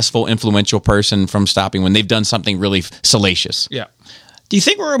successful, influential person from stopping when they've done something really salacious? Yeah. Do you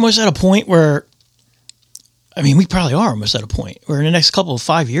think we're almost at a point where? I mean, we probably are almost at a point where in the next couple of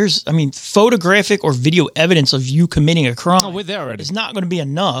 5 years, I mean, photographic or video evidence of you committing a crime we're there already. is not going to be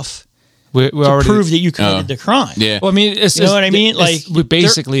enough We're to already prove that you committed the crime. Yeah. Well, I mean, it's, You know what I mean? Like we're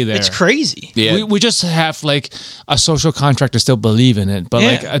basically there. It's crazy. Yeah. We just have like a social contract to still believe in it, but Yeah,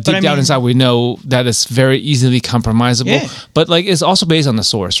 like but deep I down mean- inside, we know that it's very easily compromisable. Yeah. But like, it's also based on the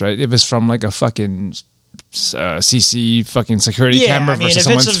source, right? If it's from like a fucking CC fucking security camera I mean, versus if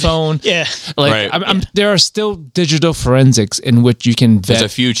someone's it's phone, Yeah. like Right. there are still digital forensics in which you can There's vet. a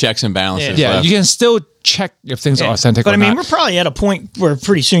few checks and balances Yeah, left. you can still check if things are authentic But or I mean, not. we're probably at a point where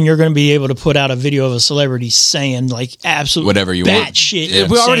pretty soon you're going to be able to put out a video of a celebrity saying like absolute Whatever you bad want. shit. Yeah.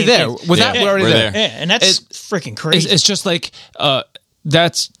 We're already insane there. things. With that, Yeah, we're already we're there. there. Yeah, and that's freaking crazy. It's just like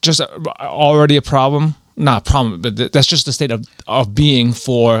that's just already a problem not a problem, but that's just the state of being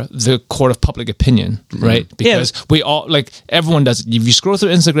for the court of public opinion, right? Because we all, like, everyone does it. If you scroll through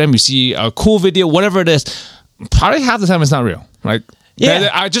Instagram, you see a cool video, whatever it is, probably half the time it's not real. Like,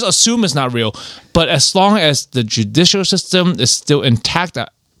 I just assume it's not real. But as long as the judicial system is still intact,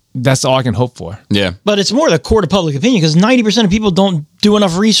 that's all I can hope for. Yeah. But it's more the court of public opinion because 90% of people don't do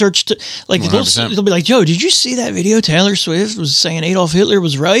enough research to, like, they'll be like, Joe, did you see that video Taylor Swift was saying Adolf Hitler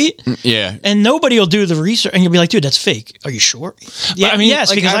was right? Yeah. And nobody will do the research. And you'll be like, dude, that's fake. Are you sure? Yeah, I mean, yes,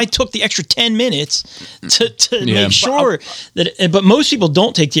 like, because I took the extra 10 minutes to make sure that, but most people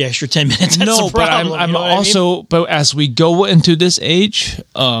don't take the extra 10 minutes. That's No, the problem, but I'm you know what also, I mean? but as we go into this age,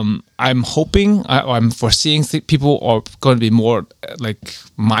 I'm hoping, I'm foreseeing people are going to be more like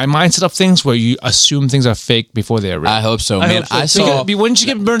my mindset of things, where you assume things are fake before they're real. I hope so, man. hope so, I saw. Once you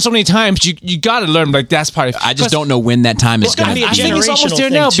get burned so many times, you got to learn, like, that's part of it. I just don't know when that time is It's gotta going to be a be. I think it's almost generational there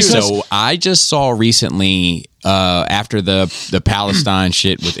thing, now, too. because So I just saw recently, after the Palestine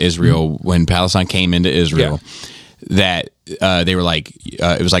shit with Israel, when Palestine came into Israel, that they were like,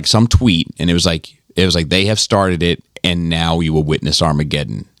 it was like some tweet, and it was like they have started it, and now we will witness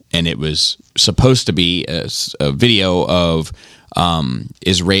Armageddon. And it was supposed to be a video of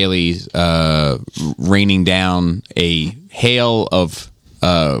Israelis raining down a hail of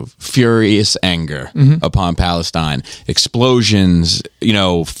furious anger upon Palestine, explosions,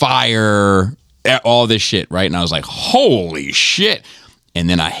 fire, all this shit, right? And I was like, holy shit. And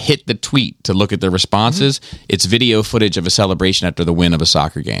then I hit the tweet to look at the responses. It's video footage of a celebration after the win of a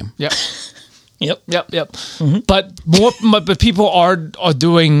soccer game. Yep. Yep. Mm-hmm. But people are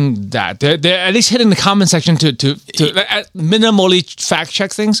doing that. They're at least hitting the comment section to minimally fact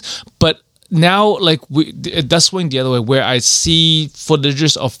check things. But now, like, it does swing the other way, where I see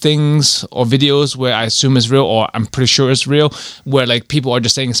footages of things or videos where I assume is real, or I'm pretty sure it's real, where, like, people are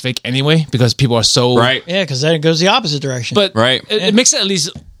just saying it's fake anyway because people are so Right. Yeah, because then it goes the opposite direction. But Right. it makes it at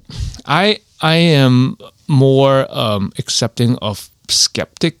least. I am more accepting of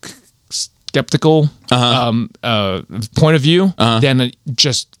skeptical point of view than a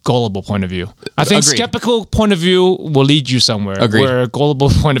just gullible point of view. I think Agreed. skeptical point of view will lead you somewhere, Agreed. where a gullible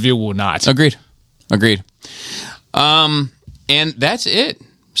point of view will not. Agreed. And that's it.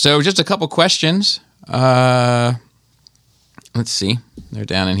 So just a couple questions. Let's see. They're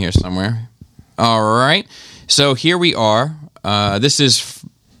down in here somewhere. All right. So here we are. This is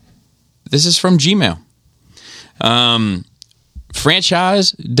from Gmail.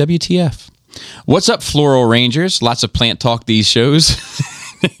 Franchise WTF. What's up, Floral Rangers? Lots of plant talk these shows.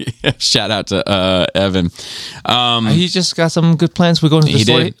 Shout out to Evan. He just got some good plans. We're going to the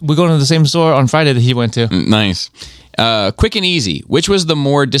store. did. We're going to the same store on Friday that he went to. Nice. Quick and easy. Which was the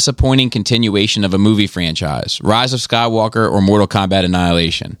more disappointing continuation of a movie franchise? Rise of Skywalker or Mortal Kombat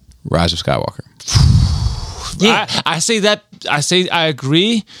Annihilation? Rise of Skywalker. yeah. I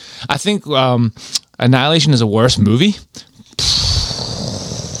agree. I think Annihilation is a worse movie.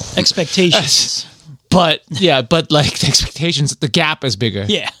 Expectations. But like the expectations, the gap is bigger.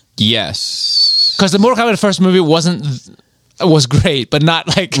 Yeah. Yes. Because the Mortal Kombat first movie was great, but not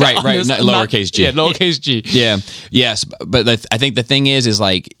like Right, on right, this- not lowercase g. Yeah, lowercase g. Yeah. Yes. But I think the thing is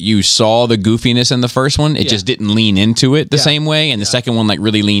like you saw the goofiness in the first one. It just didn't lean into it the same way. And the second one like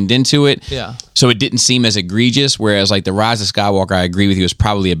really leaned into it. Yeah. So it didn't seem as egregious. Whereas like The Rise of Skywalker, I agree with you, is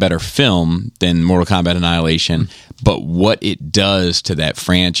probably a better film than Mortal Kombat Annihilation. But what it does to that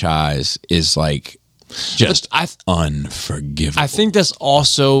franchise is like just unforgivable. I think that's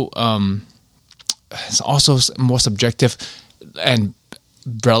also it's also more subjective and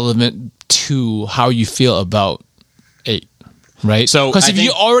relevant to how you feel about 8, right? So because I if you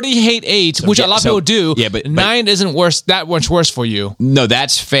think- already hate 8, which a lot of people do, but 9 isn't that much worse for you. No,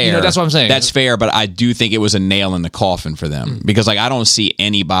 that's fair. that's what I'm saying. That's fair, but I do think it was a nail in the coffin for them because like I don't see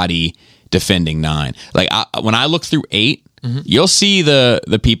anybody defending 9. Like when I look through 8, you'll see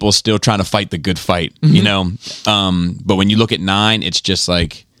the people still trying to fight the good fight, you know. But when you look at 9, it's just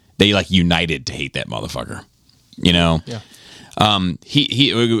like they like united to hate that motherfucker, you know. Yeah. He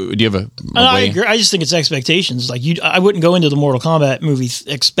do you have a I way? agree. I just think it's expectations. Like I wouldn't go into the Mortal Kombat movie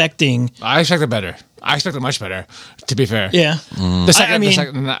expecting. I expected better. I expected much better, to be fair. Yeah. The second, I mean, the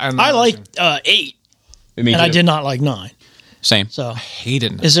second, I liked 8, Me and I too. did not like 9. Same. So hate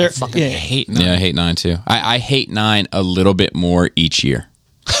it. Is there- I fucking yeah. hate 9. Yeah, I hate 9 too. I hate 9 a little bit more each year.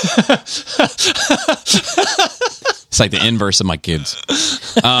 It's like the inverse of my kids.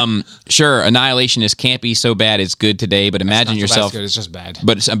 Sure, Annihilation is campy so bad it's good today, but imagine yourself. Good, it's just bad.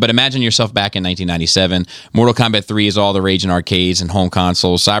 But imagine yourself back in 1997. Mortal Kombat 3 is all the rage in arcades and home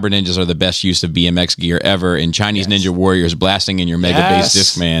consoles. Cyber Ninjas are the best use of BMX gear ever, and Chinese Ninja Warriors blasting in your Mega Bass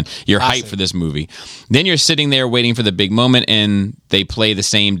Discman. You're hyped for this movie. Then you're sitting there waiting for the big moment, and they play the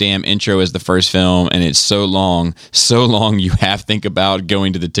same damn intro as the first film, and it's so long you have to think about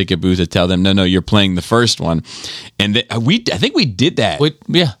going to the ticket booth to tell them, no, you're playing the first one. And I think we did that.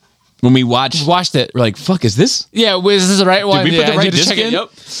 Yeah. When we watched it, we're like, fuck, is this? Yeah, is this the right one? Did we put the right disc disc in? Yep.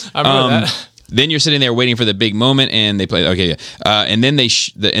 I remember that. Then you're sitting there waiting for the big moment, and they play. Okay, yeah. And then the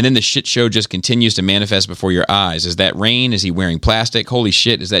shit show just continues to manifest before your eyes. Is that Rain? Is he wearing plastic? Holy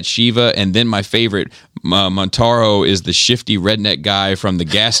shit! Is that Shiva? And then my favorite, Montaro, is the shifty redneck guy from the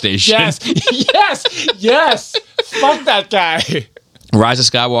gas station. Yes. Fuck that guy. Rise of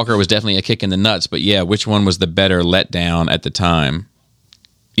Skywalker was definitely a kick in the nuts, but yeah, which one was the better letdown at the time?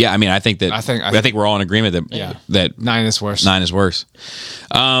 Yeah, I mean, I think we're all in agreement that 9 is worse. 9 is worse.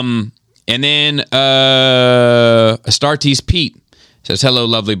 And then Astartes Pete says, "Hello,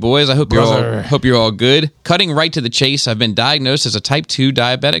 lovely boys. I hope you're all good. Cutting right to the chase, I've been diagnosed as a type 2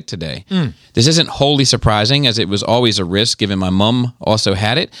 diabetic today. This isn't wholly surprising, as it was always a risk given my mom also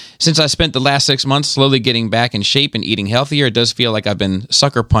had it. Since I spent the last 6 months slowly getting back in shape and eating healthier, it does feel like I've been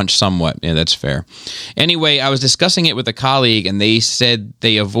sucker punched somewhat." Yeah, that's fair. Anyway, I was discussing it with a colleague, and they said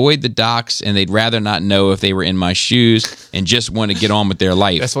they avoid the docs and they'd rather not know if they were in my shoes and just want to get on with their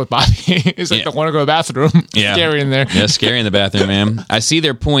life. That's what Bobby is like. Don't want to go to the bathroom. Yeah. Scary in there. Yeah, scary in the bathroom, man. I see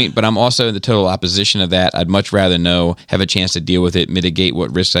their point, but I'm also in the total opposition of that. I'd much rather know, have a chance to deal with it, mitigate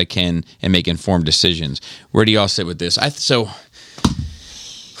what risks I can, and make informed decisions. Where do y'all sit with this? So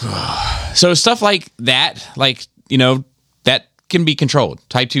stuff like that, that can be controlled.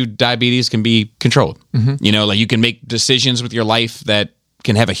 Type 2 diabetes can be controlled. Mm-hmm. You can make decisions with your life that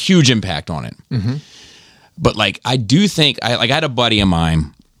can have a huge impact on it. Mm-hmm. But I do think, I had a buddy of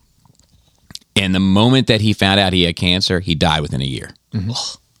mine, and the moment that he found out he had cancer, he died within a year. Mm-hmm.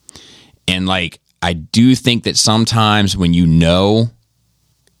 And I do think that sometimes when you know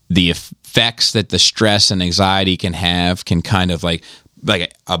the effects that the stress and anxiety can have, can kind of like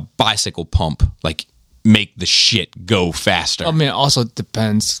a bicycle pump, make the shit go faster. I mean, it also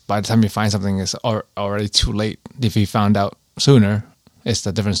depends. By the time you find something, it's already too late. If you found out sooner, it's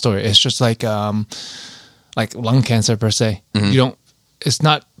a different story. It's just like lung cancer per se. Mm-hmm. It's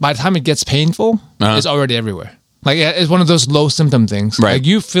not, by the time it gets painful, it's already everywhere. It's one of those low symptom things. Right.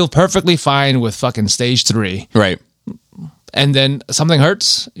 You feel perfectly fine with fucking stage 3. Right. And then something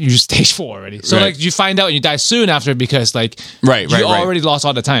hurts, you're stage 4 already. So you find out and you die soon after because you already lost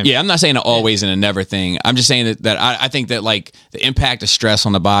all the time. Yeah, I'm not saying an always and a never thing. I'm just saying that I think that the impact of stress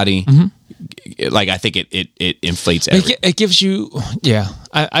on the body, I think it inflates everything. It gives you,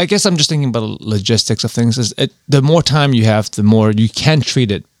 I guess I'm just thinking about the logistics of things. The more time you have, the more you can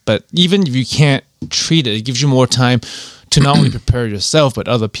treat it. But even if you can't treat it, it gives you more time to not only prepare yourself, but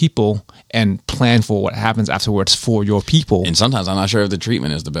other people, and plan for what happens afterwards for your people. And sometimes I'm not sure if the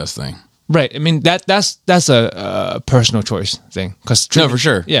treatment is the best thing. Right. I mean, that's a personal choice thing. No, for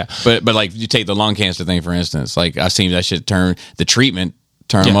sure. Yeah. But you take the lung cancer thing, for instance. I've seen that shit turn a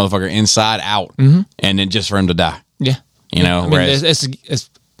motherfucker inside out, and then just for him to die. Yeah. Whereas it's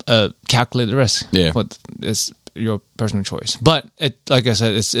a calculated risk. Yeah. But it's your personal choice. But like I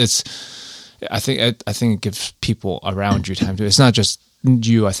said, I think it gives people around you time to. It's not just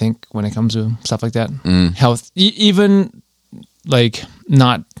you. I think when it comes to stuff like that, health, even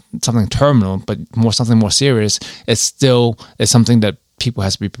not something terminal, but something more serious. It's something that people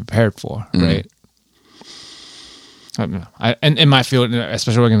has to be prepared for, right? I don't know. And in my field,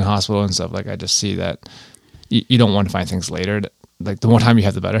 especially working in the hospital and stuff, I just see that you don't want to find things later. The more time you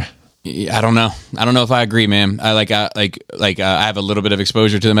have, the better. I don't know if I agree, man. I have a little bit of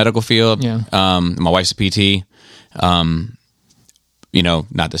exposure to the medical field. Yeah. My wife's a PT.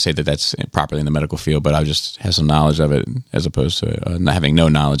 Not to say that that's properly in the medical field, but I just have some knowledge of it as opposed to not having no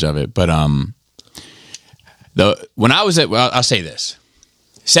knowledge of it. But when I was I'll say this: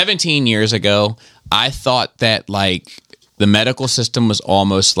 17 years ago, I thought that the medical system was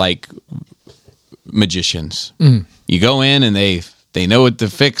almost like magicians. You go in and they know what to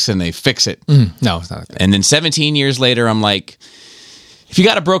fix and they fix it. No, it's not like that. And then 17 years later, I'm like, if you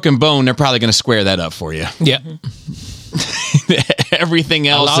got a broken bone, they're probably going to square that up for you. Yeah. Everything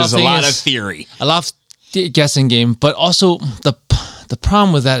else is a lot of theory. A lot of guessing game. But also, the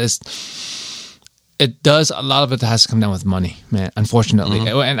problem with that is a lot of it has to come down with money, man, unfortunately.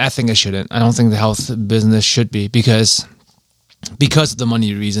 And I think it shouldn't. I don't think the health business should be, because because of the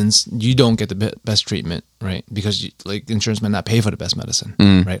money reasons, you don't get the best treatment, right? Because like insurance may not pay for the best medicine,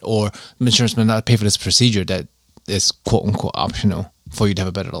 right? Or insurance may not pay for this procedure that is quote unquote optional for you to have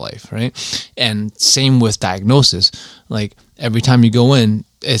a better life, right? And same with diagnosis. Like every time you go in,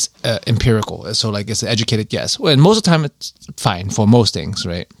 it's empirical. So like it's an educated guess. Well, and most of the time it's fine for most things,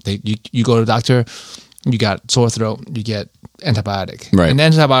 right? You go to the doctor, you got sore throat, you get antibiotic. Right. And the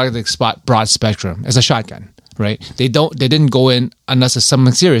antibiotic spot broad spectrum. It's a shotgun. Right? They didn't go in unless it's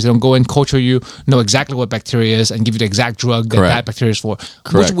something serious. They don't go in, culture you, know exactly what bacteria is, and give you the exact drug that bacteria is for.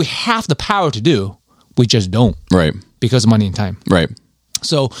 Correct. Which we have the power to do. We just don't. Right. Because of money and time. Right.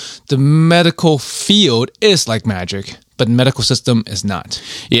 So the medical field is like magic, but the medical system is not.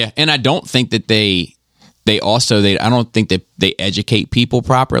 Yeah, and I don't think that I don't think that they educate people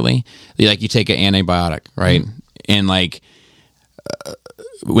properly. Like you take an antibiotic, right? And like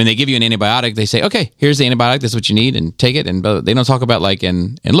when they give you an antibiotic, they say, okay, here's the antibiotic. This is what you need, and take it. And they don't talk about like,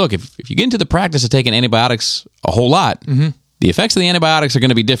 and look, if you get into the practice of taking antibiotics a whole lot, the effects of the antibiotics are going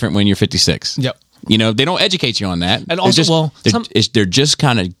to be different when you're 56. Yep. You know, they don't educate you on that. And also, they're just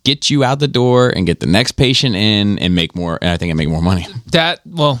kind of get you out the door and get the next patient in and make more. And I think make more money. I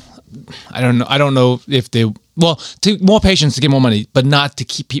don't know if they, to more patients to get more money, but not to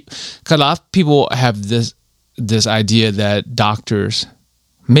keep people. Because a lot of people have this idea that doctors,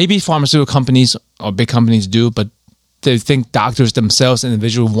 maybe pharmaceutical companies or big companies do, but they think doctors themselves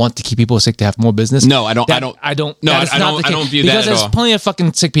individually want to keep people sick to have more business. No, I don't view because that at there's all. plenty of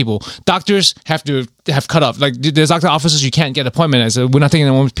fucking sick people. Doctors have to have cut off. Like there's doctor offices you can't get an appointment at. So we're not taking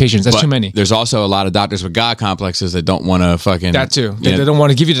any more patients. That's too many. There's also a lot of doctors with God complexes that don't want to fucking that too. They don't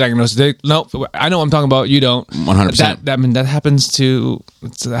want to give you the diagnosis. No, I know what I'm talking about. You don't. 100%. That happens to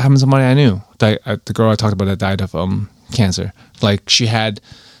somebody I knew. The girl I talked about that died of cancer. Like she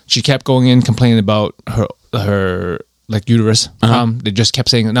kept going in complaining about her like uterus. They just kept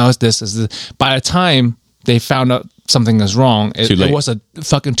saying, no, it's this. By the time they found out something was wrong, it was a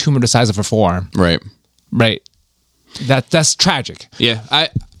fucking tumor the size of her forearm. Right. That's tragic. Yeah.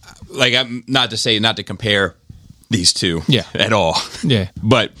 I'm not to compare these two at all. Yeah.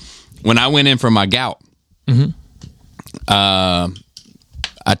 But when I went in for my gout, I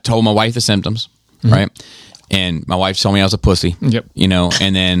told my wife the symptoms, right? And my wife told me I was a pussy. Yep. You know,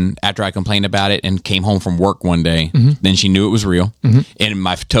 and then after I complained about it and came home from work one day, then she knew it was real. And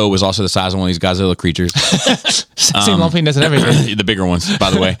my toe was also the size of one of these Godzilla creatures. Same lumpiness and everything. The bigger ones,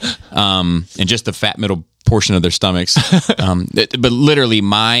 by the way. And just the fat middle portion of their stomachs. But literally,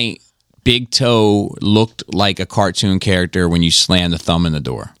 my big toe looked like a cartoon character when you slam the thumb in the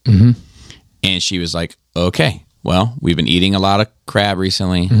door. And she was like, okay, well, we've been eating a lot of crab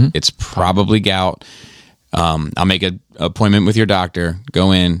recently. It's probably gout. I'll make an appointment with your doctor,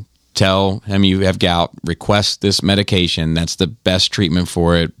 go in, tell him you have gout, request this medication. That's the best treatment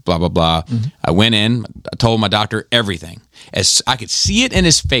for it, blah, blah, blah. I went in, I told my doctor everything. As I could see it in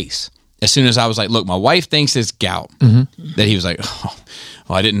his face as soon as I was like, look, my wife thinks it's gout. That he was like, oh,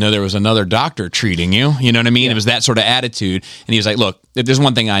 well, I didn't know there was another doctor treating you. You know what I mean? It was that sort of attitude. And he was like, look, if there's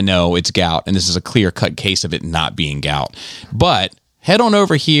one thing I know, it's gout. And this is a clear-cut case of it not being gout. But head on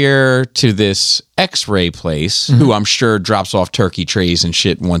over here to this x-ray place, who I'm sure drops off turkey trays and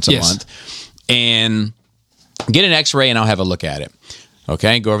shit once a month, and get an x-ray and I'll have a look at it.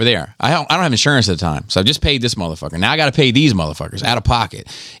 Okay, go over there. I don't have insurance at the time, so I just paid this motherfucker. Now I got to pay these motherfuckers out of pocket.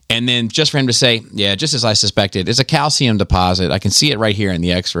 And then just for him to say, yeah, just as I suspected, it's a calcium deposit. I can see it right here in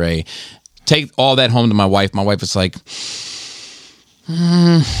the x-ray. Take all that home to my wife. My wife was like,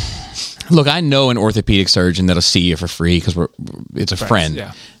 look, I know an orthopedic surgeon that'll see you for free because it's a friend.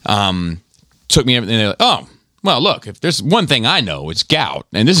 Yeah. Took me, and they're like, oh, well, look, if there's one thing I know, it's gout,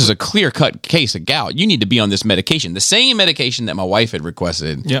 and this is a clear-cut case of gout. You need to be on this medication, the same medication that my wife had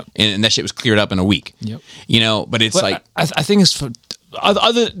requested, and that shit was cleared up in a week. You know, but it's like I think it's for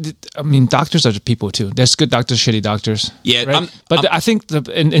doctors are people too. There's good doctors, shitty doctors. Yeah, right? I think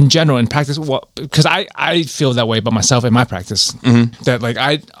in general, in practice, because I feel that way about myself in my practice. That like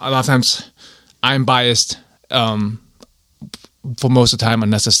a lot of times I'm biased for most of the time,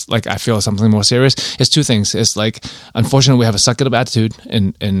 unless it's like I feel something more serious. It's two things. It's like, unfortunately, we have a suck-it-up attitude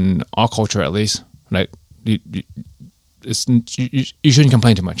in our culture, at least. Right? You shouldn't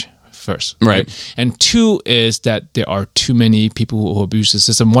complain too much. First, right? And two is that there are too many people who abuse the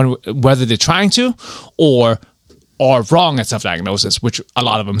system, whether they're trying to or are wrong at self-diagnosis, which a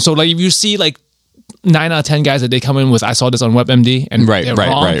lot of them. So like if you see like 9 out of 10 guys that they come in with, I saw this on WebMD, and they're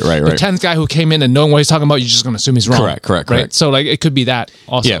wrong. The 10th guy who came in and knowing what he's talking about, you're just going to assume he's wrong. Correct. So like it could be that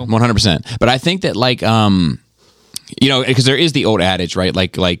also. Yeah, 100%. But I think that like you know, because there is the old adage, right?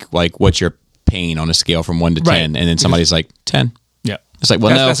 Like what's your pain on a scale from 1 to 10, and then somebody's like 10. Yeah. It's like,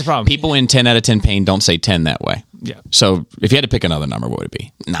 well, That's the problem. people in 10 out of 10 pain don't say 10 that way. Yeah. So if you had to pick another number, what would it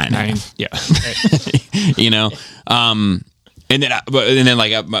be? 9. Yeah. You know, and then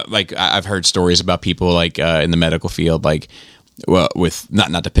like I've heard stories about people like in the medical field, like, well, with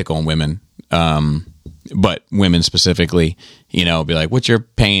not to pick on women, but women specifically, you know, be like, what's your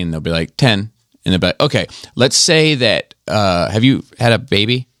pain? They'll be like 10, and they'll be like, okay, let's say that have you had a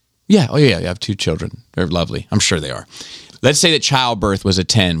baby? Yeah. Oh yeah, I have 2 children. They're lovely. I'm sure they are. Let's say that childbirth was a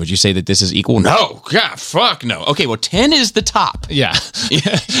 10. Would you say that this is equal? No. God, fuck no. Okay, well, 10 is the top. Yeah.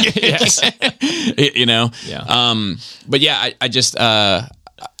 Yes. You know? Yeah. But yeah, I just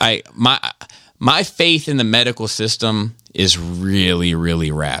my faith in the medical system is really,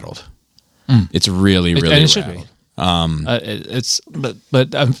 really rattled. It's really, really and it should rattled. be. It's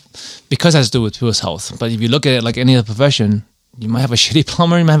because it has to do with people's health. But if you look at it like any other profession, you might have a shitty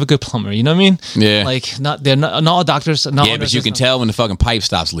plumber, you might have a good plumber. You know what I mean? Yeah. Like not all doctors. Not Yeah, all but you nurses, can tell when the fucking pipe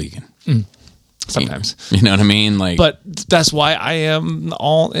stops leaking. sometimes. You know what I mean? Like, But that's why I am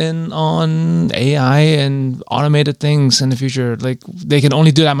all in on AI and automated things in the future. Like they can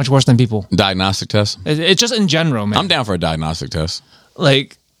only do that much worse than people. diagnostic test. It's just in general, man. I'm down for a diagnostic test.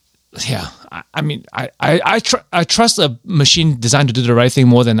 Like, yeah. I mean, I trust a machine designed to do the right thing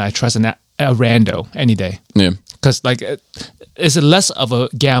more than I trust a rando any day. Yeah. Because like it's less of a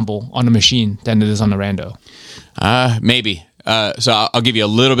gamble on a machine than it is on a rando. Maybe. So I'll give you a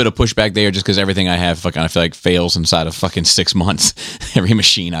little bit of pushback there, just because everything I have, I feel like fails inside of fucking 6 months. Every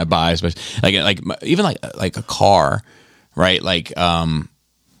machine I buy, especially even like a car, right? Like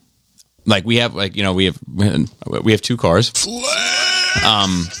we have we have 2 cars,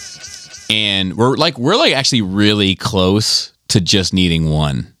 and we're actually really close to just needing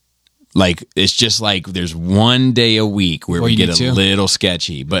one. Like it's just like there's one day a week where we get a little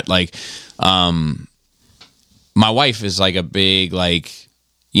sketchy, but like my wife is like a big like,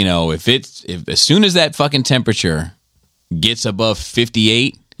 you know, if as soon as that fucking temperature gets above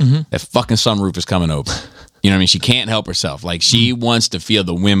 58, that fucking sunroof is coming open. You know what I mean? She can't help herself. Like she wants to feel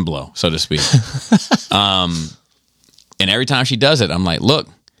the wind blow, so to speak. And every time she does it, I'm like, look,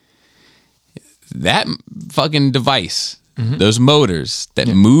 that fucking device, those motors that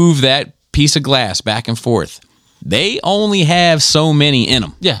move that piece of glass back and forth, they only have so many in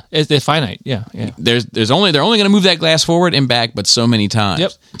them. Yeah, they're finite. Yeah. They're only going to move that glass forward and back, but so many times.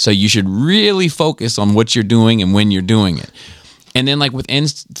 Yep. So you should really focus on what you're doing and when you're doing it. And then like within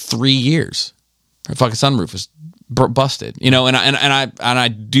 3 years, her fucking sunroof was busted. You know, and I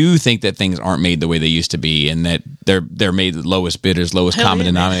do think that things aren't made the way they used to be, and that they're made the lowest bidders, lowest common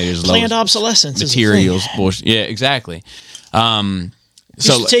denominators, planned lowest obsolescence, materials, bullshit. Yeah, exactly. You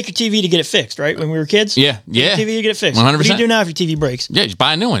used to take your TV to get it fixed, right? When we were kids? Yeah. Take your TV to get it fixed. 100%. What do you do now if your TV breaks? Yeah, just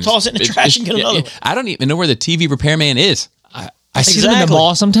buy a new one. Toss it in the trash and get another one. I don't even know where the TV repairman is. I see them in the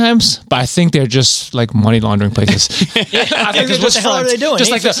mall sometimes, but I think they're just like money laundering places. I think what the hell are they doing? Just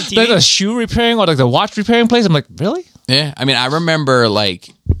like the shoe repairing or like the watch repairing place. I'm like, really? Yeah. I mean, I remember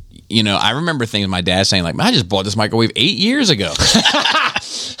things my dad saying like, I just bought this microwave 8 years ago.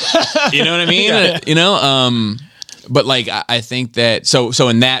 You know what I mean? Yeah. You know, but like, I think that, so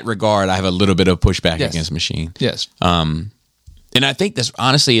in that regard, I have a little bit of pushback against machine. Yes. And I think this,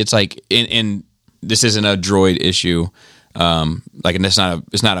 honestly, it's like, in this isn't a droid issue. Like, and it's not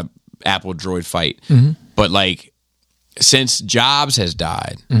a Apple droid fight, but like, since Jobs has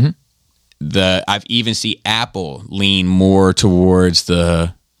died, I've even see Apple lean more towards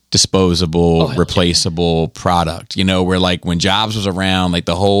the disposable, replaceable product, you know, where like when Jobs was around, like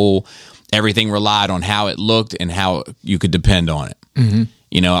everything relied on how it looked and how you could depend on it.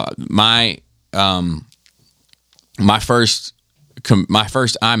 You know, my first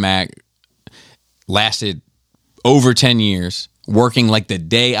iMac lasted over 10 years, working like the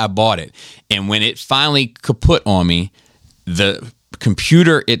day I bought it. And when it finally kaput on me, the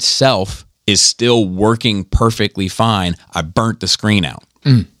computer itself is still working perfectly fine. I burnt the screen out.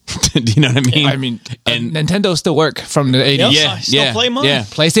 Do you know what I mean? I mean, and Nintendo still work from the 80s. Yep, I still play mine. Yeah.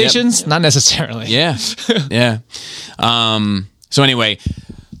 PlayStations, not necessarily. Yeah. Yeah. So anyway,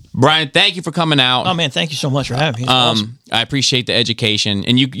 Brian, thank you for coming out. Oh man, thank you so much for having me. Awesome. I appreciate the education,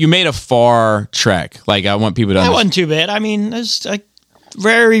 and you made a far trek. Like, I want people to That wasn't too bad. I mean, I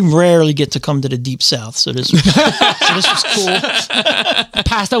very rarely get to come to the deep south, so this was cool.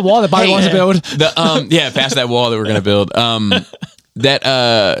 Past that wall that Bobby wants to build. Past that wall that we're gonna build.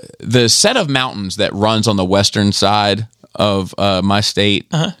 The set of mountains that runs on the western side of my state.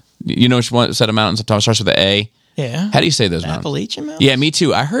 You know which one set of mountains? It starts with an A. Yeah. How do you say those mountains? Appalachian Mountains? Yeah, me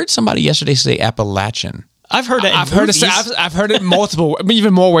too. I heard somebody yesterday say Appalachian. I've heard it. I've heard it multiple,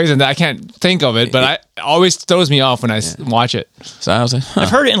 even more ways than that. I can't think of it, but it always throws me off when I watch it. So I was like, I've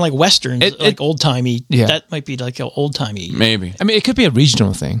heard it in like westerns, like old timey. Yeah. That might be like an old timey. maybe. I mean, it could be a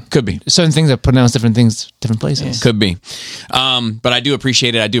regional thing. Could be. Certain things are pronounced different things, different places. Could be. But I do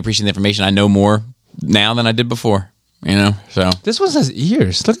appreciate it. I do appreciate the information. I know more now than I did before. You know, so This one has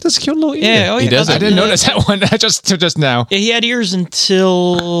ears. Look at this cute little ear. Yeah, He does. I didn't notice that one. I just now. Yeah, he had ears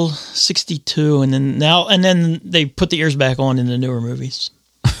until 62, and then they put the ears back on in the newer movies.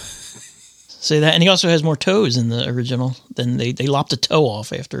 Say that, and he also has more toes in the original. Then they lopped a toe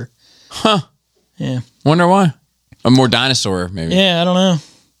off after. Huh. Yeah. Wonder why. A more dinosaur, maybe. Yeah, I don't know.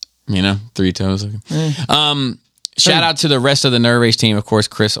 You know, 3 toes. Shout out to the rest of the Nerd Rage team. Of course,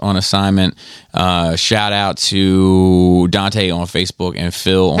 Chris on assignment. Shout out to Dante on Facebook and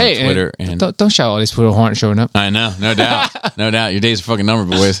Phil on Twitter. And don't shout all these people who aren't showing up. I know, no doubt. No doubt. Your day's a fucking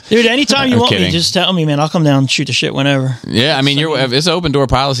number, boys. Dude, anytime you I'm want kidding. me, just tell me, man. I'll come down and shoot the shit whenever. Yeah, I mean, it's an open door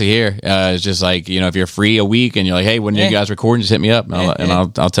policy here. It's just like, you know, if you're free a week and you're like, hey, when are you guys recording, just hit me up and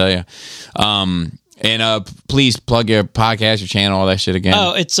I'll tell you. And please plug your podcast, your channel, all that shit again.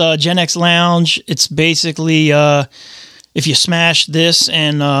 Oh, it's Gen X Lounge. It's basically if you smash this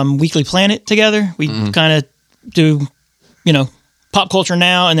and Weekly Planet together, we kind of do, you know, pop culture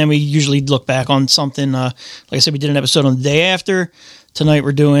now, and then we usually look back on something. Like I said, we did an episode on the day after. Tonight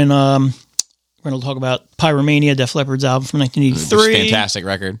we're doing. We're going to talk about Pyromania, Def Leppard's album from 1983. Fantastic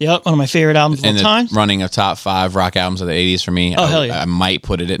record. Yep, one of my favorite albums of all time. Running a top 5 rock albums of the 80s for me. Oh, hell yeah. I might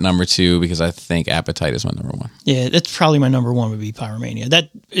put it at number 2 because I think Appetite is my number 1. Yeah, that's probably my number 1 would be Pyromania.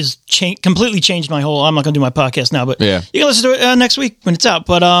 That is completely changed my whole... I'm not going to do my podcast now, but you can listen to it next week when it's out.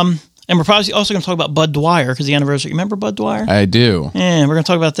 But and we're probably also going to talk about Bud Dwyer because the anniversary. Remember Bud Dwyer? I do. Yeah, we're going to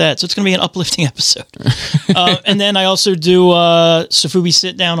talk about that. So it's going to be an uplifting episode. And then I also do Sofubi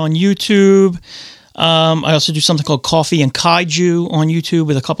Sit Down on YouTube. I also do something called Coffee and Kaiju on YouTube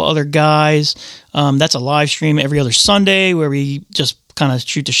with a couple other guys. That's a live stream every other Sunday where we just kind of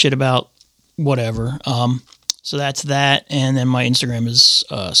shoot the shit about whatever. So that's that. And then my Instagram is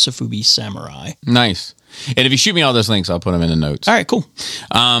Sofubi Samurai. Nice. And if you shoot me all those links, I'll put them in the notes. All right, cool.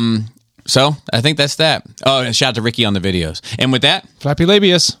 So I think that's that. Oh, and shout out to Ricky on the videos. And with that, Flappy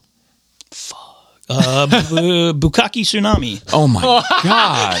Labius. Bukkake Tsunami. oh my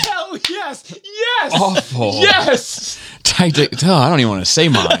God. Oh, yes. Yes. Awful. Yes. Tight dick. Oh, I don't even want to say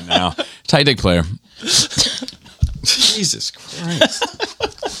mine now. Tight dick player. Jesus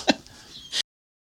Christ.